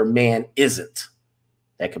while their man isn't.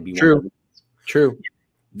 That could be true. True.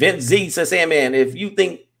 Vince Z says, hey, man, if you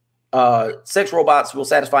think sex robots will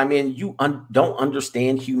satisfy men, you don't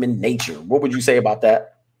understand human nature. What would you say about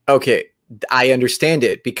that? Okay. I understand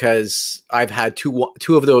it because I've had two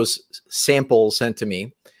of those samples sent to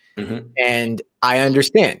me, and I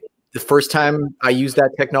understand. The first time I used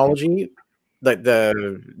that technology, like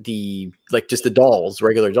just the dolls,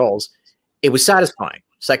 regular dolls, it was satisfying.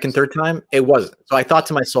 Second, third time, it wasn't. So I thought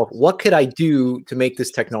to myself, what could I do to make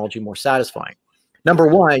this technology more satisfying? Number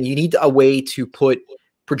one, you need a way to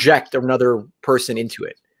project another person into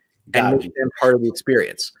it and make them part of the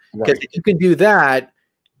experience. Because if you can do that,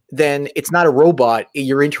 then it's not a robot.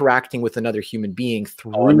 You're interacting with another human being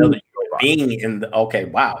through another being in the, okay,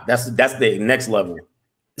 wow. That's the next level.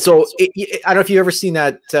 So I don't know if you've ever seen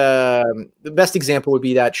that. The best example would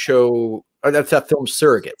be that show or that film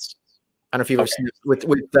Surrogates. I don't know if you've ever seen it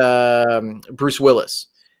with Bruce Willis,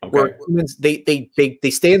 where humans, they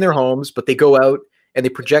stay in their homes, but they go out and they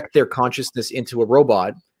project their consciousness into a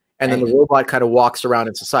robot, and then the robot kind of walks around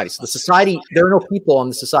in society. So the society, there are no people in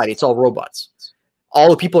the society; it's all robots. All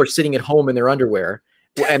the people are sitting at home in their underwear,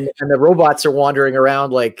 and the robots are wandering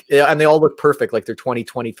around and they all look perfect, like they're 20,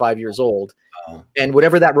 25 years old. And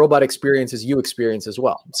whatever that robot experiences, you experience as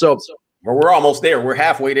well. So we're almost there. We're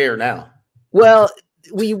halfway there now. Well,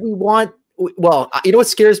 you know what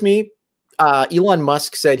scares me? Elon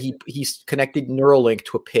Musk said he's connected Neuralink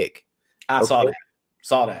to a pig. I saw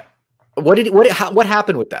that. What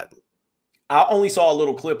happened with that? I only saw a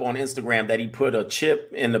little clip on Instagram that he put a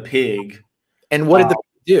chip in the pig. And what did the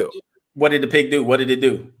pig do? What did the pig do? What did it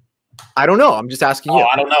do? I don't know. I'm just asking you.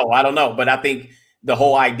 I don't know. But I think the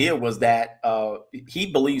whole idea was that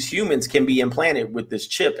he believes humans can be implanted with this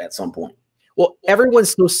chip at some point. Well,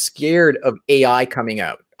 everyone's so scared of AI coming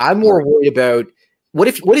out. I'm more worried about what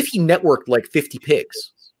if he networked like 50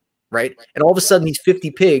 pigs, right? And all of a sudden these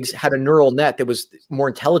 50 pigs had a neural net that was more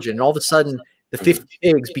intelligent. And all of a sudden the 50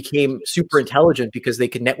 pigs became super intelligent because they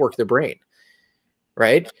could network their brain.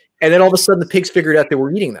 right? And then all of a sudden the pigs figured out they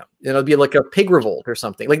were eating them. And it'll be like a pig revolt or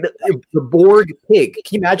something. Like the Borg pig.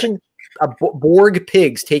 Can you imagine Borg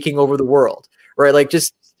pigs taking over the world, right? Like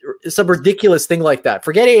just some ridiculous thing like that.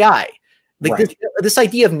 Forget AI. Like Right. this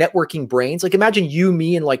idea of networking brains. Like imagine you,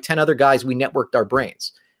 me, and like 10 other guys, we networked our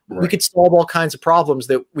brains. Right. We could solve all kinds of problems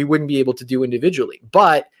that we wouldn't be able to do individually,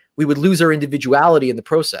 but we would lose our individuality in the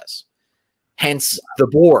process. Hence the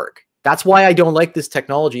Borg. That's why I don't like this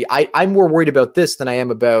technology. I'm more worried about this than I am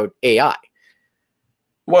about AI.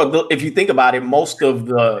 Well, if you think about it, most of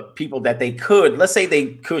the people that they could, let's say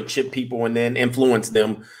they could chip people and then influence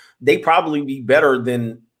them, they probably be better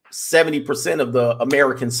than 70% of the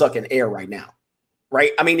Americans sucking air right now.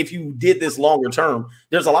 Right. I mean, if you did this longer term,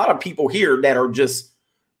 there's a lot of people here that are just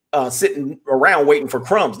sitting around waiting for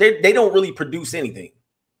crumbs. They don't really produce anything.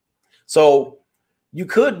 So you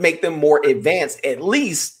could make them more advanced, at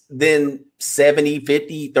least than 70,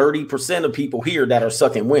 50, 30% of people here that are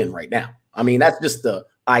sucking wind right now. I mean, that's just the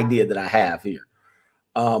idea that I have here.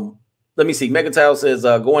 Let me see. MGTOW says,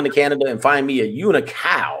 going to Canada and find me a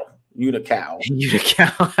unicow. Unicow.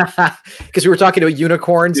 Because we were talking about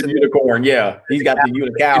unicorns. And unicorn, yeah. He's got the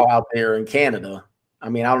unicow out there in Canada. I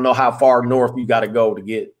mean, I don't know how far north you got to go to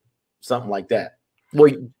get something like that.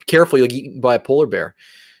 Well, careful, you'll get eaten by a polar bear.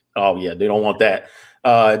 Oh, yeah, they don't want that.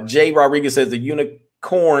 Jay Rodriguez says the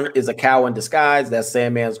unicorn is a cow in disguise. That's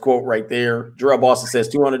Sandman's quote right there. Jarrell Boston says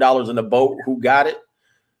 $200 in the boat. Who got it?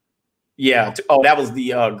 Yeah. Oh, that was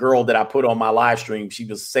the girl that I put on my live stream. She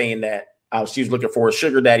was saying that she was looking for a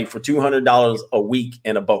sugar daddy for $200 a week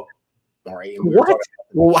in a boat. All right. What?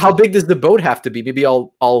 Well, how big does the boat have to be? Maybe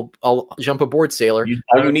I'll jump aboard, sailor.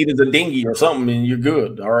 All you need is a dinghy or something, and you're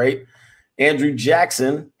good. All right. Andrew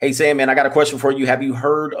Jackson. Hey, Sandman, I got a question for you. Have you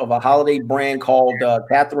heard of a holiday brand called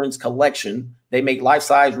Catherine's Collection? They make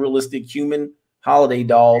life-size, realistic human holiday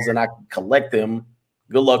dolls, and I collect them.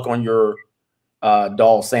 Good luck on your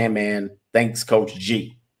doll, Sandman. Thanks, Coach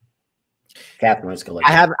G. Catherine's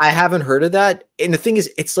Collection. I haven't heard of that. And the thing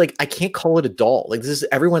is, it's like I can't call it a doll. Like this is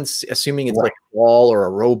everyone's assuming it's like a doll or a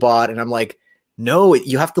robot, and I'm like, no.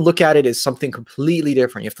 You have to look at it as something completely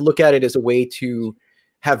different. You have to look at it as a way to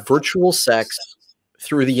have virtual sex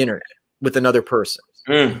through the internet with another person.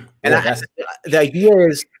 And the idea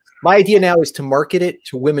is, my idea now is to market it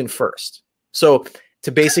to women first. So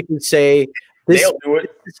to basically say, this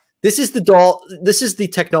is the doll. This is the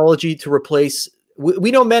technology to replace.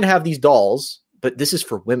 We know men have these dolls, but this is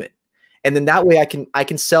for women. And then that way I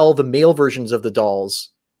can sell the male versions of the dolls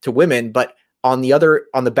to women, but on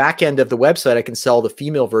the back end of the website, I can sell the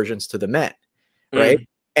female versions to the men. Right.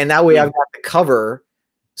 And that way I've got the cover.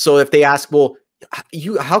 So if they ask, well,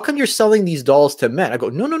 how come you're selling these dolls to men? I go,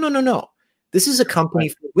 no. This is a company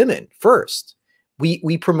for women first.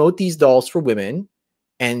 We promote these dolls for women.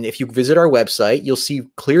 And if you visit our website, you'll see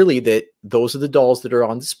clearly that those are the dolls that are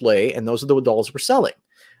on display, and those are the dolls we're selling.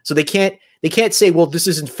 So they can't say, well, this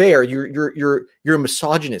isn't fair. You're a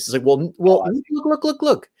misogynist. It's like, well,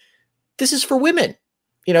 look. This is for women,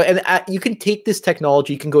 and you can take this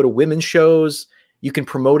technology. You can go to women's shows. You can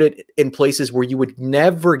promote it in places where you would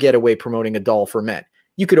never get away promoting a doll for men.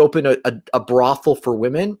 You could open a brothel for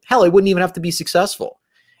women. Hell, it wouldn't even have to be successful.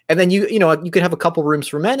 And then you could have a couple rooms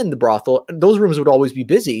for men in the brothel. Those rooms would always be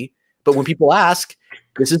busy. But when people ask,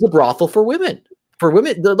 this is a brothel for women. For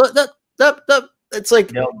women, it's like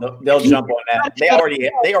they'll jump on that.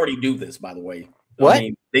 They already do this, by the way. What? I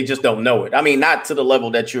mean, they just don't know it. I mean, not to the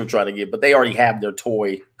level that you're trying to get, but they already have their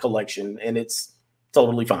toy collection, and it's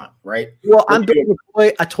totally fine, right? Well, I'm building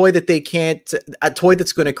a toy that they can't. A toy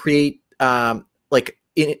that's going to create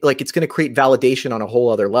it's going to create validation on a whole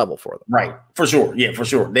other level for them. Right. For sure. Yeah, for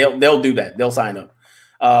sure. They'll do that. They'll sign up.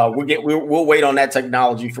 We'll wait on that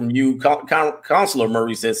technology from you. Counselor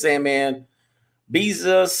Murray says, Sandman,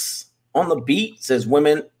 Beezus on the beat says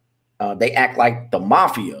women, they act like the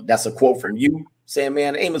mafia. That's a quote from you,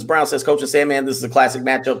 Sandman. Amos Brown says, Coach and Sandman, this is a classic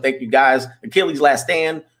matchup. Thank you, guys. Achilles Last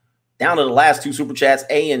Stand. Down to the last two super chats.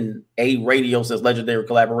 A Radio says, legendary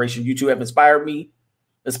collaboration. You two have inspired me.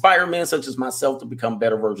 Inspire men such as myself to become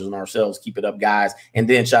better versions of ourselves. Keep it up, guys. And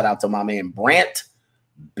then shout out to my man Brant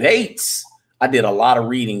Bates. I did a lot of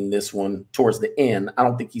reading this one towards the end. I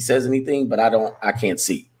don't think he says anything, but I can't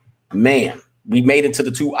see. Man, we made it to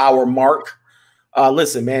the 2-hour mark.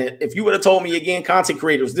 Listen, man, if you would have told me again, content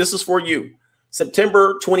creators, this is for you.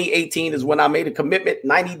 September 2018 is when I made a commitment,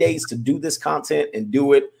 90 days to do this content and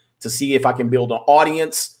do it to see if I can build an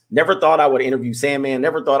audience. Never thought I would interview Sandman.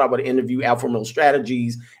 Never thought I would interview Alpha Male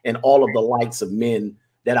Strategies and all of the likes of men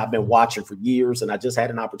that I've been watching for years. And I just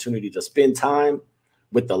had an opportunity to spend time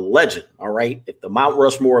with the legend. All right. If the Mount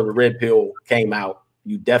Rushmore of the Red Pill came out,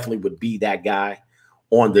 you definitely would be that guy.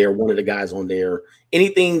 on there, one of the guys on there.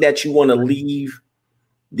 Anything that you want to leave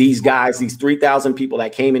these guys, these 3,000 people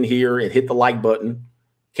that came in here and hit the like button,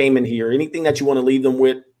 came in here, anything that you want to leave them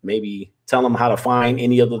with, maybe tell them how to find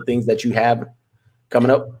any of the things that you have coming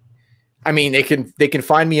up? I mean, they can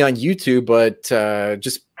find me on YouTube, but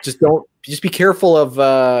just be careful of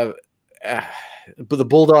the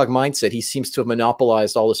bulldog mindset. He seems to have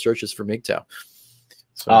monopolized all the searches for MGTOW.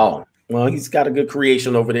 So. Oh, well, he's got a good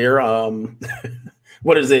creation over there.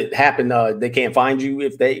 What does it happen? They can't find you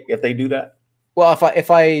if they do that? Well,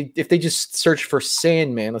 if they just search for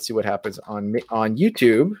Sandman, let's see what happens on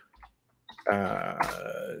YouTube.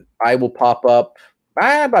 I will pop up.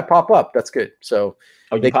 I pop up. That's good. So,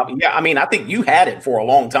 yeah. I mean, I think you had it for a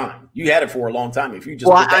long time. If you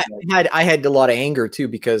just I had a lot of anger too,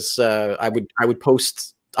 because I would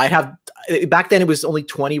post. Back then it was only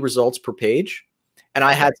 20 results per page, and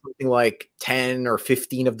I had something like 10 or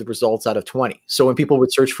 15 of the results out of 20. So when people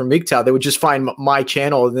would search for MGTOW, they would just find my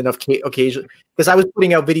channel, and then occasionally, because I was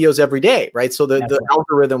putting out videos every day, right? So the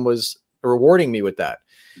algorithm was rewarding me with that,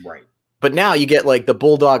 right? But now you get like the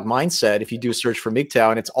bulldog mindset if you do a search for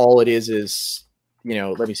MGTOW, and it's all it is,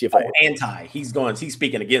 let me see if he's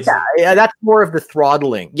speaking against it. Yeah, that's more of the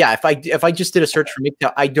throttling. Yeah, if I just did a search for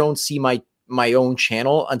MGTOW, I don't see my own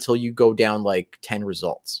channel until you go down like 10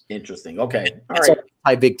 results. Interesting. Okay. All right.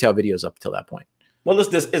 I MGTOW videos up until that point. Well,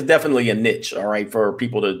 this is definitely a niche, all right, for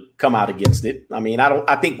people to come out against it. I mean,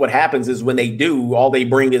 I think what happens is when they do, all they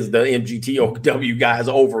bring is the MGTOW guys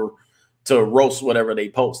over to roast whatever they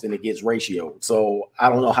post, and it gets ratioed. So I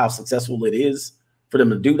don't know how successful it is for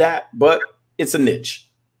them to do that, but it's a niche.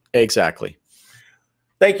 Exactly.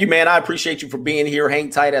 Thank you, man. I appreciate you for being here.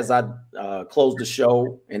 Hang tight as I close the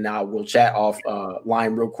show, and now we'll chat off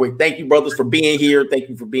line real quick. Thank you, brothers, for being here. Thank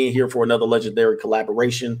you for being here for another legendary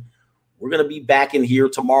collaboration. We're going to be back in here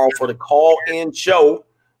tomorrow for the call-in show,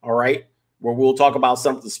 all right, where we'll talk about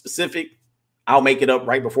something specific. I'll make it up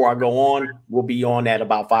right before I go on. We'll be on at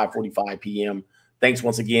about 5:45 p.m. Thanks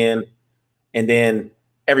once again. And then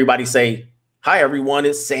everybody say, hi, everyone.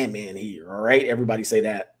 It's Sandman here, all right? Everybody say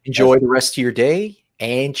that. Enjoy the rest of your day.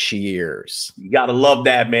 And cheers. You got to love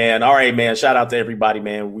that, man. All right, man. Shout out to everybody,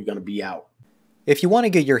 man. We're going to be out. If you want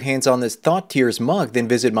to get your hands on this Thought Tears mug, then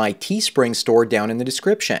visit my Teespring store down in the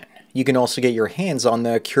description. You can also get your hands on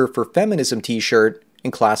the Cure for Feminism t-shirt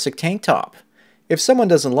and classic tank top. If someone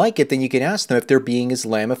doesn't like it, then you can ask them if they're being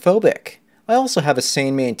Islamophobic. I also have a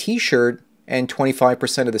Sandman t-shirt, and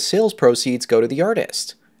 25% of the sales proceeds go to the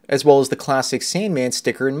artist, as well as the classic Sandman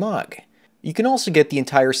sticker and mug. You can also get the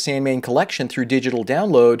entire Sandman collection through digital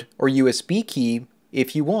download or USB key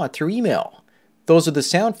if you want through email. Those are the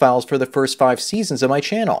sound files for the first 5 seasons of my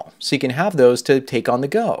channel, so you can have those to take on the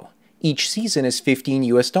go. Each season is $15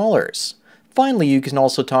 US. Finally, you can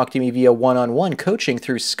also talk to me via one-on-one coaching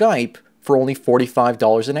through Skype for only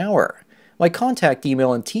 $45 an hour. My contact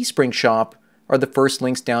email and Teespring shop are the first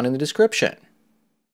links down in the description.